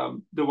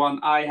the one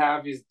I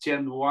have is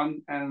Gen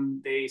 1,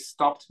 and they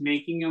stopped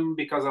making them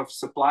because of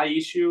supply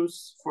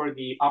issues for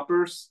the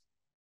uppers.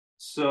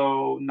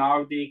 So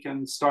now they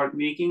can start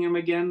making them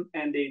again,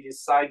 and they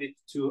decided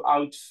to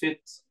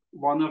outfit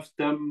one of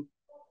them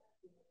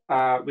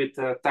with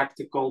a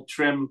tactical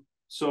trim.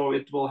 So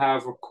it will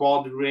have a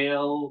quad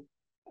rail,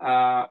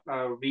 a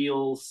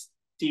real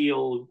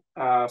steel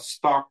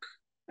stock,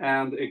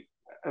 and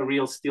a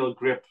real steel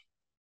grip.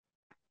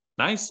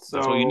 Nice.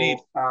 That's what you need.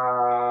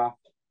 So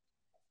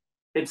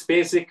it's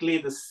basically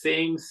the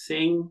same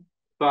thing,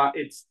 but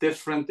it's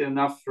different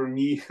enough for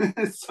me.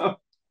 So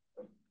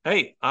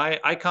Hey,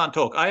 I can't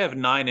talk. I have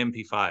 9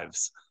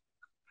 MP5s,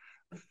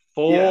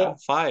 yeah,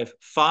 five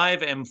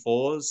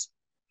M4s,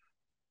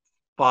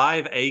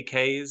 5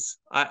 AKs.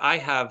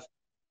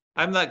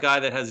 I'm that guy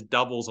that has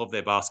doubles of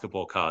their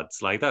basketball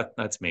cards. Like that.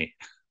 That's me.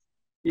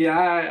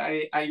 yeah.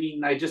 I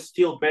mean, I just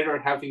feel better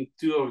having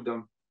two of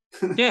them.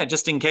 Yeah,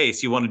 just in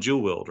case you want a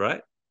dual wield,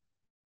 right?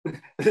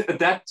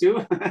 That too.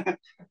 All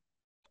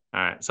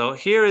right. So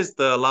here is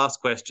the last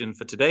question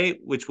for today,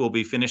 which we'll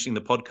be finishing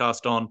the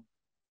podcast on.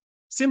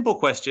 Simple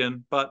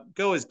question, but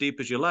go as deep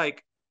as you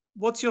like.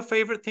 What's your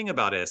favorite thing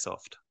about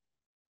airsoft?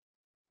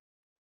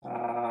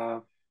 uh,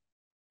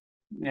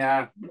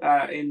 yeah.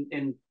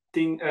 In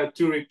thing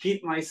to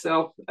repeat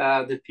myself,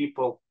 the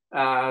people,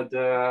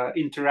 the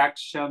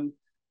interaction,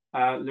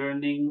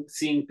 learning,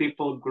 seeing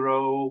people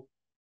grow,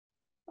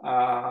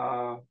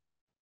 uh,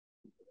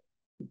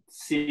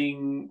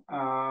 seeing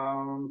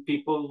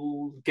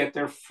people get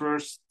their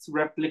first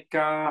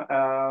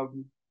replica.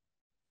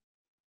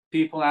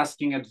 people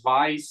asking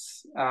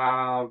advice,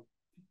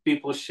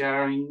 people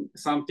sharing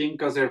something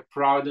because they're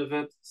proud of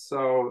it.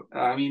 So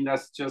I mean,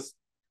 that's just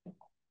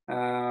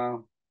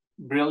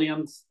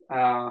brilliant.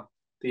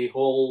 The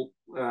whole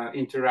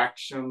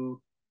interaction,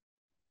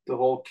 the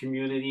whole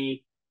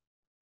community,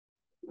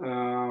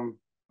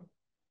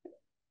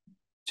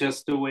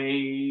 just the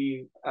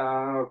way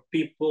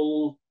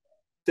people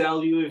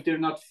tell you if they're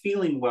not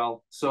feeling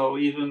well. So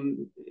it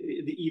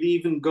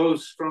even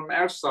goes from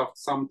Airsoft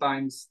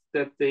sometimes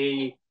that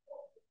they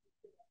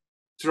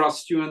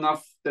trust you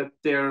enough that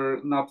they're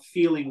not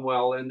feeling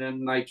well, and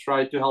then I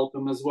try to help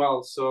them as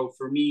well. So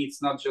for me,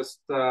 it's not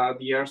just the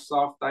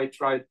Airsoft. I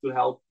try to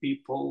help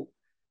people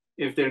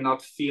if they're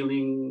not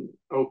feeling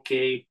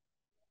okay.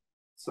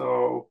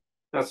 So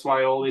that's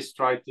why I always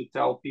try to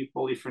tell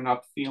people, if you're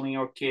not feeling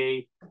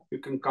okay, you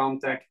can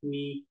contact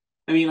me.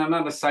 I mean, I'm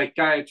not a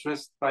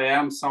psychiatrist, but I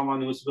am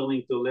someone who's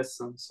willing to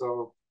listen.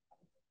 So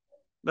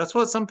that's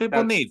what some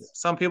people need.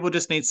 Some people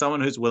just need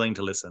someone who's willing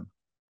to listen.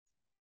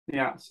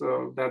 Yeah,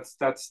 so that's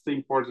the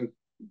important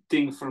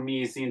thing for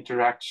me, is the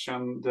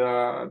interaction,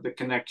 the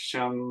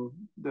connection,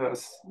 the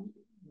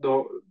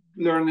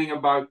learning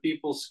about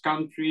people's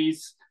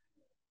countries,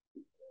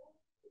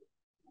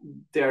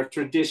 their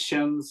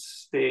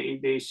traditions.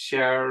 They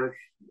share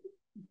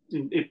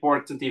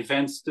important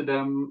events to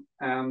them,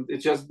 and it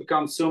just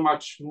becomes so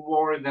much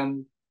more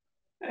than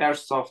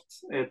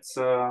Airsoft. It's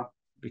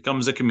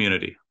becomes a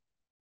community.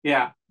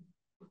 Yeah,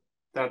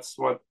 that's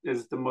what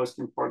is the most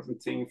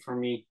important thing for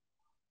me.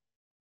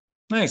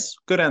 Nice.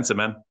 Good answer,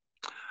 man.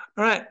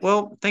 All right.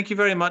 Well, thank you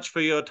very much for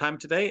your time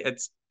today.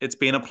 It's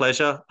been a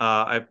pleasure.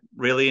 I've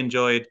really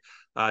enjoyed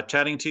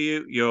chatting to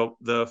you. You're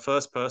the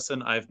first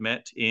person I've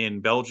met in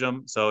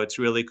Belgium, so it's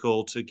really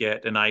cool to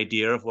get an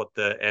idea of what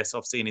the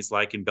airsoft scene is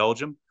like in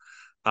Belgium.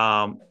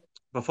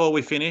 Before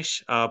we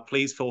finish,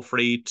 please feel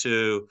free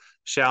to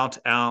shout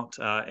out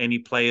any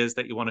players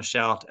that you want to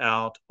shout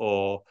out,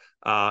 or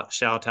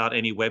shout out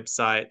any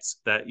websites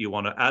that you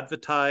want to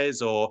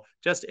advertise, or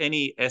just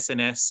any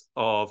SNS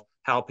of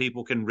how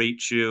people can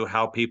reach you,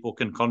 how people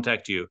can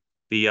contact you.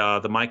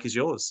 The mic is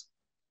yours.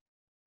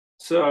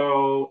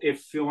 So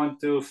if you want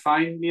to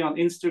find me on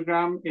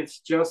Instagram, it's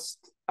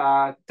just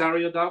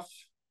Thariodav.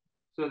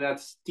 So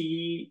that's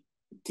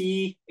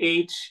THARIODAV.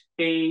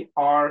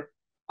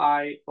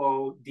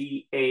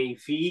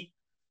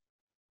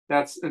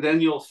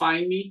 Then you'll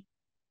find me.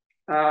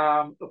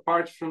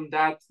 Apart from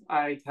that,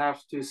 I'd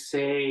have to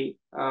say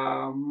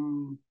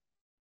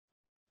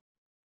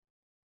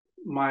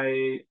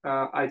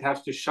I'd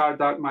have to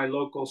shout out my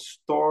local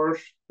store,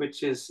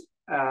 which is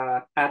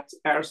at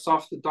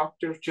Airsoft the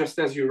Doctor, just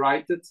as you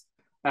write it.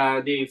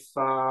 They've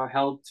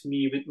helped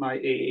me with my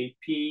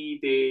AAP.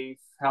 They've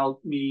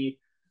helped me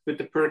with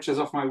the purchase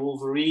of my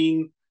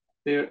Wolverine.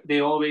 They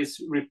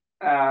always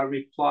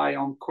reply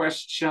on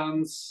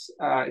questions.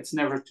 It's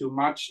never too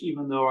much,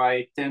 even though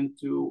I tend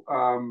to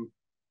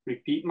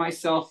repeat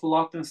myself a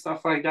lot and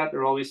stuff like that.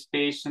 They're always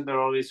patient.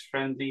 They're always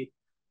friendly.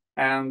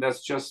 And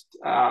that's just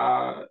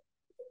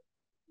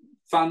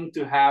fun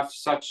to have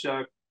such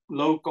a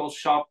local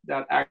shop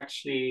that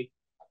actually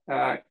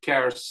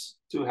cares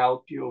to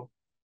help you.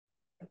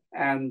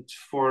 And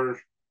for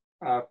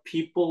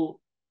people,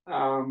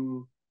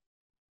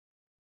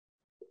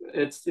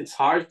 it's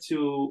hard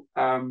to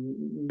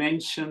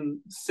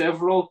mention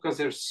several because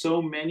there's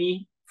so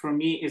many. For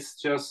me, it's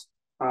just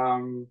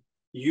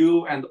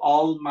you and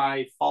all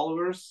my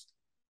followers.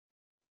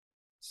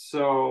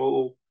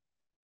 So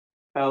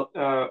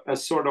a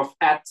sort of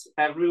at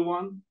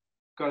everyone,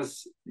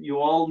 because you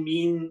all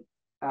mean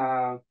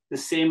the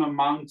same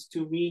amount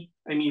to me.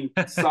 I mean,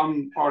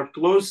 some are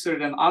closer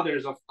than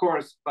others, of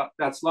course, but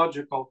that's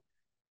logical.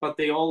 But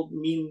they all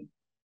mean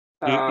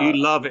you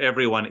love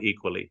everyone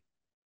equally.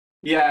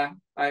 Yeah,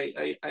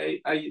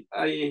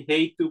 I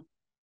hate to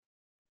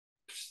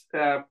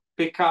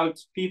pick out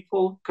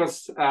people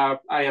because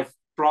I have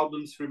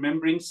problems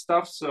remembering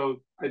stuff,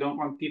 so I don't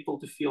want people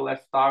to feel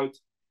left out.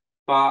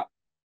 But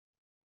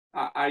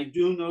I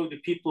do know the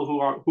people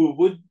who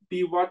would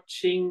be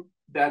watching,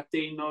 that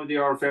they know they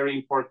are very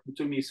important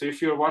to me. So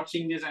if you're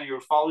watching this and you're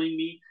following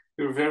me,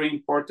 you're very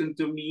important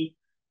to me,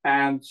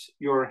 and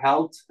your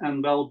health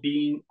and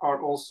well-being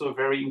are also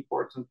very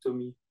important to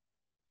me.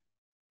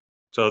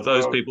 So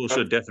those people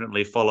should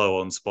definitely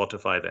follow on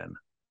Spotify then.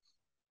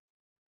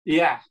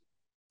 Yeah,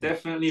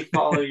 definitely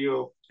follow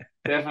you.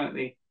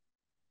 Definitely.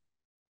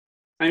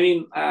 I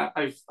mean,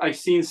 I've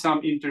seen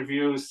some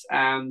interviews,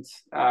 and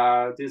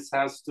this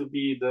has to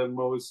be the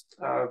most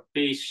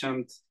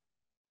patient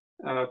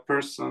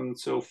person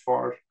so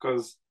far,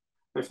 because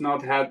I've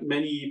not had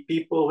many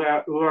people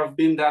who have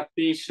been that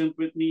patient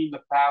with me in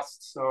the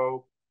past.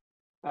 So,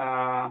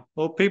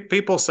 well,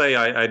 people say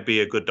I'd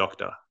be a good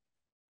doctor.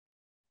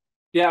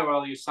 Yeah,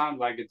 well, you sound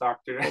like a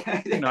doctor.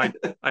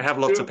 I have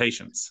lots of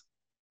patience.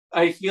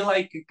 I feel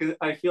like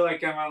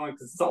I'm on a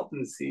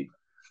consultancy.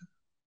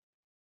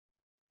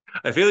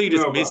 I feel you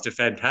just missed a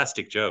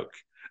fantastic joke.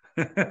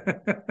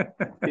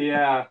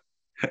 Yeah,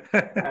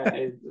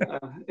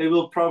 it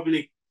will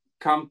probably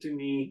come to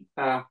me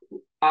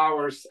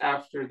hours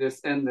after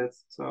this ended.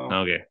 So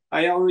Okay.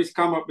 I always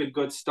come up with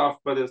good stuff,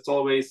 but it's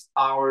always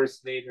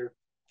hours later.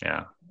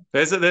 Yeah.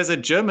 There's a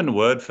German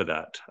word for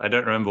that. I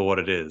don't remember what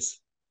it is.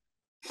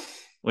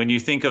 When you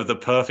think of the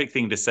perfect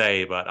thing to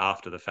say, but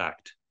after the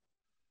fact.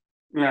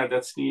 Yeah,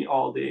 that's me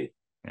all day.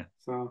 Yeah.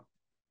 So.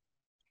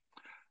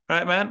 All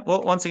right, man.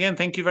 Well, once again,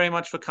 thank you very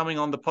much for coming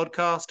on the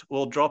podcast.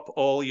 We'll drop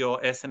all your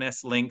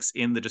SNS links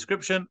in the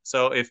description.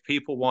 So if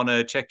people want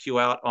to check you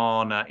out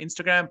on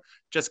Instagram,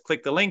 just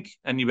click the link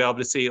and you'll be able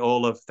to see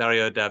all of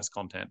Thariodav's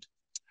content.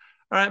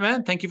 All right,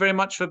 man. Thank you very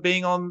much for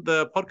being on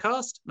the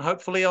podcast. And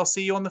hopefully I'll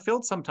see you on the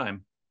field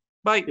sometime.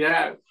 Bye.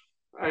 Yeah,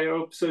 I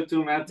hope so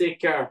too, man. Take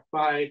care.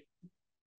 Bye.